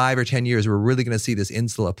next 5 or 10 years, we're really going to see this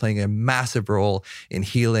insula playing a massive role in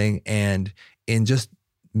healing and in just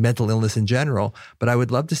mental illness in general. But I would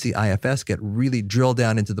love to see IFS get really drilled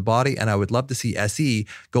down into the body, and I would love to see SE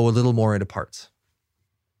go a little more into parts.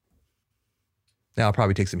 Now, I'll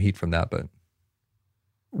probably take some heat from that, but...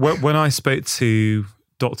 When I spoke to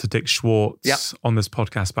Dr. Dick Schwartz on this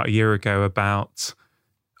podcast about a year ago about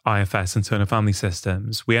IFS, internal family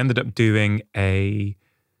systems, we ended up doing a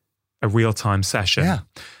real-time session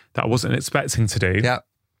that I wasn't expecting to do. Yeah.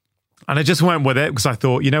 And I just went with it because I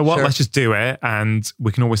thought, you know what, let's just do it. And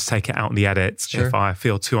we can always take it out in the edits if I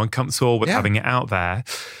feel too uncomfortable with having it out there.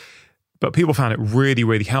 But people found it really,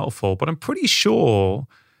 really helpful. But I'm pretty sure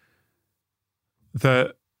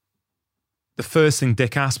that the first thing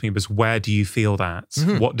Dick asked me was, where do you feel that?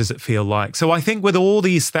 What does it feel like? So I think with all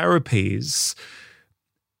these therapies,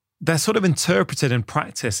 they're sort of interpreted and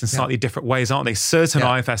practiced in slightly different ways, aren't they? Certain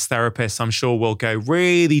IFS therapists, I'm sure, will go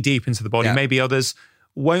really deep into the body. Maybe others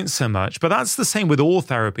won't so much. But that's the same with all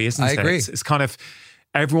therapy, isn't it? I agree. It's kind of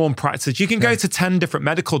everyone practices. You can go to 10 different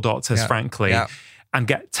medical doctors, frankly, and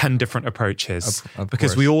get 10 different approaches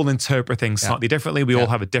because we all interpret things slightly differently. We all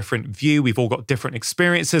have a different view. We've all got different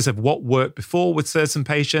experiences of what worked before with certain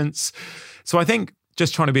patients. So I think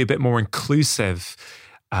just trying to be a bit more inclusive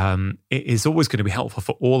it is always going to be helpful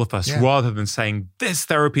for all of us rather than saying this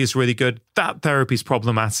therapy is really good, that therapy is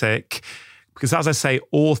problematic. Because as I say,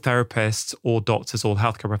 all therapists, all doctors, all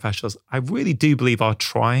healthcare professionals, I really do believe are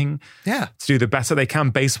trying to do the better they can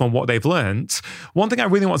based on what they've learned. One thing I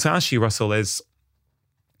really want to ask you, Russell, is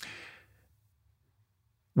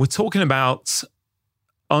we're talking about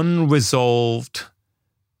unresolved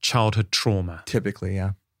childhood trauma. Typically,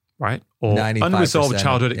 right? Or unresolved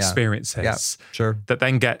childhood experiences that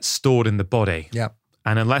then get stored in the body.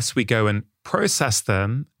 And unless we go and process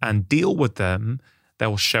them and deal with them, they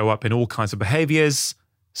will show up in all kinds of behaviors,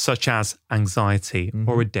 such as anxiety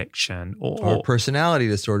or addiction or personality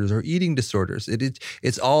disorders or eating disorders.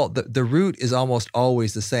 It's all the root is almost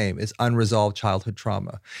always the same. It's unresolved childhood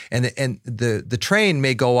trauma, and the train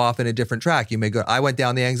may go off in a different track. You may go. I went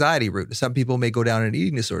down the anxiety route. Some people may go down an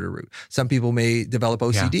eating disorder route. Some people may develop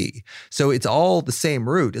OCD. So it's all the same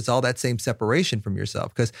route. It's all that same separation from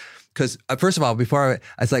yourself. Because first of all,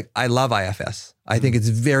 I love IFS. I think it's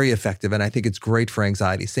very effective, and I think it's great for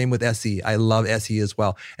anxiety. Same with SE. I love SE as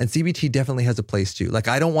well. And CBT definitely has a place too. Like,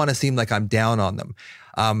 I don't want to seem like I'm down on them.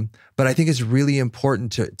 But I think it's really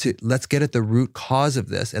important to let's get at the root cause of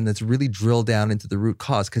this, and let's really drill down into the root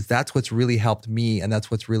cause, because that's what's really helped me, and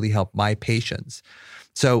that's what's really helped my patients.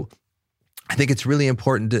 So I think it's really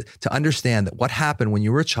important to understand that what happened when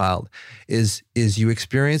you were a child is you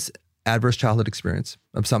experience adverse childhood experience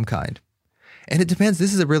of some kind. And it depends.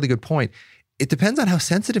 This is a really good point. It depends on how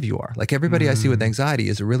sensitive you are. Like, everybody I see with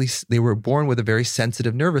anxiety they were born with a very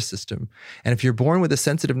sensitive nervous system. And if you're born with a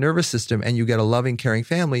sensitive nervous system and you get a loving, caring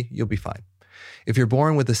family, you'll be fine. If you're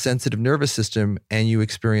born with a sensitive nervous system and you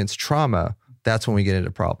experience trauma, that's when we get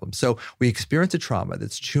into problems. So we experience a trauma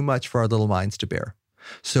that's too much for our little minds to bear.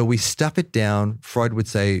 So we stuff it down. Freud would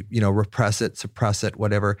say, repress it, suppress it,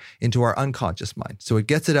 whatever, into our unconscious mind. So it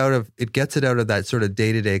gets it out of that sort of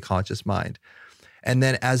day-to-day conscious mind. And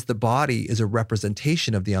then as the body is a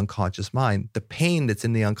representation of the unconscious mind, the pain that's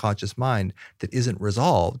in the unconscious mind that isn't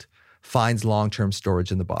resolved finds long-term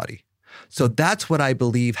storage in the body. So that's what I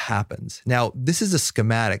believe happens. Now, this is a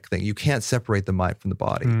schematic thing. You can't separate the mind from the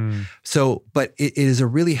body. So, but it is a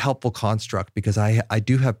really helpful construct, because I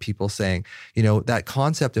do have people saying, that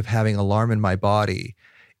concept of having alarm in my body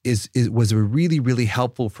was really, really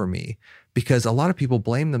helpful for me, because a lot of people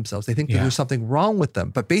blame themselves. They think that there's something wrong with them.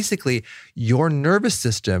 But basically, your nervous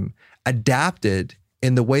system adapted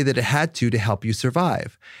in the way that it had to help you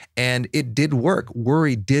survive. And it did work.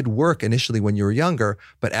 Worry did work initially when you were younger,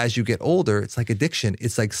 but as you get older, it's like addiction.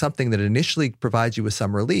 It's like something that initially provides you with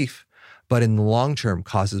some relief, but in the long term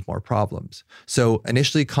causes more problems. So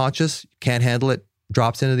initially conscious, can't handle it,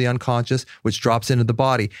 drops into the unconscious, which drops into the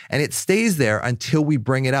body. And it stays there until we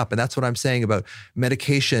bring it up. And that's what I'm saying about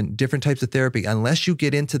medication, different types of therapy. Unless you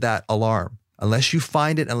get into that alarm, unless you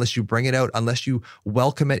find it, unless you bring it out, unless you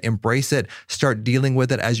welcome it, embrace it, start dealing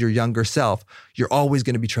with it as your younger self, you're always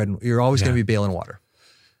going to be going to be bailing water.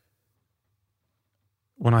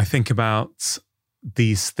 When I think about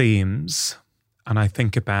these themes, and I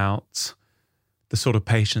think about the sort of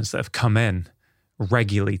patients that have come in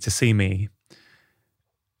regularly to see me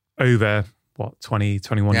over 20,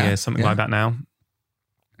 21 years, something like that now.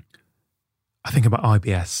 I think about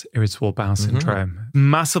IBS, irritable bowel syndrome,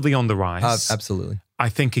 massively on the rise. Absolutely. I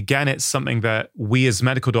think, again, it's something that we as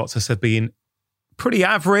medical doctors have been pretty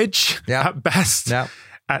average at best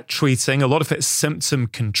at treating. A lot of it's symptom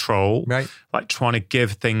control, like trying to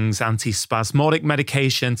give things antispasmodic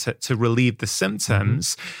medication to relieve the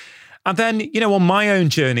symptoms. And then, on my own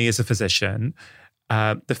journey as a physician,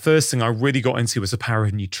 the first thing I really got into was the power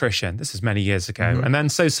of nutrition. This is many years ago. And then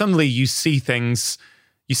so suddenly you see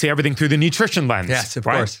everything through the nutrition lens. Yes, of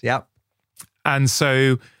course. Yep. And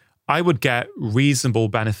so I would get reasonable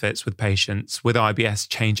benefits with patients with IBS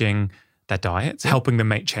changing their diets, helping them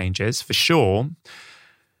make changes for sure.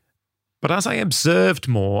 But as I observed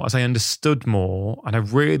more, as I understood more, and I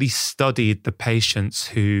really studied the patients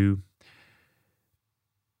who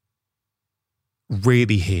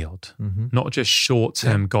really healed, not just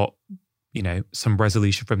short-term got, some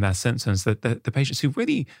resolution from their symptoms, the patients who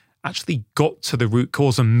really actually got to the root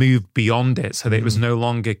cause and moved beyond it so that it was no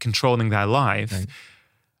longer controlling their life.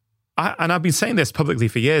 And I've been saying this publicly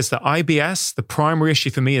for years, that IBS, the primary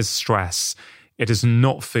issue for me is stress. It is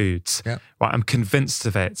not foods. Right? I'm convinced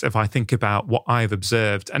of it if I think about what I've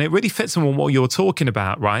observed. And it really fits in with what you're talking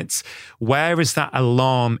about, right? Where is that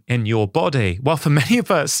alarm in your body? Well, for many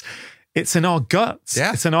of us, it's in our guts.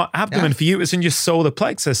 It's in our abdomen. For you, it's in your solar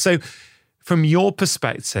plexus. So from your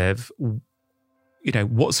perspective,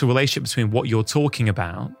 what's the relationship between what you're talking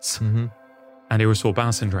about and irritable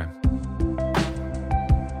bowel syndrome?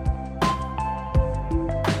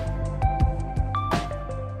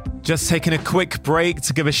 Just taking a quick break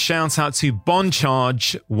to give a shout out to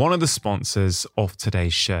BonCharge, one of the sponsors of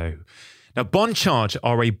today's show. Now, BonCharge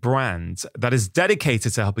are a brand that is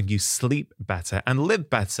dedicated to helping you sleep better and live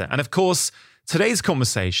better. And of course, today's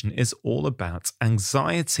conversation is all about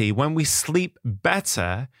anxiety. When we sleep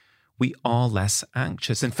better, we are less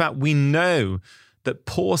anxious. In fact, we know that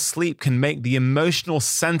poor sleep can make the emotional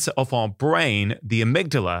center of our brain, the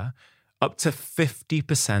amygdala, up to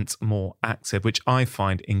 50% more active, which I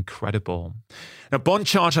find incredible. Now,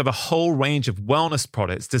 BonCharge have a whole range of wellness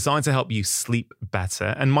products designed to help you sleep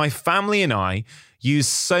better. And my family and I use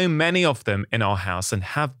so many of them in our house and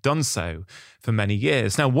have done so for many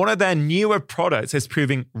years. Now, one of their newer products is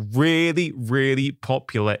proving really, really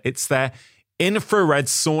popular. It's their infrared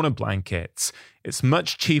sauna blanket. It's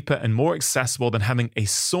much cheaper and more accessible than having a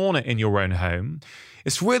sauna in your own home.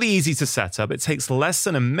 It's really easy to set up. It takes less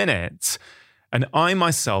than a minute. And I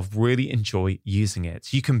myself really enjoy using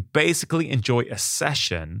it. You can basically enjoy a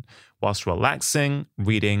session whilst relaxing,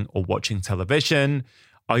 reading, or watching television.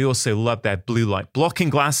 I also love their blue light blocking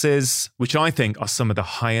glasses, which I think are some of the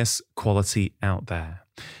highest quality out there.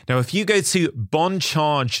 Now, if you go to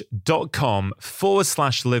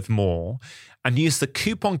boncharge.com/live more and use the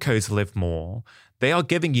coupon code live more, they are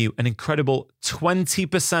giving you an incredible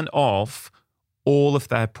 20% off all of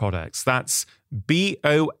their products. That's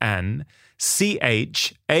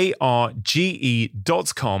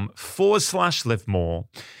boncharge.com/live more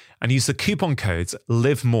and use the coupon code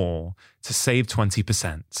live more to save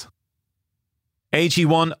 20%.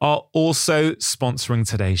 AG1 are also sponsoring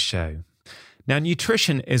today's show. Now,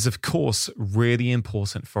 nutrition is, of course, really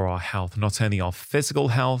important for our health, not only our physical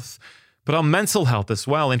health, but our mental health as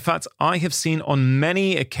well. In fact, I have seen on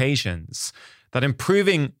many occasions that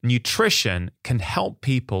improving nutrition can help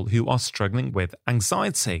people who are struggling with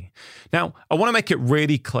anxiety. Now, I want to make it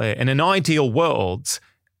really clear, in an ideal world,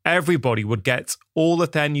 everybody would get all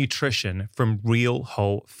of their nutrition from real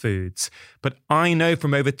whole foods. But I know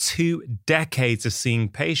from over 2 decades of seeing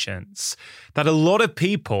patients that a lot of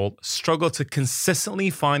people struggle to consistently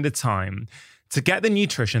find the time to get the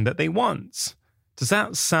nutrition that they want. Does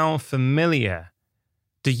that sound familiar?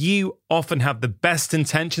 Do you often have the best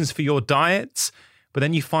intentions for your diet, but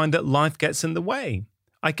then you find that life gets in the way?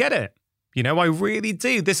 I get it. I really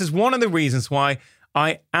do. This is one of the reasons why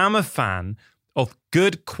I am a fan of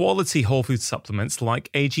good quality whole food supplements like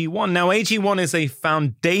AG1. Now, AG1 is a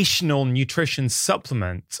foundational nutrition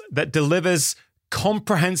supplement that delivers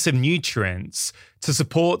comprehensive nutrients to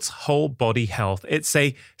support whole body health. It's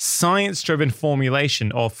a science-driven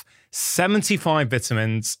formulation of 75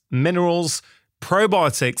 vitamins, minerals,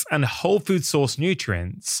 probiotics, and whole food source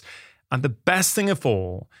nutrients. And the best thing of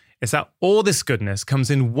all is that all this goodness comes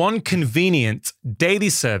in one convenient daily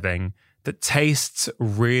serving that tastes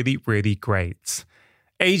really, really great.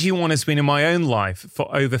 AG1 has been in my own life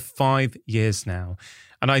for over 5 years now,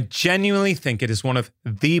 and I genuinely think it is one of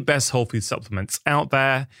the best whole food supplements out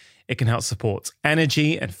there. It can help support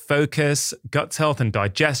energy and focus, gut health and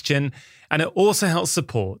digestion, and it also helps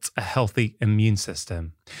support a healthy immune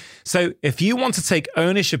system. So if you want to take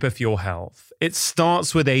ownership of your health, it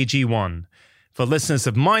starts with AG1. For listeners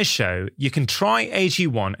of my show, you can try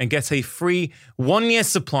AG1 and get a free 1-year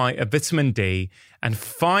supply of vitamin D and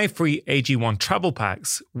 5 free AG1 travel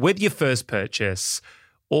packs with your first purchase.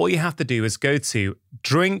 All you have to do is go to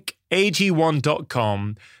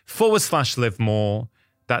drinkag1.com/live more.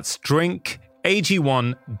 That's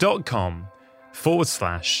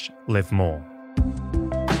drinkag1.com/live more.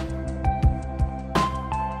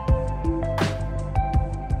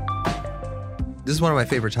 This is one of my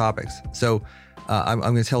favorite topics. So I'm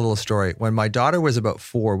going to tell a little story. When my daughter was about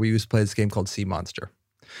 4, we used to play this game called Sea Monster.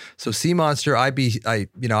 So Sea Monster, I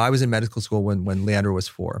was in medical school when Leandra was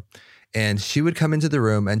 4. And she would come into the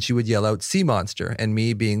room and she would yell out Sea Monster. And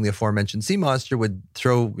me, being the aforementioned Sea Monster, would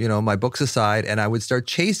throw, my books aside and I would start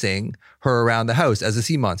chasing her around the house as a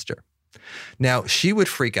sea monster. Now, she would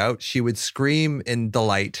freak out. She would scream in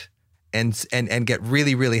delight and get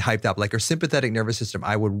really, really hyped up. Like her sympathetic nervous system,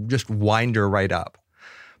 I would just wind her right up.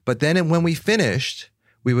 But then when we finished,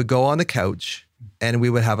 we would go on the couch and we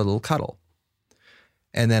would have a little cuddle.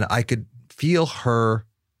 And then I could feel her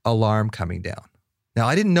alarm coming down. Now,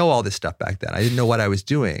 I didn't know all this stuff back then. I didn't know what I was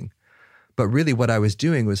doing. But really what I was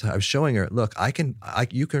doing was I was showing her, look,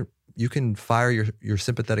 you can fire your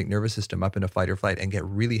sympathetic nervous system up into fight or flight and get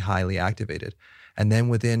really highly activated. And then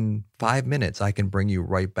within 5 minutes, I can bring you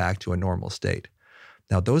right back to a normal state.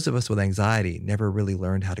 Now, those of us with anxiety never really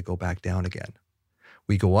learned how to go back down again.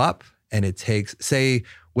 We go up and it takes, say,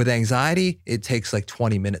 with anxiety, it takes like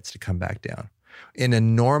 20 minutes to come back down. In a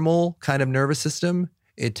normal kind of nervous system,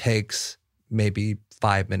 it takes maybe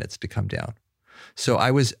 5 minutes to come down. So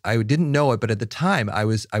I didn't know it, but at the time I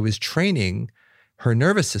was training her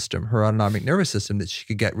nervous system, her autonomic nervous system, that she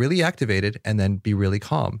could get really activated and then be really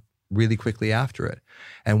calm really quickly after it.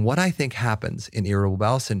 And what I think happens in irritable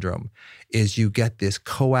bowel syndrome is you get this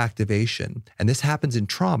co-activation, and this happens in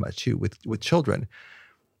trauma too with children,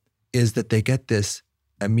 is that they get this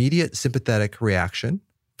immediate sympathetic reaction,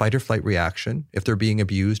 fight or flight reaction, if they're being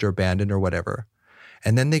abused or abandoned or whatever.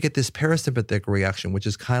 And then they get this parasympathetic reaction, which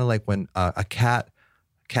is kind of like when a cat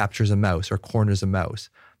captures a mouse or corners a mouse.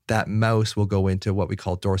 That mouse will go into what we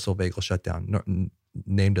call dorsal vagal shutdown.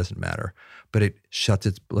 Name doesn't matter, but it shuts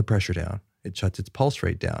its blood pressure down. It shuts its pulse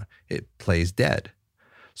rate down. It plays dead.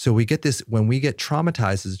 So we get this, when we get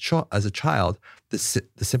traumatized as a child, the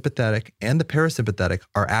sympathetic and the parasympathetic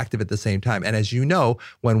are active at the same time. And as you know,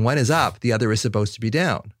 when one is up, the other is supposed to be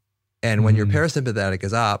down. And when your parasympathetic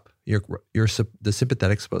is up, the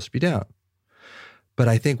sympathetic is supposed to be down. But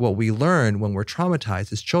I think what we learn when we're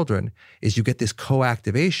traumatized as children is you get this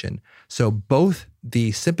co-activation. So both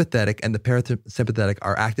the sympathetic and the parasympathetic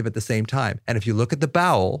are active at the same time. And if you look at the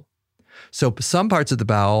bowel, so some parts of the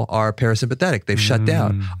bowel are parasympathetic. They've shut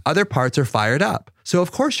down. Other parts are fired up. So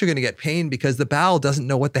of course you're going to get pain because the bowel doesn't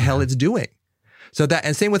know what the hell it's doing. So that,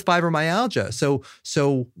 and same with fibromyalgia. So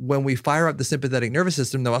when we fire up the sympathetic nervous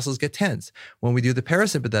system, the muscles get tense. When we do the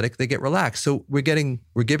parasympathetic, they get relaxed. So we're giving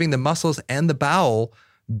the muscles and the bowel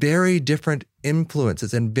very different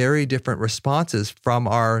influences and very different responses from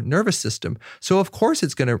our nervous system. So of course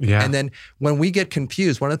it's going to, and then when we get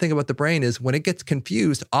confused, one of the things about the brain is when it gets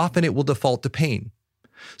confused, often it will default to pain.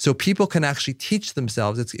 So people can actually teach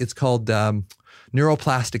themselves, it's called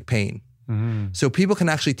neuroplastic pain. So people can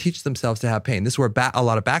actually teach themselves to have pain. This is where a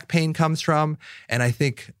lot of back pain comes from. And I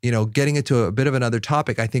think, getting into a bit of another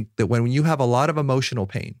topic, I think that when you have a lot of emotional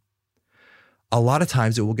pain, a lot of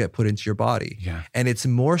times it will get put into your body. Yeah. And it's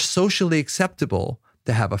more socially acceptable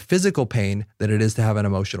to have a physical pain than it is to have an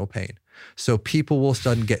emotional pain. So people will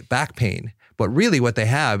suddenly get back pain, but really what they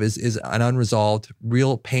have is an unresolved,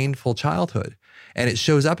 real painful childhood. And it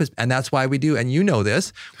shows up and that's why we do, and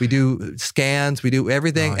this, we do scans, we do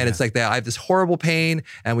everything. And it's like I have this horrible pain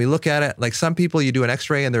and we look at it, like some people, you do an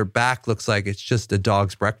x-ray and their back looks like it's just a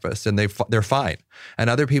dog's breakfast and they're fine. And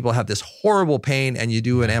other people have this horrible pain and you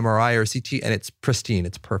do an MRI or CT and it's pristine,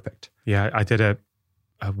 it's perfect. Yeah, I did a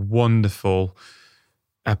wonderful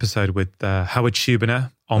episode with Howard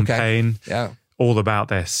Schubiner on pain, all about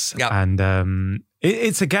this. And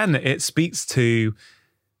it speaks to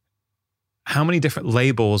how many different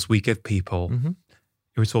labels we give people.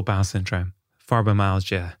 Irritable bowel syndrome,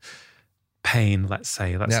 fibromyalgia, pain, let's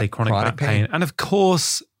say chronic back pain. And of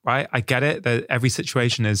course, right, I get it that every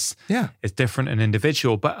situation is different and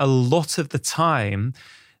individual, but a lot of the time,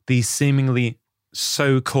 these seemingly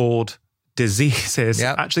so-called diseases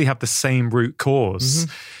actually have the same root cause.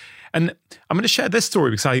 And I'm going to share this story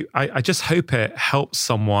because I just hope it helps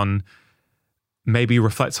someone maybe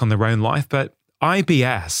reflect on their own life. But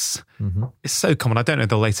IBS is so common. I don't know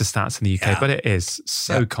the latest stats in the UK, but it is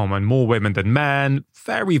so common. More women than men.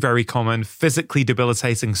 Very, very common. Physically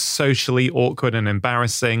debilitating, socially awkward and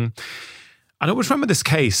embarrassing. And I always remember this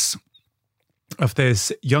case of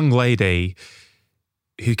this young lady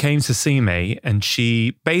who came to see me, and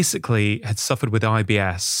she basically had suffered with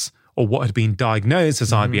IBS, or what had been diagnosed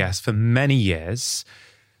as IBS, for many years.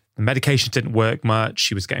 The medication didn't work much.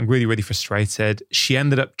 She was getting really, really frustrated. She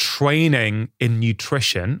ended up training in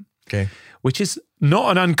nutrition, which is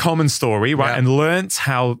not an uncommon story, right? And learnt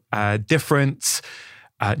how different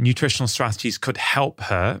nutritional strategies could help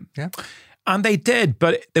her. And they did,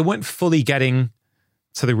 but they weren't fully getting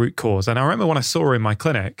to the root cause. And I remember when I saw her in my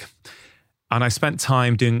clinic, and I spent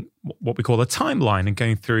time doing what we call a timeline and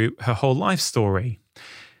going through her whole life story.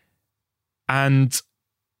 And,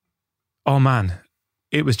 oh man,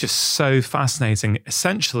 it was just so fascinating.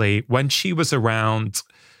 Essentially, when she was around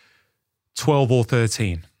 12 or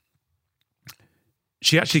 13,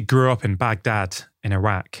 she actually grew up in Baghdad in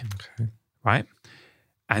Iraq, right?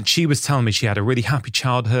 And she was telling me she had a really happy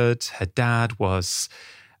childhood. Her dad was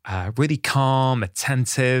really calm,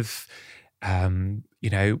 attentive, would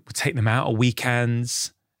take them out on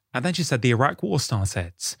weekends. And then she said the Iraq war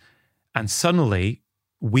started. And suddenly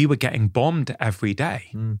we were getting bombed every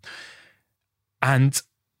day. And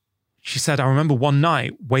she said, I remember one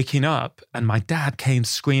night waking up and my dad came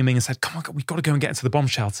screaming and said, come on, we've got to go and get into the bomb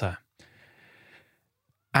shelter.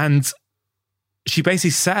 And she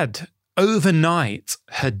basically said, overnight,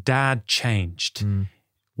 her dad changed,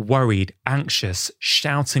 worried, anxious,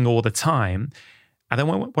 shouting all the time. And then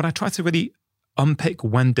when I tried to really unpick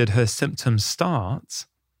when did her symptoms start,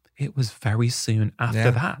 it was very soon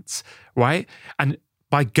after that, right? And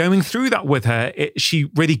by going through that with her, she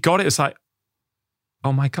really got it. It's like,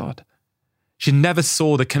 oh my God. She never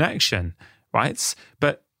saw the connection, right?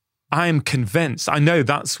 But I'm convinced, I know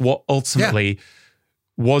that's what ultimately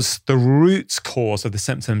was the root cause of the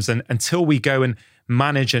symptoms. And until we go and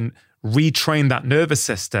manage and retrain that nervous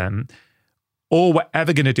system, all we're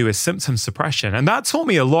ever going to do is symptom suppression. And that taught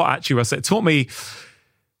me a lot, actually, Russ. It taught me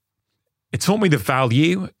the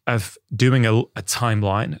value of doing a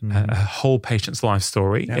timeline, a whole patient's life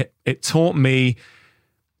story. It taught me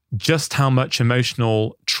just how much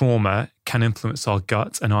emotional trauma can influence our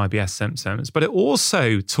gut and IBS symptoms. But it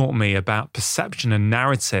also taught me about perception and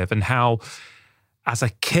narrative, and how as a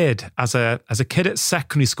kid at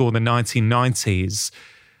secondary school in the 1990s,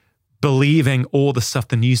 believing all the stuff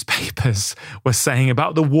the newspapers were saying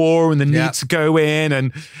about the war and the need to go in.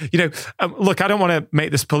 And, look, I don't want to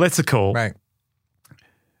make this political, right?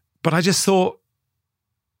 But I just thought,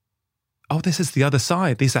 oh, this is the other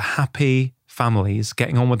side. These are happy families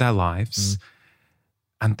getting on with their lives.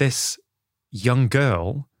 And this young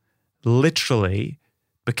girl, literally,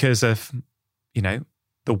 because of,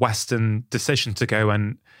 the Western decision to go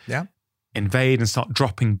and invade and start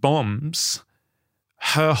dropping bombs,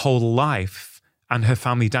 her whole life and her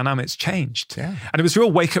family dynamics changed. And it was a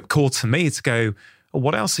real wake-up call to me to go, oh,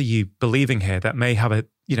 what else are you believing here that may have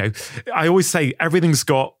I always say everything's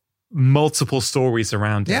got multiple stories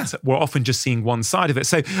around it. We're often just seeing one side of it.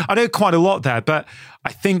 So I know quite a lot there, but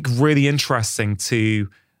I think really interesting to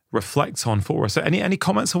reflect on for us. So any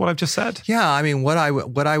comments on what I've just said? Yeah, I mean, what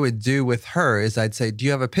I would do with her is I'd say, do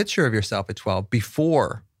you have a picture of yourself at 12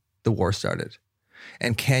 before the war started?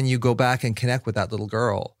 And can you go back and connect with that little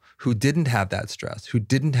girl who didn't have that stress, who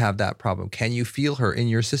didn't have that problem? Can you feel her in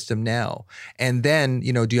your system now? And then,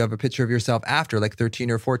 do you have a picture of yourself after, like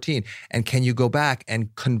 13 or 14? And can you go back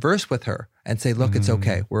and converse with her and say, look, it's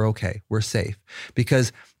okay. We're safe.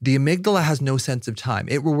 Because the amygdala has no sense of time.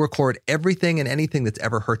 It will record everything and anything that's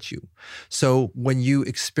ever hurt you. So when you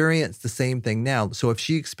experience the same thing now, so if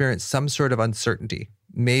she experienced some sort of uncertainty,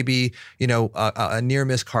 maybe, a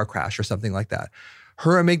near-miss car crash or something like that,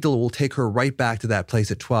 her amygdala will take her right back to that place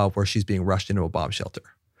at 12 where she's being rushed into a bomb shelter.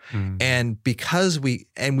 And because we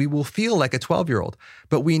will feel like a 12-year-old,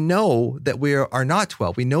 but we know that we are not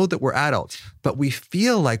 12. We know that we're adults, but we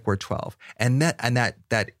feel like we're 12. And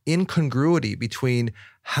that incongruity between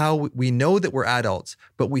how we know that we're adults,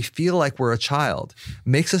 but we feel like we're a child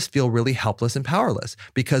makes us feel really helpless and powerless,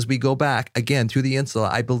 because we go back again through the insula.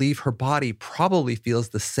 I believe her body probably feels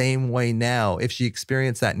the same way now if she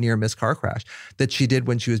experienced that near miss car crash that she did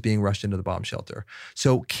when she was being rushed into the bomb shelter.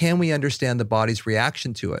 So can we understand the body's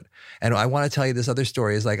reaction to it? And I want to tell you this other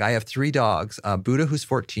story is, like, I have 3 dogs, Buddha, who's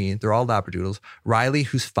 14. They're all Labradoodles. Riley,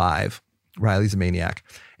 who's 5. Riley's a maniac.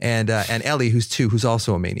 And Ellie, who's 2, who's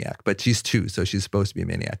also a maniac, but she's 2, so she's supposed to be a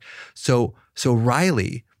maniac. So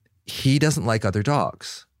Riley, he doesn't like other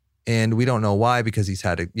dogs, and we don't know why, because he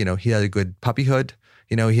had a good puppyhood,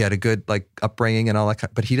 he had a good upbringing and all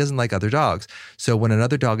that, but he doesn't like other dogs. So when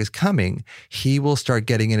another dog is coming, he will start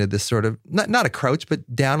getting into this sort of not a crouch,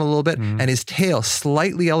 but down a little bit, and his tail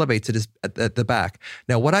slightly elevates at the back.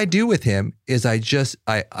 Now, what I do with him is I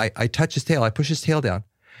touch his tail, I push his tail down.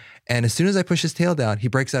 And as soon as I push his tail down, he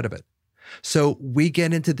breaks out of it. So we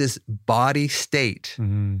get into this body state,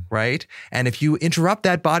 right? And if you interrupt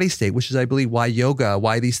that body state, which is, I believe, why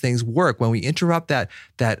these things work, when we interrupt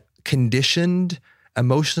that conditioned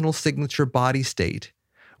emotional signature body state,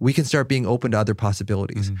 we can start being open to other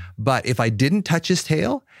possibilities. But if I didn't touch his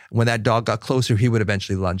tail, when that dog got closer, he would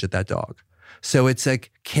eventually lunge at that dog. So it's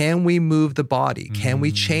like, can we move the body? Can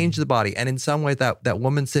we change the body? And in some way, that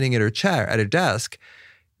woman sitting at her chair, at her desk,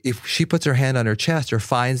 if she puts her hand on her chest or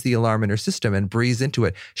finds the alarm in her system and breathes into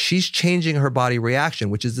it, she's changing her body reaction,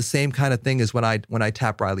 which is the same kind of thing as when I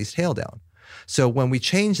tap Riley's tail down. So when we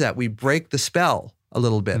change that, we break the spell a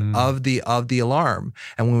little bit of the alarm.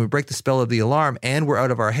 And when we break the spell of the alarm and we're out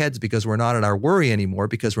of our heads because we're not in our worry anymore,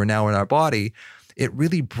 because we're now in our body, it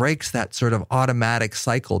really breaks that sort of automatic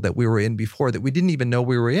cycle that we were in before that we didn't even know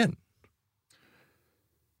we were in.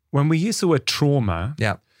 When we use the word trauma,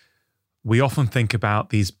 we often think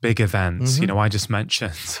about these big events. I just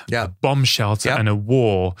mentioned a bomb shelter and a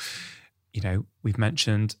war. We've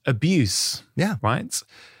mentioned abuse, right?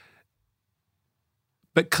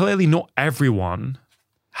 But clearly not everyone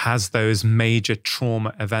has those major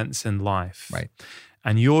trauma events in life. Right.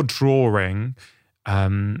 And you're drawing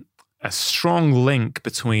a strong link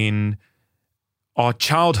between our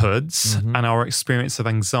childhoods and our experience of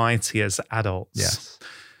anxiety as adults. Yes.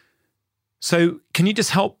 So can you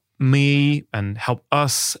just help me and help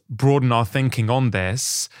us broaden our thinking on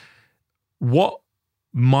this? What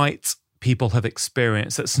might people have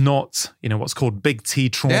experienced that's not, what's called big T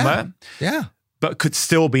trauma, but could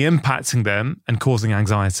still be impacting them and causing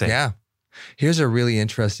anxiety? Yeah. Here's a really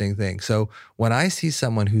interesting thing. So when I see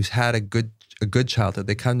someone who's had a good childhood,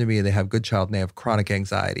 they come to me and they have good childhood and they have chronic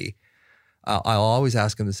anxiety, I'll always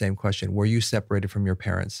ask them the same question. Were you separated from your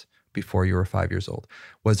parents before you were 5 years old?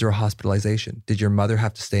 Was there a hospitalization? Did your mother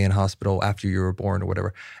have to stay in hospital after you were born or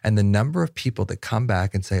whatever? And the number of people that come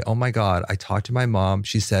back and say, oh my God, I talked to my mom.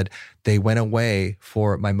 She said they went away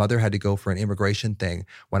my mother had to go for an immigration thing.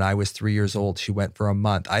 When I was 3 years old, she went for a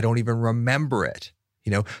month. I don't even remember it.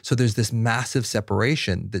 So there's this massive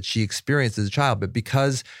separation that she experienced as a child, but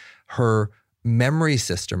because her memory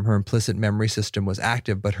system, her implicit memory system was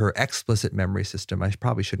active, but her explicit memory system, I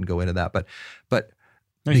probably shouldn't go into that, but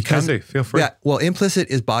no, because you can do. Feel free. Yeah, well, implicit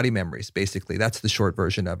is body memories, basically. That's the short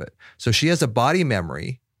version of it. So she has a body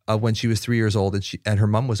memory of when she was 3 years old and her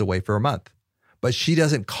mom was away for a month. But she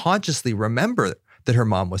doesn't consciously remember that her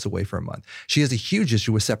mom was away for a month. She has a huge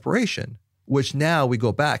issue with separation, which now we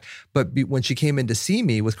go back. But when she came in to see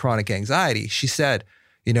me with chronic anxiety, she said,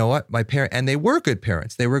 you know what, my parents, and they were good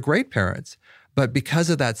parents, they were great parents, but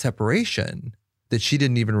because of that separation that she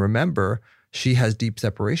didn't even remember, she has deep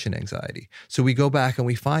separation anxiety. So we go back and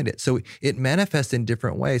we find it. So it manifests in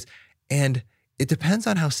different ways. And it depends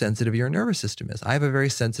on how sensitive your nervous system is. I have a very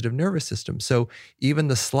sensitive nervous system. So even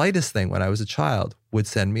the slightest thing when I was a child would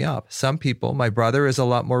send me up. Some people, my brother is a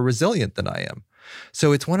lot more resilient than I am.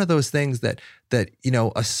 So it's one of those things that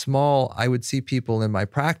I would see people in my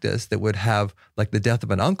practice that would have like the death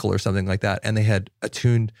of an uncle or something like that. And they had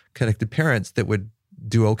attuned, connected parents that would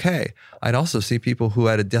do okay. I'd also see people who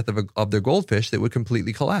had a death of their goldfish that would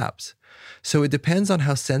completely collapse. So it depends on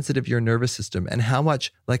how sensitive your nervous system and how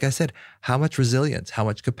much, like I said, how much resilience, how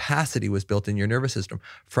much capacity was built in your nervous system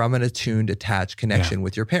from an attuned, attached connection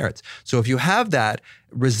with your parents. So if you have that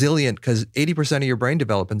resilient, because 80% of your brain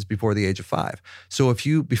developments before the age of 5. So if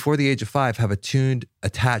you, before the age of 5, have attuned,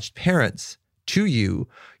 attached parents to you,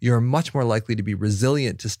 you're much more likely to be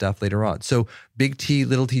resilient to stuff later on. So big T,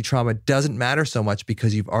 little t trauma doesn't matter so much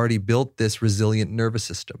because you've already built this resilient nervous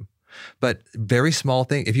system. But very small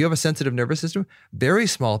thing, if you have a sensitive nervous system, very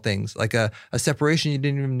small things like a separation you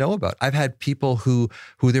didn't even know about. I've had people who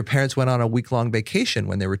their parents went on a week-long vacation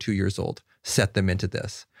when they were 2 years old, set them into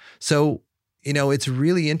this. So, it's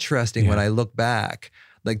really interesting when I look back,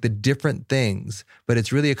 like the different things, but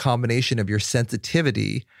it's really a combination of your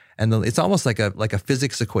sensitivity and it's almost like a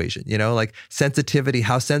physics equation, like sensitivity,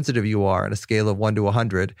 how sensitive you are on a scale of 1 to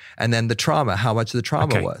 100, and then the trauma, how much the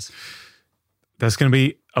trauma was. There's going to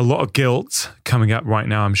be a lot of guilt coming up right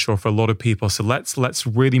now, I'm sure, for a lot of people. So let's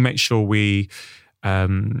really make sure we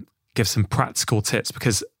give some practical tips,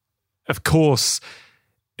 because, of course,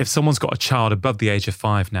 if someone's got a child above the age of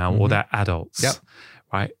 5 now, or they're adults,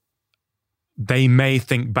 right, they may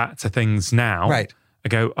think back to things now, right, and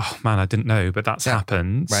go, "Oh man, I didn't know, but that's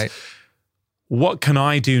happened." Right. What can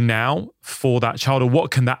I do now for that child, or what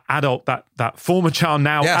can that adult, that former child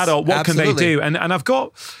now adult, what can they do? And I've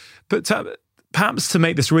got, but perhaps to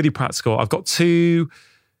make this really practical, I've got 2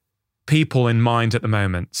 people in mind at the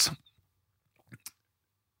moment.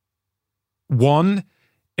 One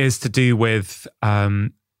is to do with a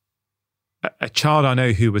child I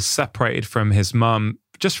know who was separated from his mum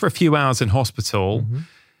just for a few hours in hospital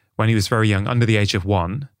when he was very young, under the age of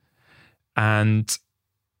 1. And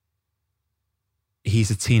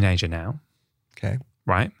he's a teenager now. Okay.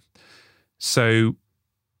 Right? So,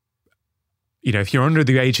 if you're under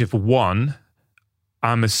the age of 1,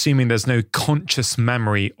 I'm assuming there's no conscious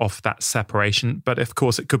memory of that separation, but of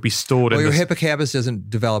course it could be stored. Well, your hippocampus doesn't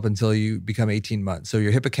develop until you become 18 months. So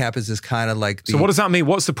your hippocampus is kind of like So what does that mean?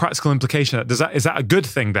 What's the practical implication? Is that a good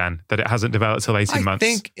thing then, that it hasn't developed till 18 months? I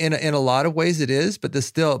think in a lot of ways it is, but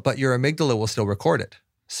your amygdala will still record it.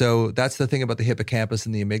 So that's the thing about the hippocampus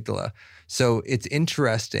and the amygdala. So it's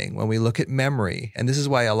interesting when we look at memory, and this is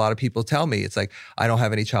why a lot of people tell me, it's like, I don't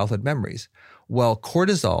have any childhood memories. Well,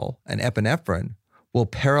 cortisol and epinephrine will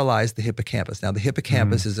paralyze the hippocampus. Now, the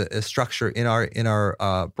hippocampus is a structure in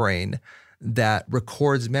our brain that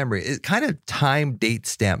records memory. It kind of time date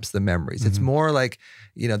stamps the memories. It's more like,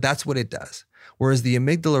 that's what it does. Whereas the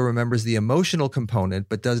amygdala remembers the emotional component,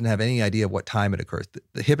 but doesn't have any idea of what time it occurs.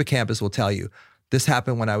 The hippocampus will tell you, this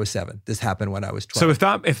happened when I was 7. This happened when I was 12. So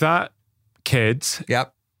if that kid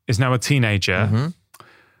is now a teenager,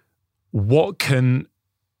 what can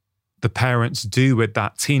the parents do with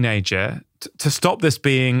that teenager to stop this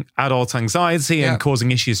being adult anxiety and causing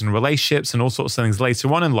issues in relationships and all sorts of things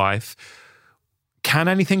later on in life? Can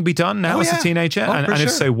anything be done now as a teenager? And if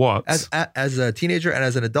so, what? As a teenager and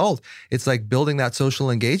as an adult, it's like building that social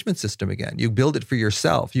engagement system again. You build it for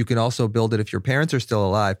yourself. You can also build it if your parents are still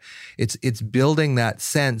alive. It's building that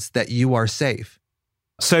sense that you are safe.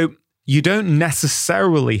 So you don't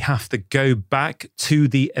necessarily have to go back to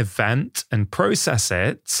the event and process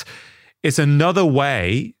it. It's another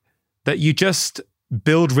way that you just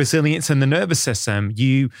build resilience in the nervous system.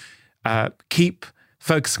 You keep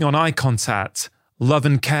focusing on eye contact, love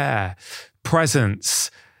and care,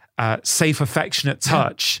 presence, safe, affectionate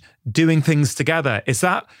touch, doing things together.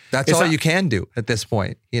 That's all you can do at this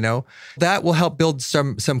point, That will help build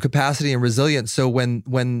some capacity and resilience. So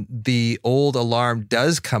when the old alarm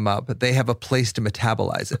does come up, they have a place to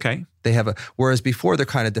metabolize it. Okay. Whereas before they're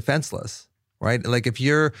kind of defenseless, right? Like if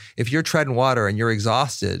you're treading water and you're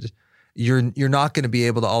exhausted, you're not going to be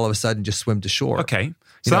able to all of a sudden just swim to shore. Okay.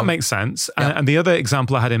 So that makes sense. And the other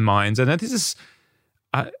example I had in mind, and this is,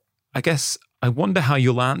 I guess, I wonder how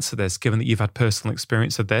you'll answer this, given that you've had personal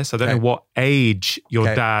experience of this. I don't know what age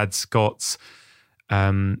your dad's got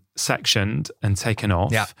sectioned and taken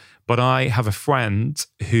off, but I have a friend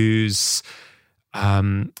who's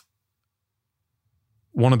one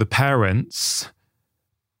of the parents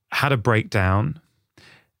had a breakdown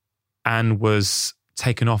and was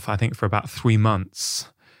taken off, I think, for about 3 months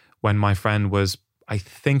when my friend was, I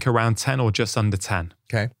think, around 10 or just under 10.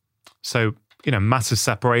 Okay. So, massive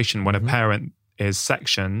separation when a parent is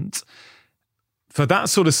sectioned. For that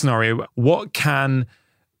sort of scenario, what can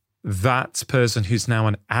that person who's now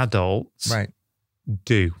an adult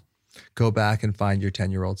do? Go back and find your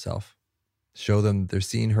 10-year-old self. Show them they're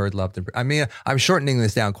seen, heard, loved, and I mean, I'm shortening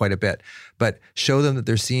this down quite a bit, but show them that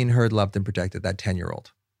they're seen, heard, loved, and protected, that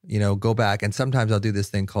 10-year-old. go back. And sometimes I'll do this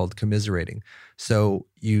thing called commiserating. So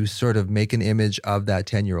you sort of make an image of that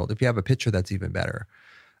 10-year-old. If you have a picture, that's even better.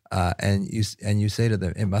 And you say to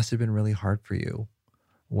them, it must have been really hard for you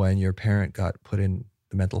when your parent got put in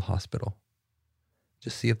the mental hospital.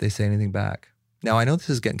 Just see if they say anything back. Now, I know this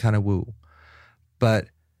is getting kind of woo, but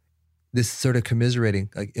this sort of commiserating,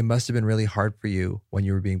 like, it must have been really hard for you when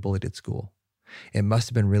you were being bullied at school. It must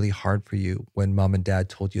have been really hard for you when mom and dad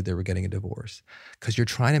told you they were getting a divorce, because you're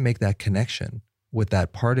trying to make that connection with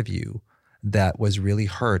that part of you that was really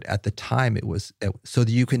hurt at the time so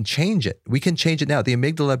that you can change it. We can change it now. The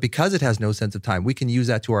amygdala, because it has no sense of time, we can use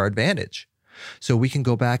that to our advantage. So we can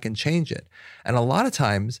go back and change it. And a lot of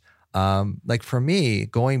times, like for me,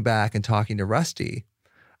 going back and talking to Rusty,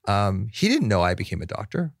 he didn't know I became a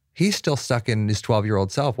doctor. He's still stuck in his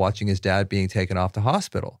 12-year-old self watching his dad being taken off to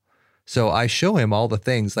hospital. So I show him all the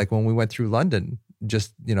things, like when we went through London,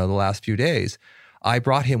 just, the last few days, I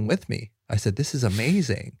brought him with me. I said, this is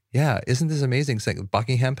amazing. Yeah, isn't this amazing?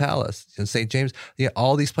 Buckingham Palace, St. James,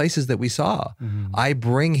 all these places that we saw. Mm-hmm. I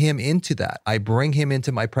bring him into that. I bring him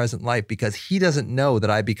into my present life because he doesn't know that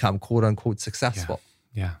I become quote unquote successful.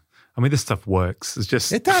 Yeah. I mean, this stuff works.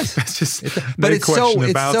 It does. It's just but it's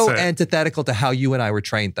so antithetical to how you and I were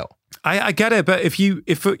trained, though. I get it. But if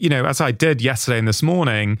as I did yesterday and this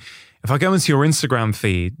morning, if I go into your Instagram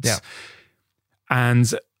feeds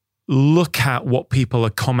and look at what people are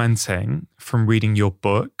commenting from reading your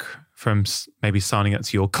book, from maybe signing up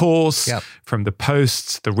to your course, from the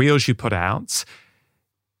posts, the reels you put out,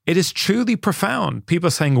 it is truly profound. People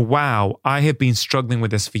are saying, wow, I have been struggling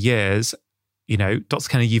with this for years. Dr.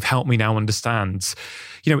 Kennedy, you've helped me now understand.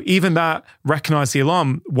 Even that recognize the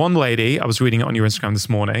alarm. One lady, I was reading it on your Instagram this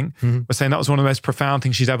morning, was saying that was one of the most profound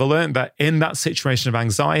things she'd ever learned, that in that situation of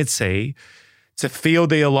anxiety, to feel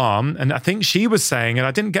the alarm. And I think she was saying, and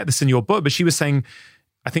I didn't get this in your book, but she was saying,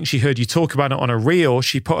 I think she heard you talk about it on a reel.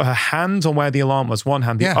 She put her hand on where the alarm was, one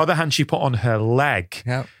hand, the other hand she put on her leg.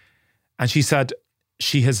 Yeah. And she said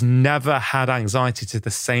she has never had anxiety to the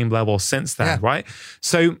same level since then, right?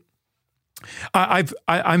 So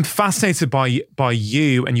I'm fascinated by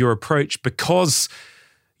you and your approach, because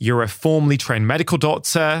you're a formerly trained medical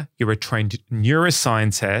doctor, you're a trained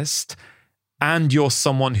neuroscientist, and you're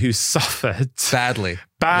someone who suffered badly,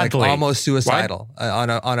 like almost suicidal, right?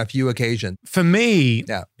 on a few occasions. For me,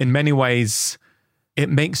 in many ways, it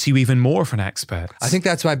makes you even more of an expert. I think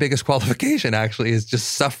that's my biggest qualification, actually, is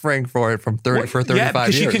just suffering for it for 35 years.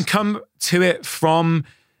 Because you can come to it from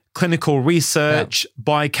clinical research,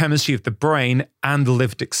 biochemistry of the brain, and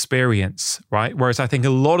lived experience, right? Whereas I think a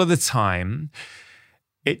lot of the time,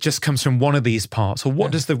 it just comes from one of these parts. Or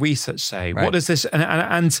what does the research say? Right. What does this?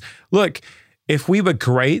 And look, if we were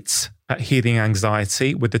great at healing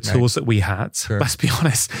anxiety with the tools that we had, let's be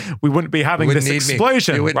honest, we wouldn't be having this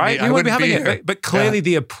explosion, right? We wouldn't be having it. But clearly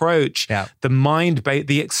the approach,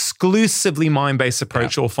 the exclusively mind-based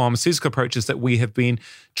approach or pharmaceutical approaches that we have been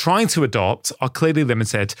trying to adopt are clearly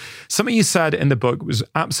limited. Something you said in the book was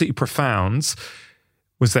absolutely profound,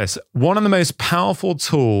 was this: one of the most powerful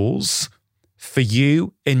tools for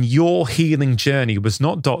you in your healing journey was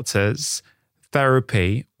not doctors,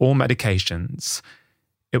 therapy, or medications.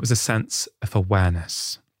 It was a sense of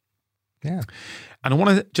awareness. Yeah. And I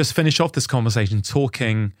want to just finish off this conversation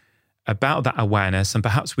talking about that awareness, and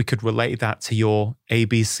perhaps we could relate that to your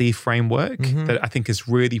ABC framework that I think is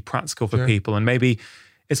really practical for people. And maybe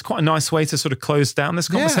it's quite a nice way to sort of close down this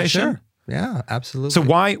conversation. Yeah, sure. Yeah, absolutely. So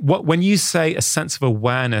when you say a sense of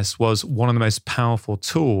awareness was one of the most powerful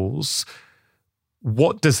tools,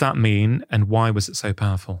 what does that mean, and why was it so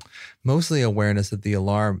powerful? Mostly awareness of the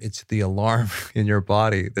alarm. It's the alarm in your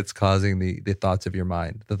body that's causing the thoughts of your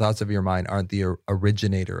mind. The thoughts of your mind aren't the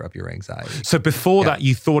originator of your anxiety. So before that,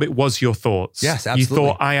 you thought it was your thoughts. Yes, absolutely. You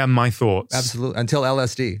thought, I am my thoughts. Absolutely. Until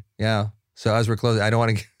LSD. Yeah. So as we're closing, I don't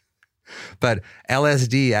want to... But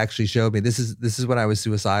LSD actually showed me, this is when I was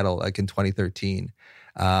suicidal, like in 2013.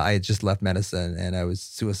 I had just left medicine and I was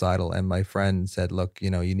suicidal. And my friend said, look,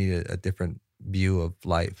 you need a different view of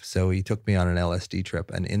life. So he took me on an LSD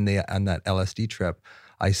trip. And on that LSD trip,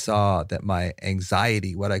 I saw that my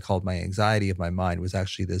anxiety, what I called my anxiety of my mind, was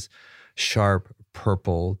actually this sharp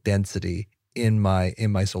purple density in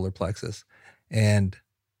my solar plexus. And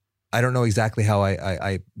I don't know exactly how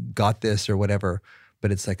I got this or whatever,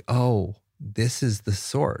 but it's like, oh, this is the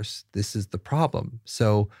source. This is the problem.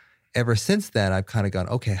 So ever since then, I've kind of gone,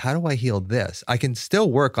 okay, how do I heal this? I can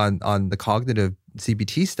still work on the cognitive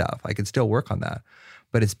CBT stuff. I can still work on that.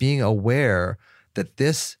 But it's being aware that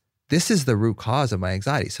this is the root cause of my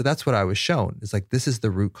anxiety. So that's what I was shown. It's like, this is the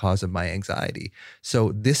root cause of my anxiety.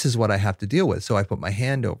 So this is what I have to deal with. So I put my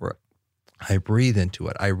hand over it. I breathe into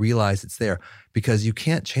it. I realize it's there because you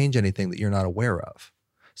can't change anything that you're not aware of.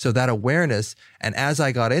 So that awareness, and as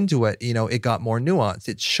I got into it, it got more nuanced.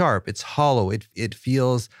 It's sharp, it's hollow, it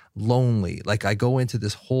feels lonely. Like I go into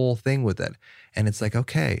this whole thing with it and it's like,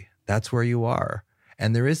 okay, that's where you are.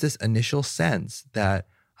 And there is this initial sense that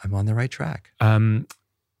I'm on the right track.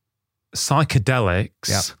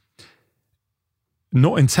 Psychedelics,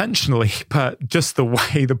 not intentionally, but just the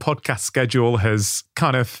way the podcast schedule has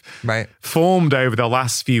kind of formed over the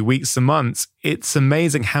last few weeks and months, it's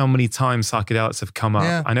amazing how many times psychedelics have come up.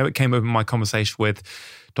 Yeah. I know it came up in my conversation with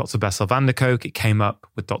Dr. Bessel van der Kolk. It came up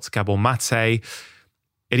with Dr. Gabor Mate.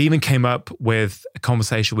 It even came up with a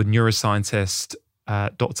conversation with neuroscientist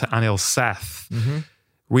Dr. Anil Seth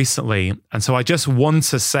recently. And so I just want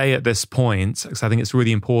to say at this point, because I think it's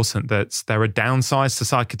really important, that there are downsides to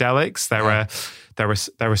psychedelics.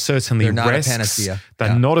 There are certainly risks. They're not a panacea.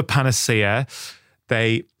 They're not a panacea.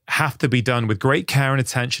 They have to be done with great care and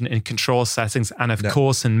attention in control settings. And of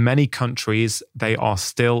course, in many countries, they are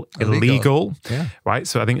still illegal. Right?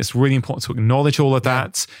 So I think it's really important to acknowledge all of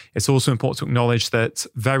that. It's also important to acknowledge that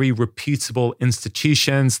very reputable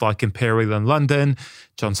institutions like Imperial in London,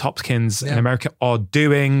 Johns Hopkins in America are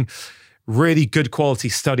doing really good quality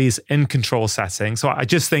studies in control settings. So I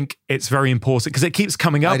just think it's very important because it keeps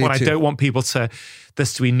coming up when I don't want people to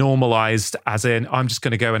be normalized as in, I'm just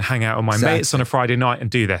going to go and hang out with my mates on a Friday night and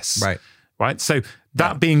do this. Right. So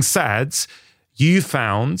that being said, you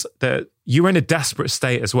found that you were in a desperate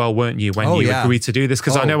state as well, weren't you, when you agreed to do this?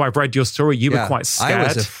 Because I know I've read your story. You were quite scared. I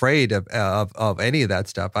was afraid of any of that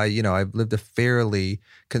stuff. I've lived a fairly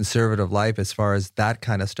conservative life as far as that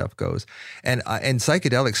kind of stuff goes. And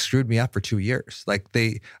psychedelics screwed me up for 2 years.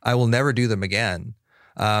 I will never do them again.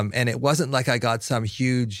 And it wasn't like I got some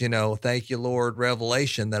huge, thank you, Lord,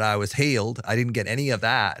 revelation that I was healed. I didn't get any of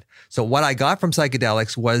that. So what I got from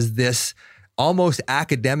psychedelics was this almost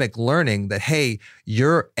academic learning that, hey,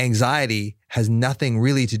 your anxiety has nothing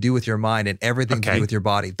really to do with your mind and everything to do with your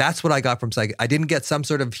body. That's what I got from psych. I didn't get some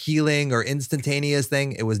sort of healing or instantaneous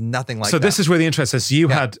thing. It was nothing like that. So this is really interesting. So you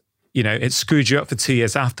had, it screwed you up for 2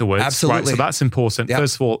 years afterwards. Absolutely. Right? So that's important.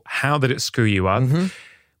 First of all, how did it screw you up?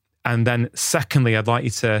 And then secondly, I'd like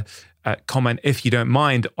you to comment, if you don't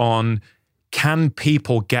mind, on can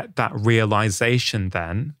people get that realization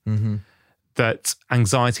then that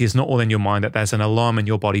anxiety is not all in your mind, that there's an alarm in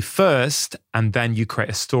your body first, and then you create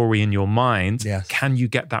a story in your mind. Can you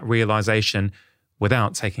get that realization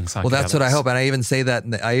without taking psychedelics? Well, that's what I hope. And I even say that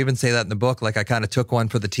in the book, like I kind of took one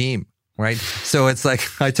for the team. Right. So it's like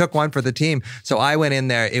I took one for the team. So I went in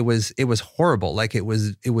there. It was horrible. Like it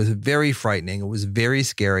was very frightening. It was very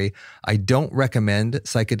scary. I don't recommend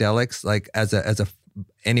psychedelics like as a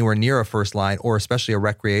anywhere near a first line or especially a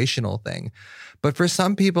recreational thing. But for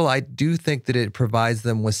some people, I do think that it provides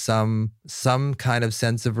them with some kind of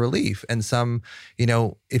sense of relief and some,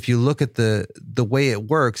 if you look at the way it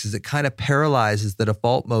works, is it kind of paralyzes the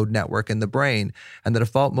default mode network in the brain. And the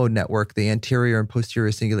default mode network, the anterior and posterior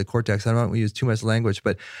cingulate cortex, I don't want to use too much language,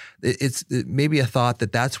 but it's maybe a thought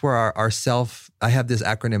that that's where our self, I have this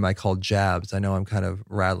acronym I call JABS. I know I'm kind of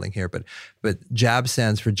rattling here, but JABS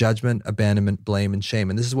stands for judgment, abandonment, blame, and shame.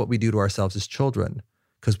 And this is what we do to ourselves as children.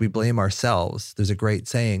 Because we blame ourselves. There's a great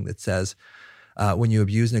saying that says, when you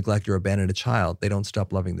abuse, neglect, or abandon a child, they don't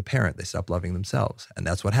stop loving the parent, they stop loving themselves. And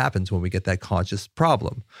that's what happens when we get that conscious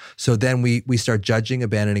problem. So then we start judging,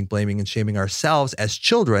 abandoning, blaming, and shaming ourselves as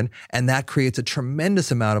children, and that creates a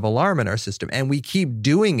tremendous amount of alarm in our system. And we keep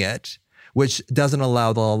doing it, which doesn't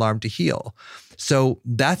allow the alarm to heal. So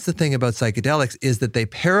that's the thing about psychedelics, is that they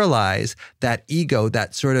paralyze that ego,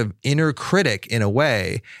 that sort of inner critic in a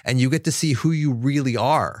way, and you get to see who you really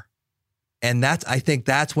are. And I think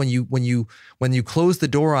that's when you close the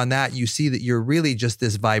door on that, you see that you're really just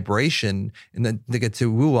this vibration, and then they get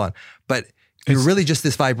to woo on, but you're really just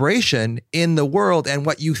this vibration in the world, and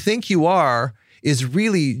what you think you are is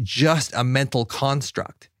really just a mental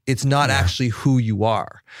construct. It's not actually who you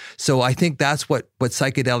are. So I think that's what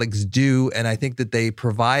psychedelics do. And I think that they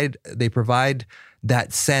provide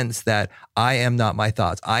that sense that I am not my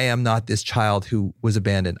thoughts. I am not this child who was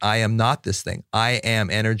abandoned. I am not this thing. I am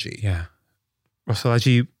energy. Yeah. Russell, as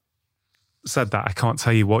you said that, I can't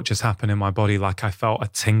tell you what just happened in my body. Like I felt a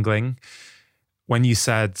tingling. When you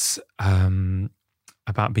said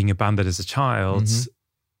about being abandoned as a child,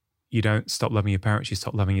 you don't stop loving your parents, you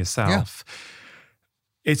stop loving yourself. Yeah.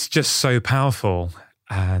 It's just so powerful.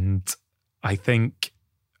 And I think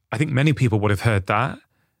many people would have heard that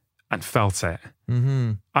and felt it.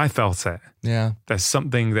 I felt it. Yeah. There's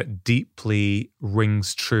something that deeply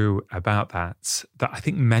rings true about that I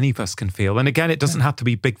think many of us can feel. And again, it doesn't have to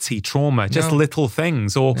be big T trauma, just little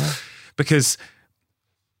things. Or because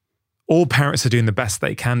all parents are doing the best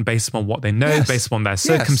they can based upon what they know, Yes. based upon their Yes.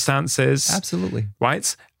 circumstances. Absolutely.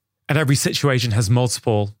 Right? And every situation has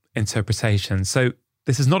multiple interpretations. So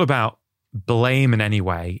this is not about blame in any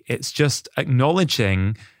way. It's just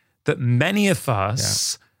acknowledging that many of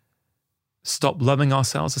us stop loving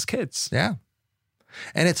ourselves as kids. Yeah.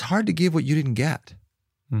 And it's hard to give what you didn't get,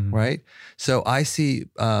 right? So I see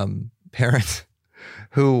parents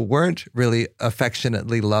who weren't really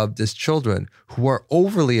affectionately loved as children, who are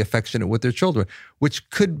overly affectionate with their children, which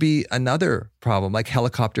could be another problem, like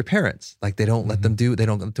helicopter parents. Like they don't let them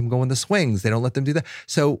go in the swings. They don't let them do that.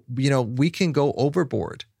 So, we can go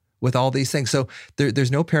overboard with all these things. So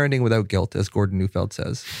there's no parenting without guilt, as Gordon Neufeld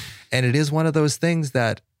says. And it is one of those things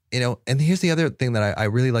that, and here's the other thing that I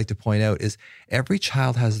really like to point out is every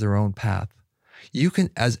child has their own path. You can,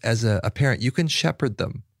 as a parent, you can shepherd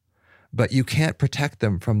them, but you can't protect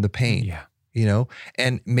them from the pain,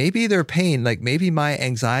 and maybe their pain, like maybe my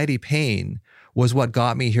anxiety pain was what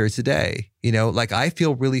got me here today. Like I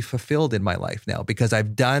feel really fulfilled in my life now because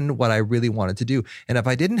I've done what I really wanted to do. And if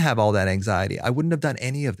I didn't have all that anxiety, I wouldn't have done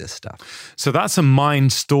any of this stuff. So that's a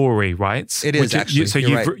mind story, right? It is actually. So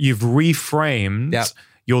you've reframed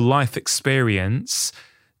your life experience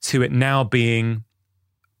to it now being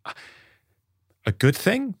a good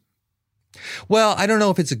thing. Well, I don't know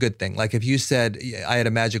if it's a good thing. Like if you said I had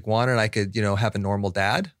a magic wand and I could, have a normal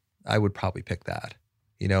dad, I would probably pick that,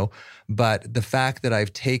 But the fact that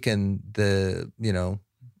I've taken the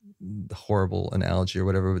horrible analogy or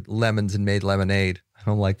whatever, with lemons and made lemonade, I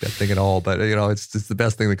don't like that thing at all, but it's just the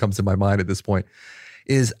best thing that comes to my mind at this point,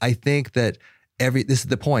 is I think that this is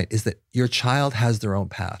the point, is that your child has their own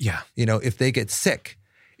path. Yeah. If they get sick,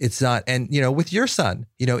 it's not, and with your son,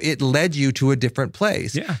 it led you to a different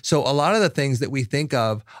place. Yeah. So a lot of the things that we think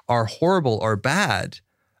of are horrible or bad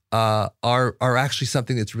are actually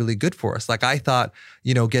something that's really good for us. Like I thought,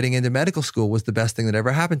 getting into medical school was the best thing that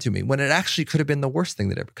ever happened to me, when it actually could have been the worst thing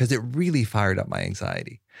that ever, because it really fired up my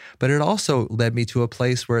anxiety. But it also led me to a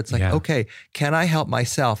place where it's like, okay, can I help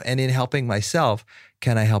myself? And in helping myself,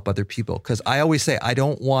 can I help other people? Because I always say, I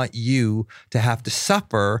don't want you to have to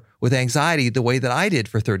suffer with anxiety the way that I did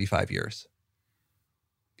for 35 years.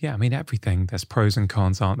 Yeah, I mean, everything. There's pros and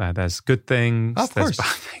cons, aren't there? There's good things. Of course. There's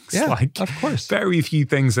bad things. Yeah, of course. Very few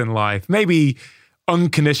things in life. Maybe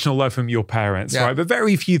unconditional love from your parents, right? But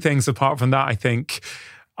very few things apart from that, I think,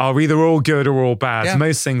 are either all good or all bad. Yeah.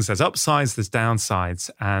 Most things, there's upsides, there's downsides.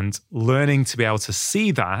 And learning to be able to see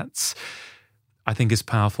that, I think, is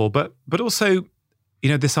powerful. But also,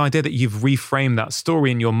 this idea that you've reframed that story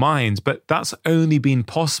in your mind, but that's only been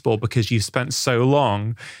possible because you've spent so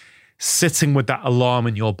long sitting with that alarm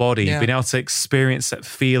in your body, being able to experience it,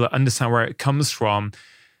 feel it, understand where it comes from,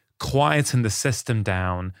 quieten the system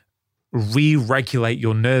down, re-regulate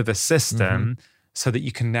your nervous system so that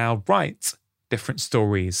you can now write different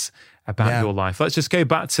stories about your life. Let's just go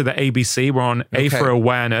back to the ABC. We're on A for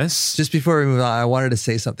awareness. Just before we move on, I wanted to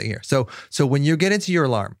say something here. So when you get into your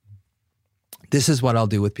alarm, this is what I'll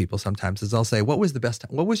do with people sometimes is I'll say, what was the best time?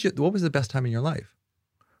 What was the best time in your life?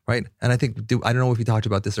 Right. And I think, I don't know if we talked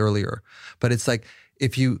about this earlier, but it's like,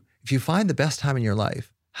 if you find the best time in your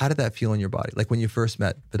life, how did that feel in your body? Like when you first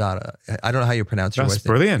met Vedanta, I don't know how you pronounce your wife's name. That's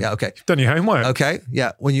brilliant. Yeah. Okay. You've done your homework. Okay.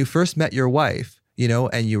 Yeah. When you first met your wife,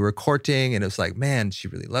 and you were courting and it was like, man, she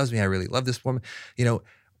really loves me. I really love this woman.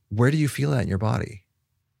 Where do you feel that in your body?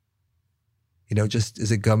 Just,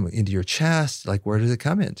 does it come into your chest? Like, where does it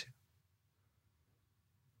come into?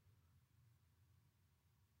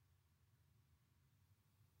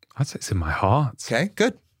 I'd say it's in my heart. Okay,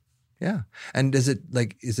 good. Yeah. And is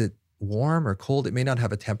it warm or cold? It may not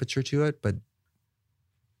have a temperature to it, but.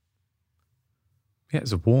 Yeah,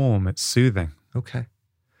 it's warm, it's soothing. Okay.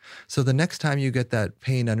 So the next time you get that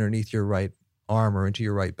pain underneath your right arm or into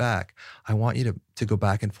your right back, I want you to go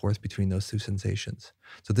back and forth between those two sensations.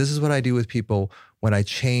 So this is what I do with people when I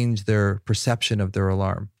change their perception of their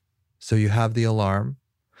alarm. So you have the alarm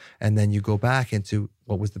and then you go back into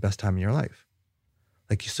what was the best time in your life.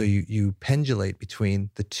 Like, so you pendulate between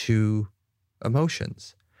the two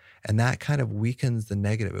emotions, and that kind of weakens the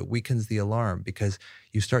negative. It weakens the alarm because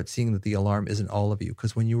you start seeing that the alarm isn't all of you.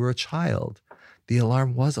 Because when you were a child, the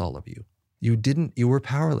alarm was all of you. You were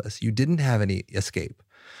powerless. You didn't have any escape,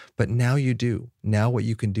 but now you do. Now what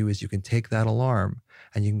you can do is you can take that alarm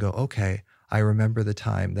and you can go, okay, I remember the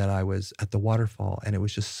time that I was at the waterfall and it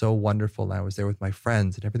was just so wonderful. And I was there with my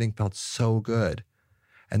friends and everything felt so good.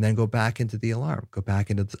 And then go back into the alarm,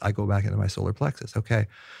 I go back into my solar plexus. Okay.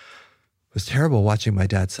 It was terrible watching my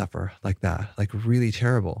dad suffer like that, like really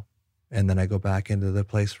terrible. And then I go back into the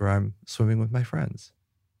place where I'm swimming with my friends.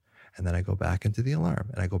 And then I go back into the alarm,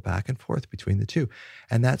 and I go back and forth between the two.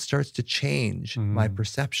 And that starts to change my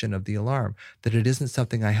perception of the alarm, that it isn't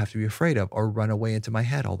something I have to be afraid of or run away into my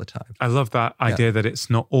head all the time. I love that idea that it's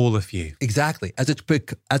not all of you. Exactly. As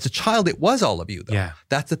a child, it was all of you, though. Yeah.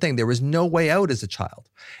 That's the thing. There was no way out as a child.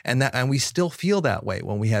 And we still feel that way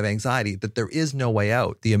when we have anxiety, that there is no way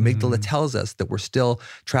out. The amygdala tells us that we're still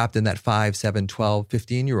trapped in that 5, 7, 12,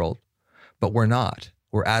 15-year-old, but we're not.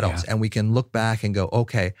 We're adults. And we can look back and go,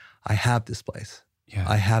 okay, I have this place. Yeah.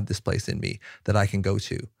 I have this place in me that I can go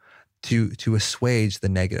to assuage the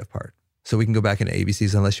negative part. So we can go back into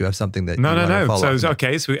ABCs unless you have something that No. Follow. So,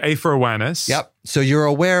 okay, so A for awareness. Yep. So you're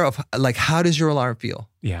aware of, like, how does your alarm feel?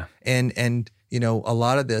 Yeah. And you know, a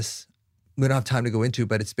lot of this we don't have time to go into,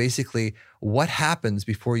 but it's basically what happens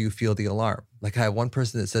before you feel the alarm. Like, I have one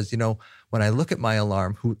person that says, you know, when I look at my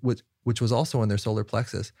alarm, which was also in their solar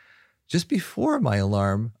plexus, just before my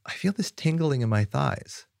alarm, I feel this tingling in my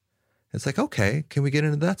thighs. It's like, okay, can we get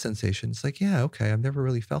into that sensation? It's like, yeah, okay, I've never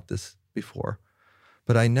really felt this before.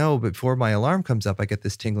 But I know before my alarm comes up, I get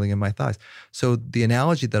this tingling in my thighs. So the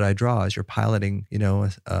analogy that I draw is you're piloting, you know,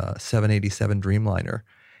 a 787 Dreamliner,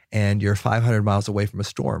 and you're 500 miles away from a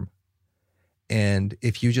storm. And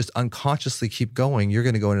if you just unconsciously keep going, you're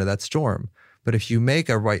going to go into that storm. But if you make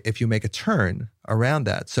a turn around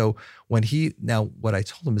that. So what I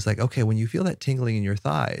told him is like, okay, when you feel that tingling in your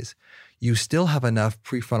thighs, you still have enough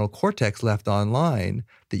prefrontal cortex left online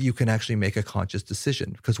that you can actually make a conscious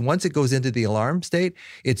decision. Because once it goes into the alarm state,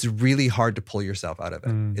 it's really hard to pull yourself out of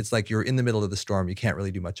it. It's like you're in the middle of the storm. You can't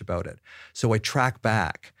really do much about it. So I track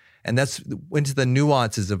back. And that's into the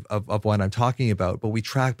nuances of what I'm talking about. But we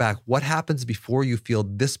track back what happens before you feel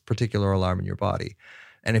this particular alarm in your body.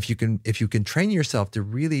 And if you can train yourself to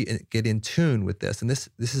really get in tune with this, and this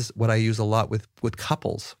is what I use a lot with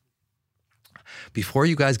couples. Before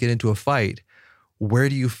you guys get into a fight, where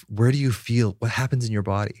do you feel, what happens in your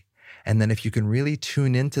body? And then if you can really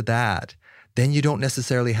tune into that, then you don't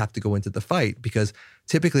necessarily have to go into the fight, because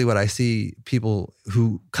typically what I see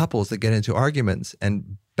couples that get into arguments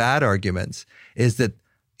and bad arguments is that,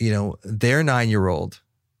 you know, their 9-year-old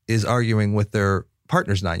is arguing with their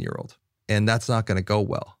partner's 9-year-old, and that's not going to go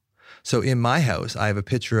well. So in my house, I have a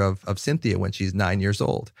picture of Cynthia when she's 9 years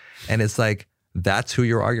old, and it's like, that's who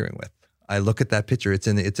you're arguing with. I look at that picture. It's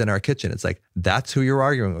in our kitchen. It's like, that's who you're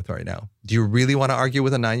arguing with right now. Do you really want to argue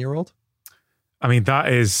with a 9-year-old? I mean,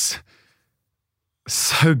 that is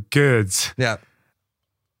so good. Yeah.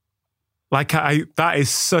 Like, that is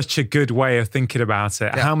such a good way of thinking about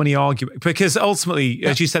it. Yeah. How many arguments? Because ultimately,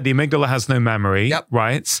 as you said, the amygdala has no memory,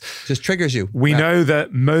 right? Just triggers you. We know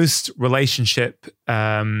that most relationship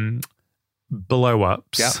blow-ups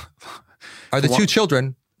are the two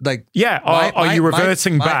children. Like, are you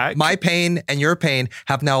reverting back? My pain and your pain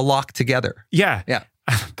have now locked together. Yeah. Yeah.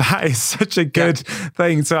 That is such a good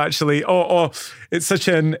thing to actually, or it's such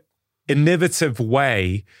an innovative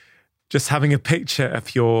way, just having a picture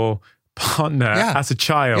of your partner as a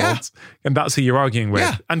child, and that's who you're arguing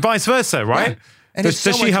with, and vice versa, right? Yeah. And does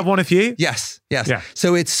she have one of you? Yes. Yeah.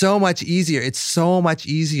 So it's so much easier. It's so much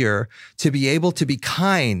easier to be able to be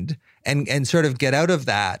kind and sort of get out of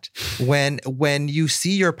that when you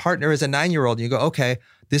see your partner as a 9-year-old and you go, okay,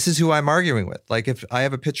 this is who I'm arguing with. Like, if I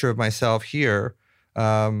have a picture of myself here,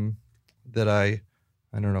 that I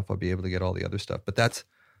don't know if I'll be able to get all the other stuff, but that's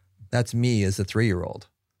me as a 3-year-old.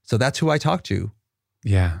 So that's who I talk to.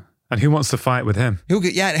 Yeah. And who wants to fight with him? Who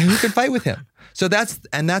can fight with him? So that's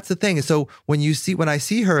the thing. So when I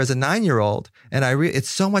see her as a 9-year-old, and it's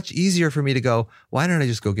so much easier for me to go, why don't I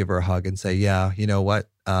just go give her a hug and say, yeah, you know what?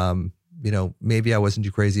 Maybe I wasn't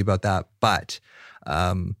too crazy about that, but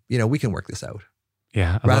we can work this out.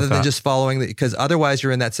 Yeah. Rather than just following because otherwise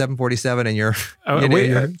you're in that 747 and you're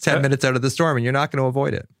 10 minutes out of the storm and you're not going to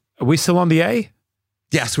avoid it. Are we still on the A?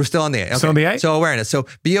 Yes, we're still on the A. Okay. Still on the A? So awareness. So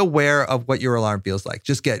be aware of what your alarm feels like.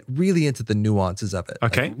 Just get really into the nuances of it.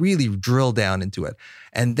 Okay. Like, really drill down into it.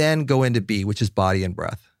 And then go into B, which is body and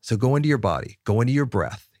breath. So go into your body, go into your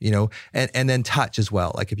breath, and then touch as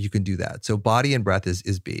well, like if you can do that. So body and breath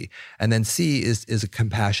is B. And then C is a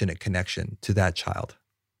compassionate connection to that child.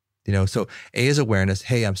 So A is awareness.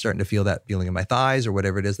 Hey, I'm starting to feel that feeling in my thighs or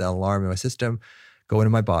whatever it is, that alarm in my system. Go into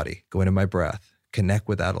my body, go into my breath, connect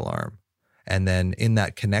with that alarm. And then in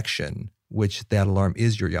that connection, which that alarm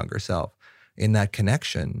is your younger self, in that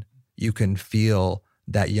connection, you can feel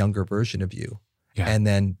that younger version of you. Yeah. And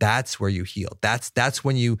then that's where you heal. That's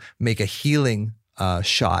when you make a healing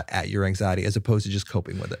shot at your anxiety as opposed to just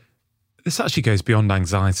coping with it. This actually goes beyond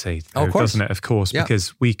anxiety, though, doesn't it? Of course,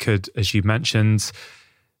 because we could, as you mentioned,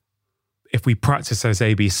 if we practice those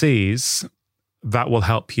ABCs, that will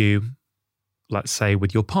help you let's say,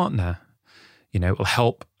 with your partner. It will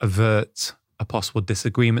help avert a possible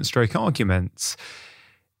disagreement stroke argument.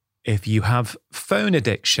 If you have phone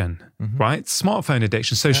addiction, right? Smartphone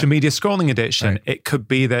addiction, social media scrolling addiction, it could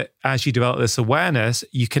be that as you develop this awareness,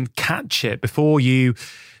 you can catch it before you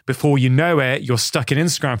know it, you're stuck in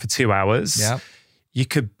Instagram for 2 hours. Yep. You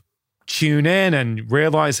could tune in and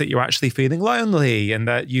realize that you're actually feeling lonely and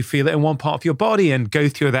that you feel it in one part of your body and go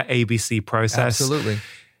through that ABC process. Absolutely.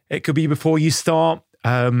 It could be before you start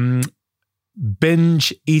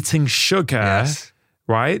binge eating sugar,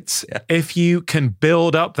 right? Yeah. If you can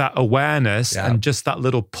build up that awareness and just that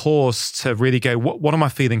little pause to really go, what am I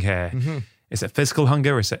feeling here? Is it physical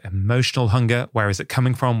hunger? Is it emotional hunger? Where is it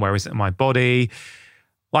coming from? Where is it in my body?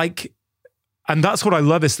 And that's what I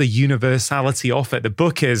love is the universality of it. The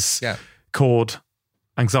book is called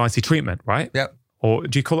Anxiety Treatment, right? Yep. Or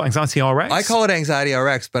do you call it Anxiety RX? I call it Anxiety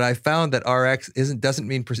RX, but I found that RX doesn't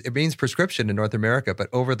mean it means prescription in North America, but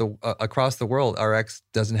across the world, RX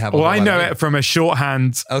doesn't have. Well, I know it from a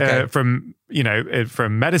shorthand Okay. from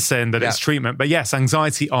medicine that it's treatment, but yes,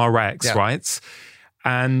 Anxiety RX, right?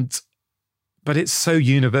 But it's so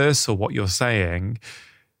universal what you're saying.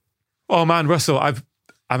 Oh man, Russell,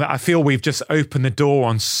 I feel we've just opened the door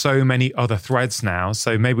on so many other threads now.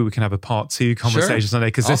 So maybe we can have a part 2 conversation on it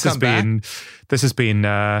because this has been,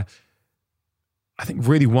 I think,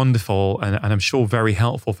 really wonderful and I'm sure very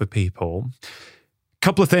helpful for people.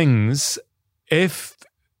 Couple of things. If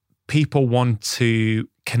people want to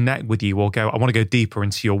connect with you or I want to go deeper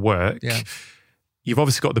into your work, you've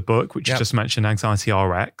obviously got the book, which you just mentioned, Anxiety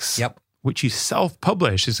RX. Which you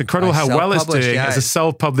self-published. It's incredible how well it's doing as a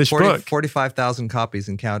self-published book. 45,000 copies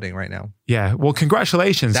and counting right now. Yeah. Well,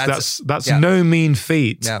 congratulations. That's no mean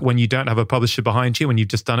feat when you don't have a publisher behind you, when you've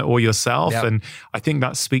just done it all yourself. And I think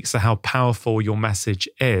that speaks to how powerful your message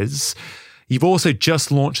is. You've also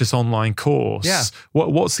just launched this online course. Yeah.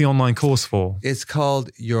 What's the online course for? It's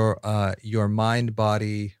called Your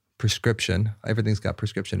Mind-Body Prescription. Everything's got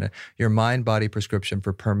prescription in it. Your Mind-Body Prescription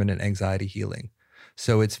for Permanent Anxiety Healing.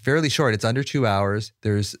 So it's fairly short. It's under 2 hours.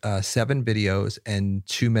 There's 7 videos and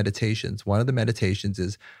 2 meditations. One of the meditations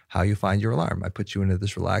is how you find your alarm. I put you into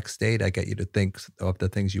this relaxed state. I get you to think of the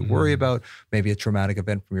things you worry about, maybe a traumatic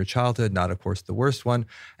event from your childhood, not, of course, the worst one,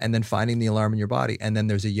 and then finding the alarm in your body. And then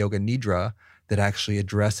there's a yoga nidra that actually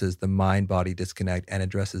addresses the mind-body disconnect and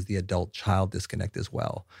addresses the adult-child disconnect as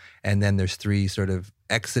well. And then there's 3 sort of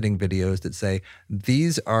exiting videos that say,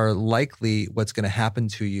 these are likely what's going to happen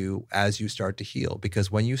to you as you start to heal. Because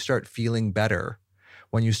when you start feeling better,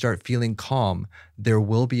 when you start feeling calm, there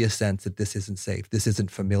will be a sense that this isn't safe, this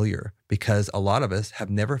isn't familiar, because a lot of us have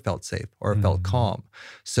never felt safe or felt calm.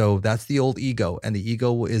 So that's the old ego, and the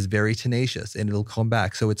ego is very tenacious and it'll come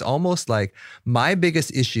back. So it's almost like my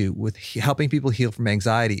biggest issue with helping people heal from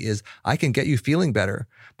anxiety is I can get you feeling better,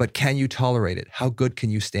 but can you tolerate it? How good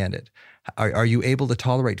can you stand it? Are you able to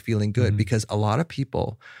tolerate feeling good? Because a lot of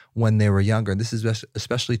people, when they were younger, and this is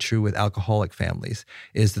especially true with alcoholic families,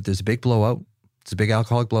 is that there's a big blowout. It's a big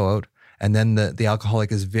alcoholic blowout. And then the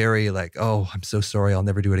alcoholic is very like, oh, I'm so sorry. I'll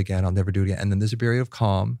never do it again. I'll never do it again. And then there's a period of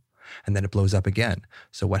calm and then it blows up again.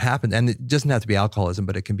 So what happened, and it doesn't have to be alcoholism,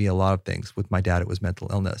 but it can be a lot of things. With my dad, it was mental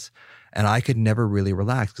illness. And I could never really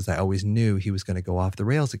relax because I always knew he was going to go off the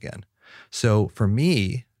rails again. So for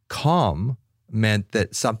me, calm meant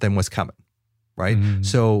that something was coming. Right?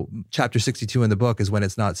 So chapter 62 in the book is when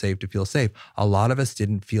it's not safe to feel safe. A lot of us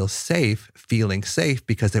didn't feel safe feeling safe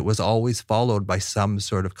because it was always followed by some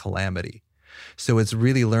sort of calamity. So it's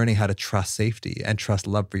really learning how to trust safety and trust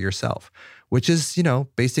love for yourself, which is,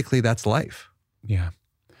 basically that's life. Yeah.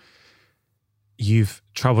 You've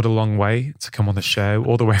traveled a long way to come on the show,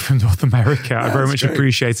 all the way from North America. I very much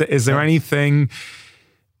appreciate it. Is there anything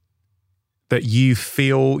that you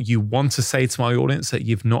feel you want to say to my audience that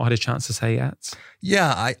you've not had a chance to say yet?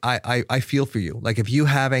 Yeah, I feel for you. Like if you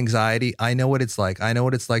have anxiety, I know what it's like. I know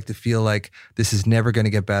what it's like to feel like this is never going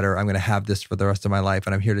to get better. I'm going to have this for the rest of my life.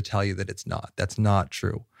 And I'm here to tell you that it's not. That's not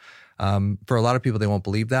true. For a lot of people, they won't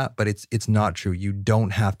believe that, but it's not true. You don't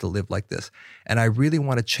have to live like this. And I really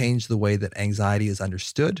want to change the way that anxiety is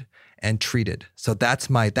understood and treated. So that's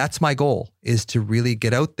my goal, is to really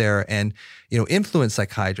get out there and, influence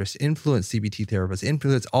psychiatrists, influence CBT therapists,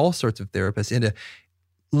 influence all sorts of therapists into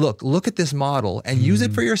look at this model and use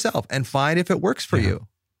it for yourself and find if it works for you.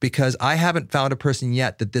 Because I haven't found a person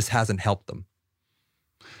yet that this hasn't helped them.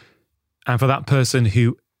 And for that person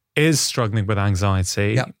who is struggling with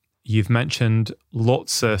anxiety, you've mentioned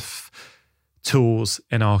lots of tools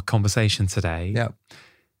in our conversation today. Yeah.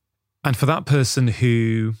 And for that person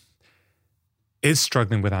who is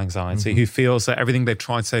struggling with anxiety, who feels that everything they've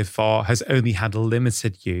tried so far has only had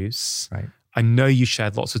limited use, I know you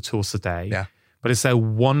shared lots of tools today. Yeah. But is there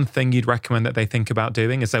one thing you'd recommend that they think about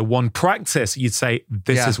doing? Is there one practice you'd say,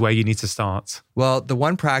 this is where you need to start? Well, the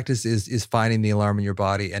one practice is finding the alarm in your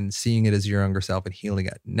body and seeing it as your younger self and healing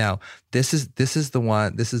it. Now, this is the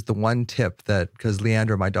one tip that, because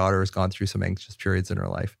Leandra, my daughter, has gone through some anxious periods in her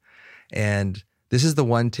life. And this is the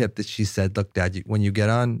one tip that she said, look, Dad, when you get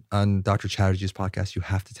on Dr. Chatterjee's podcast, you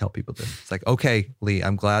have to tell people this. It's like, okay, Lee,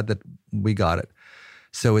 I'm glad that we got it.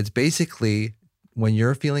 So it's basically when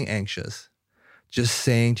you're feeling anxious, just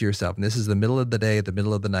saying to yourself, and this is the middle of the day, the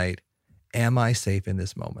middle of the night, am I safe in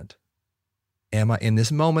this moment? Am I in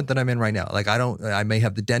this moment that I'm in right now? Like I may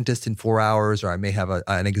have the dentist in 4 hours, or I may have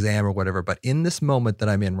an exam or whatever, but in this moment that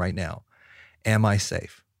I'm in right now, am I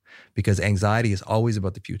safe? Because anxiety is always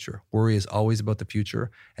about the future. Worry is always about the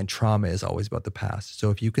future, and trauma is always about the past. So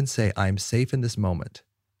if you can say, I'm safe in this moment,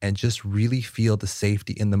 and just really feel the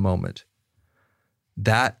safety in the moment,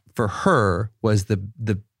 that for her was the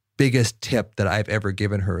biggest tip that I've ever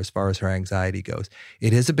given her as far as her anxiety goes.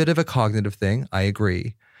 It is a bit of a cognitive thing, I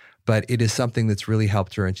agree, but it is something that's really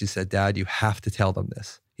helped her. And she said, Dad, you have to tell them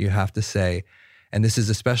this. You have to say, and this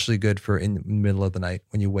is especially good for in the middle of the night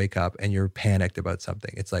when you wake up and you're panicked about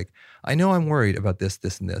something. It's like, I know I'm worried about this,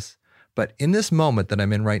 this, and this, but in this moment that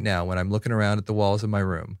I'm in right now, when I'm looking around at the walls of my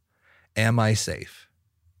room, am I safe?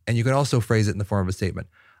 And you can also phrase it in the form of a statement.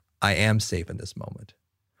 I am safe in this moment.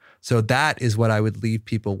 So that is what I would leave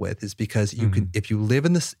people with, is because you can, if you live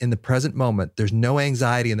in the present moment, there's no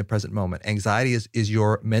anxiety in the present moment. Anxiety is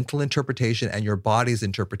your mental interpretation and your body's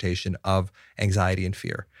interpretation of anxiety and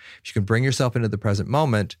fear. If you can bring yourself into the present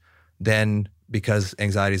moment, then, because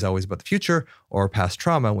anxiety is always about the future or past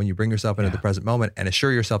trauma, when you bring yourself into the present moment and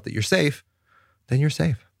assure yourself that you're safe, then you're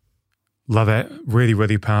safe. Love it. Really,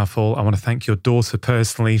 really powerful. I want to thank your daughter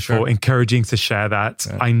personally for encouraging to share that.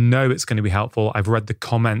 Yeah. I know it's going to be helpful. I've read the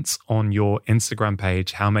comments on your Instagram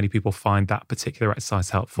page, how many people find that particular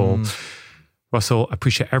exercise helpful. Russell, I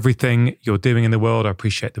appreciate everything you're doing in the world. I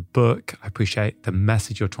appreciate the book. I appreciate the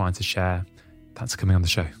message you're trying to share. Thanks for coming on the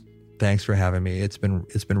show. Thanks for having me. It's been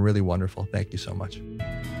really wonderful. Thank you so much.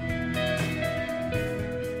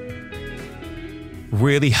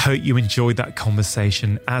 Really hope you enjoyed that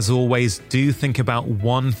conversation. As always, do think about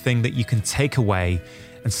one thing that you can take away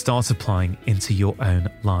and start applying into your own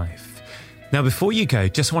life. Now, before you go,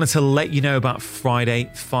 just wanted to let you know about Friday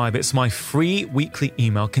 5. It's my free weekly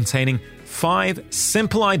email containing 5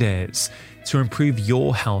 simple ideas to improve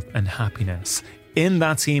your health and happiness. In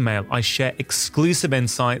that email, I share exclusive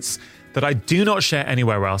insights that I do not share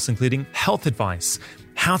anywhere else, including health advice,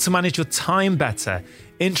 how to manage your time better,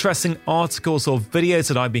 interesting articles or videos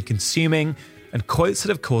that I've been consuming, and quotes that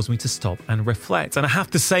have caused me to stop and reflect. And I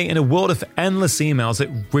have to say, in a world of endless emails,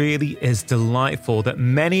 it really is delightful that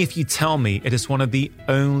many of you tell me it is one of the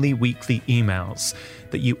only weekly emails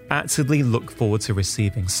that you actively look forward to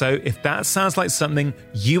receiving. So if that sounds like something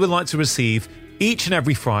you would like to receive each and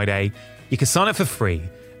every Friday, you can sign up for free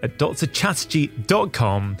at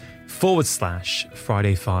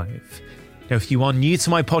drchatterjee.com/Friday5. Now, if you are new to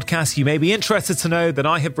my podcast, you may be interested to know that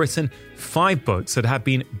I have written 5 books that have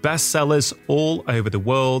been bestsellers all over the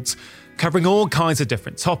world, covering all kinds of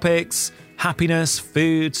different topics: happiness,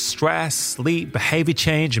 food, stress, sleep, behavior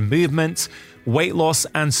change, movement, weight loss,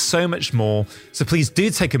 and so much more. So please do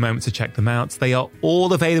take a moment to check them out. They are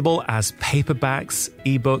all available as paperbacks,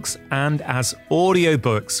 ebooks, and as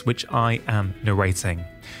audiobooks, which I am narrating.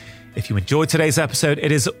 If you enjoyed today's episode,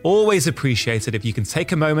 it is always appreciated if you can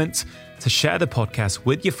take a moment to share the podcast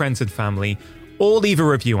with your friends and family, or leave a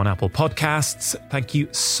review on Apple Podcasts. Thank you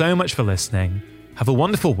so much for listening. Have a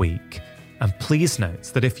wonderful week. And please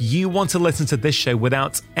note that if you want to listen to this show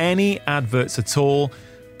without any adverts at all,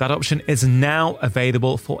 that option is now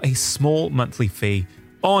available for a small monthly fee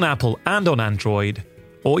on Apple and on Android.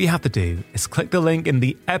 All you have to do is click the link in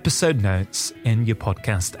the episode notes in your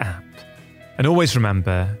podcast app. And always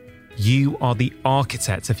remember, you are the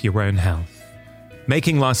architect of your own health.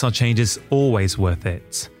 Making lifestyle changes is always worth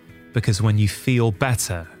it, because when you feel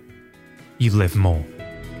better, you live more.